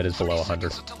if the limit is below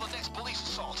 100.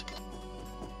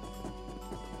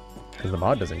 Because the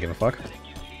mod doesn't give a fuck.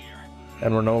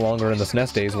 And we're no longer in the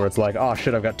SNES days where it's like, oh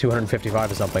shit, I've got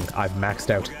 255 or something. I've maxed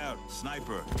out.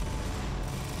 Sniper.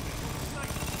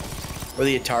 Or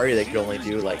the Atari, they could only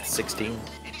do like 16.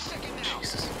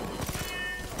 Jesus.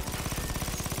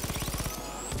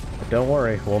 But don't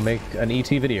worry, we'll make an ET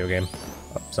video game.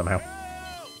 Somehow.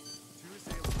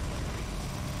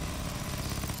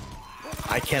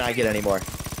 I cannot get any more.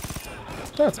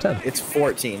 Oh, it's 10. It's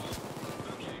 14.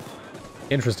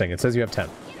 Interesting, it says you have 10.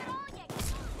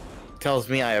 Tells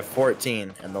me I have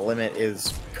 14, and the limit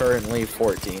is currently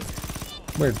 14.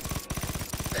 Weird.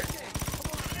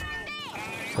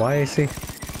 Why AC?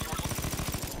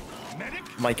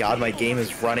 My god, my game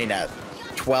is running at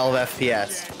 12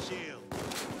 FPS.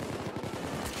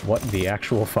 What the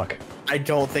actual fuck? I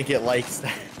don't think it likes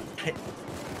that.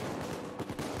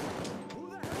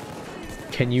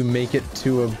 Can you make it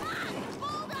to a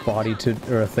body to,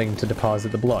 or a thing to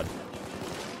deposit the blood?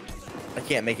 I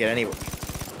can't make it anywhere.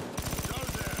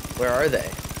 Where are they?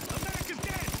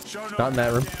 Not in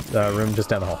that room. The room just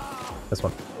down the hall. This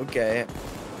one. Okay.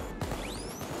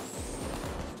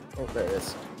 Oh, there it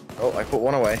is. Oh, I put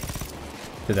one away.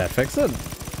 Did that fix it?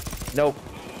 Nope.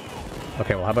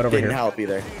 Okay, well how about over Didn't here? help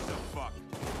either.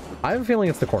 I have a feeling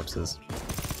it's the corpses.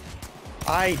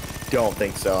 I don't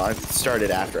think so. I started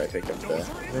after I picked up the... Is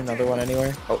there another one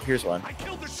anywhere? Oh, here's one.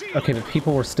 Okay, but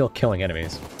people were still killing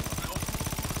enemies.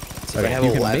 So Okay, I have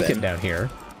you can 11. make it down here.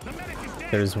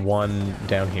 There's one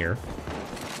down here.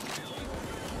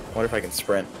 I wonder if I can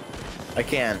sprint. I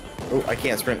can. Oh, I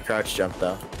can't sprint crouch jump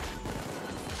though.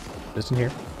 Just in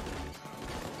here.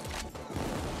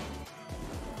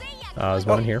 There's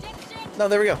one in here. No,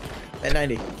 there we go. At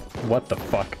 90. What the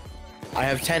fuck? I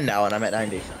have 10 now and I'm at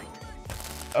 90.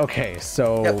 Okay,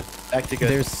 so Yep, back to good.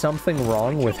 there's something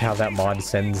wrong with how that mod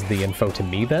sends the info to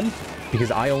me then, because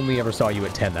I only ever saw you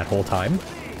at 10 that whole time,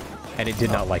 and it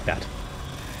did not like that.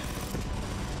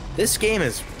 This game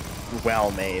is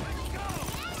well made.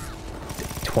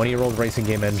 20-year-old racing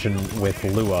game engine with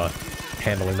Lua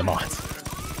handling the mods.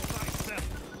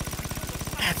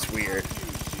 That's weird.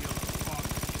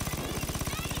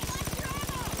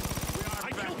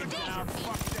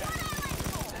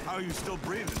 How are you still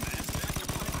breathing, man?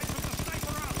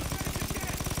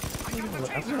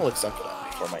 I'm gonna look something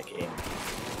up before my game.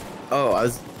 Oh, I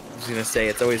was gonna say,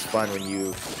 it's always fun when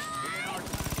you...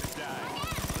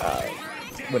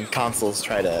 when consoles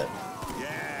try to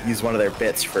use one of their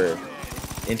bits for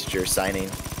integer signing,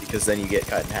 because then you get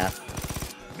cut in half.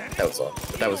 That was all.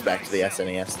 But that was back to the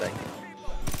SNES thing.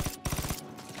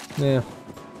 Yeah.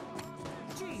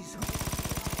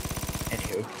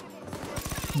 Anywho.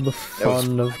 The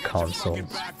fun of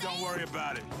consoles. worry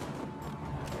about it.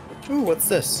 Ooh, what's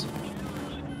this?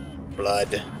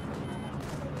 Blood.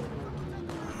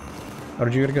 Oh,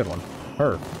 did you get a good one?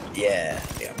 Her. Yeah,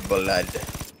 blood.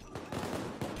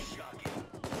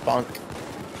 Bonk.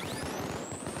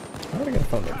 How do I get a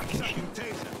phone notification?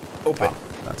 Open. Oh,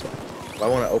 that's why. I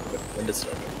want to open it. When does it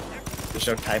open? There's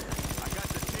no timer.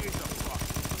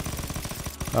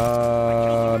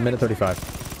 Minute 35.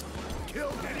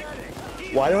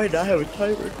 Why do I not have a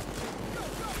timer?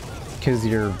 Because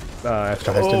your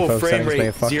extra heist info frame settings may rate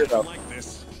have fucked. 0.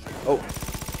 Oh,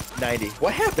 90.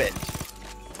 What happened?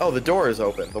 Oh, the door is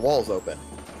open. The wall's open.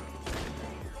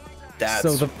 That's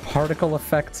So the particle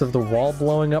effects of the wall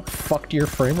blowing up fucked your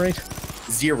frame rate?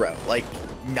 0. Like,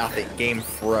 nothing. Game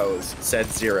froze. Said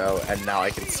 0, and now I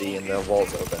can see and the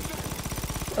wall's open.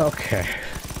 Okay.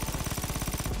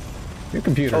 Your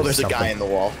computer. Oh, there's a guy in the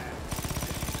wall.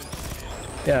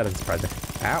 Yeah, it doesn't surprise me.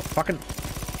 Ow, fucking.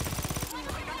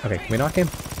 Okay, can we knock him?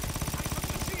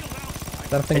 Is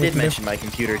that a thing I we did can mention my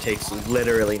computer takes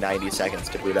literally 90 seconds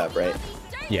to boot up, right?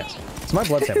 do? Yes. So my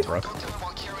blood sample broke.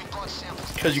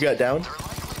 Because you got down?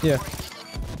 Yeah.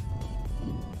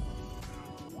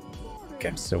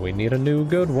 Okay. So we need a new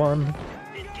good one.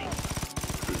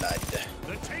 Blood.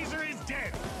 The taser is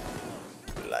dead.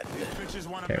 Blood.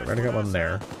 Okay, we're gonna get one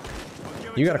there.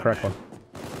 You got a correct one.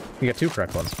 You got 2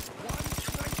 correct ones.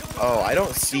 Oh, I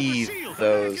don't see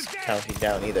those counting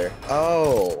down either.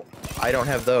 Oh, I don't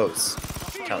have those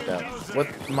countdown. What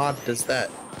mod does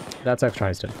that? That's extra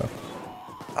heist info.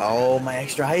 Oh, my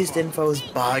extra heist info is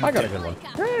bugged. I got a good one.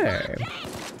 Hey!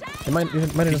 It might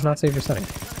have just not saved your setting.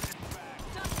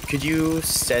 Could you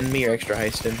send me your extra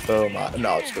heist info mod?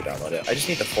 No, I'll just go download it. I just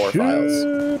need the 4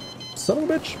 files. Son of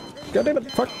a bitch! God damn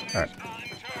it! Fuck! Alright.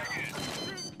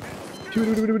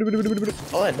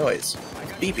 All that noise.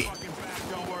 Beepy.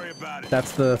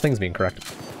 That's the things being correct.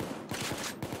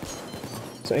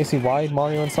 So ACY,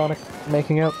 Mario and Sonic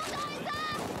making out?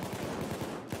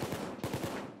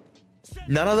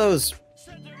 None of those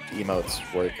emotes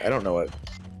work. I don't know what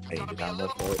I need to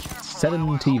download for it.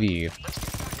 7TV.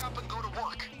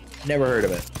 Never heard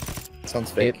of it.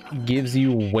 Sounds fake. It gives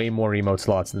you way more emote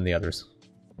slots than the others.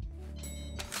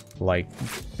 Like,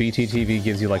 BTTV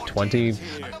gives you like 20,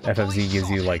 FFZ gives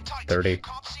you like 30.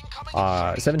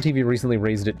 7TV recently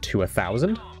raised it to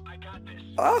 1,000.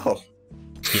 Oh!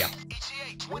 Yeah.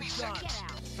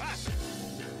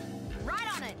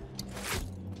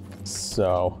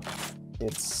 So,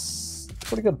 it's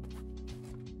pretty good.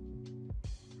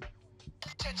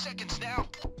 10 seconds now.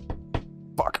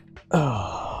 Fuck.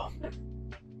 Oh.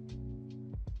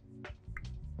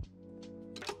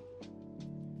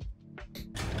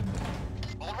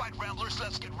 All right, Ramblers,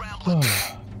 let's get rambling.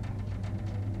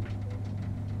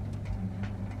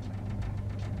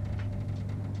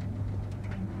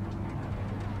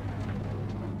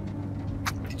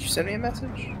 Did you send me a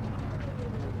message?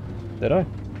 Did I?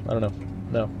 I don't know.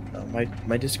 No. No,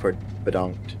 my Discord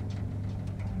badonked.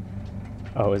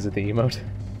 Oh, is it the emote?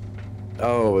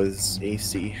 Oh, it was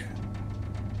AC.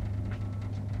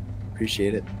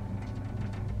 Appreciate it.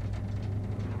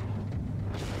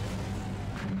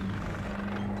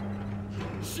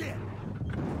 Shit.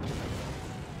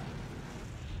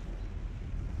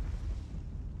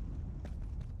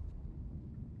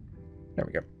 There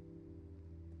we go.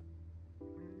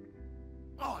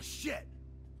 Oh shit.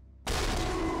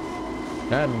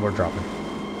 And we're dropping.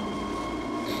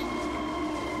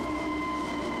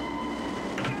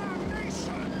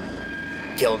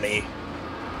 Kill me.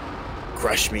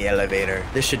 Crush me, elevator.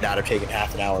 This should not have taken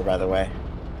half an hour, by the way.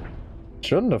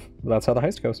 Shouldn't have. That's how the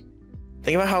heist goes.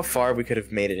 Think about how far we could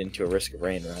have made it into a Risk of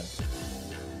Rain run.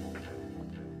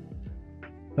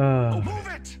 Move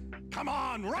it! Come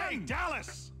on, Rain,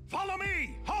 Dallas! Follow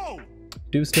me! Ho!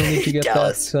 Do still need to get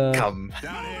Dallas, that. come.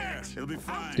 Down here. It'll be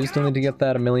fine. Do still need to get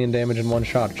that 1,000,000 damage in one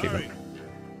shot achievement.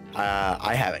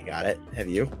 I haven't got it. Have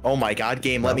you? Oh my god,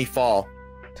 game, let me fall.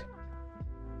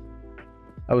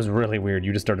 That was really weird.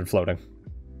 You just started floating.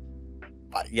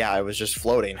 Yeah, I was just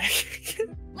floating.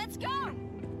 Let's go.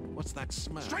 What's that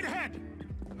smell? Straight ahead!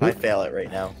 I fail it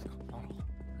right now.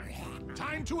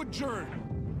 Time to adjourn.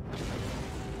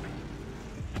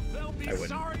 They'll be I wouldn't.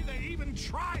 sorry they even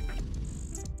tried.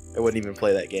 I wouldn't even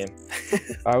play that game.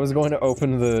 I was going to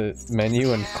open the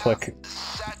menu and click,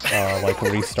 like,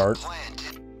 restart.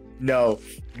 No.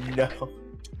 No.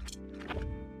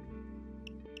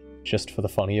 Just for the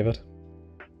funny of it.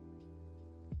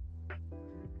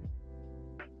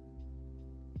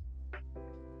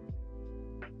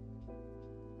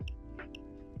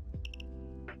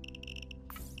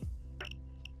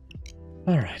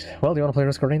 Alright. Well, do you want to play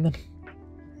Risk of Rain then?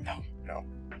 No.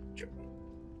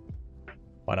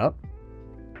 Why Why not?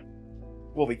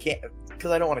 Well, we can't,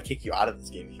 because I don't want to kick you out of this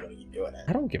game if you want to keep doing it.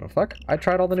 I don't give a fuck. I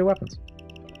tried all the new weapons.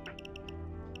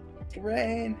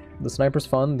 Rain. The sniper's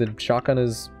fun, the shotgun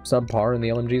is subpar, and the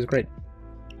LMG is great.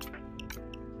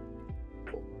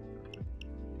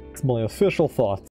 It's my official thoughts.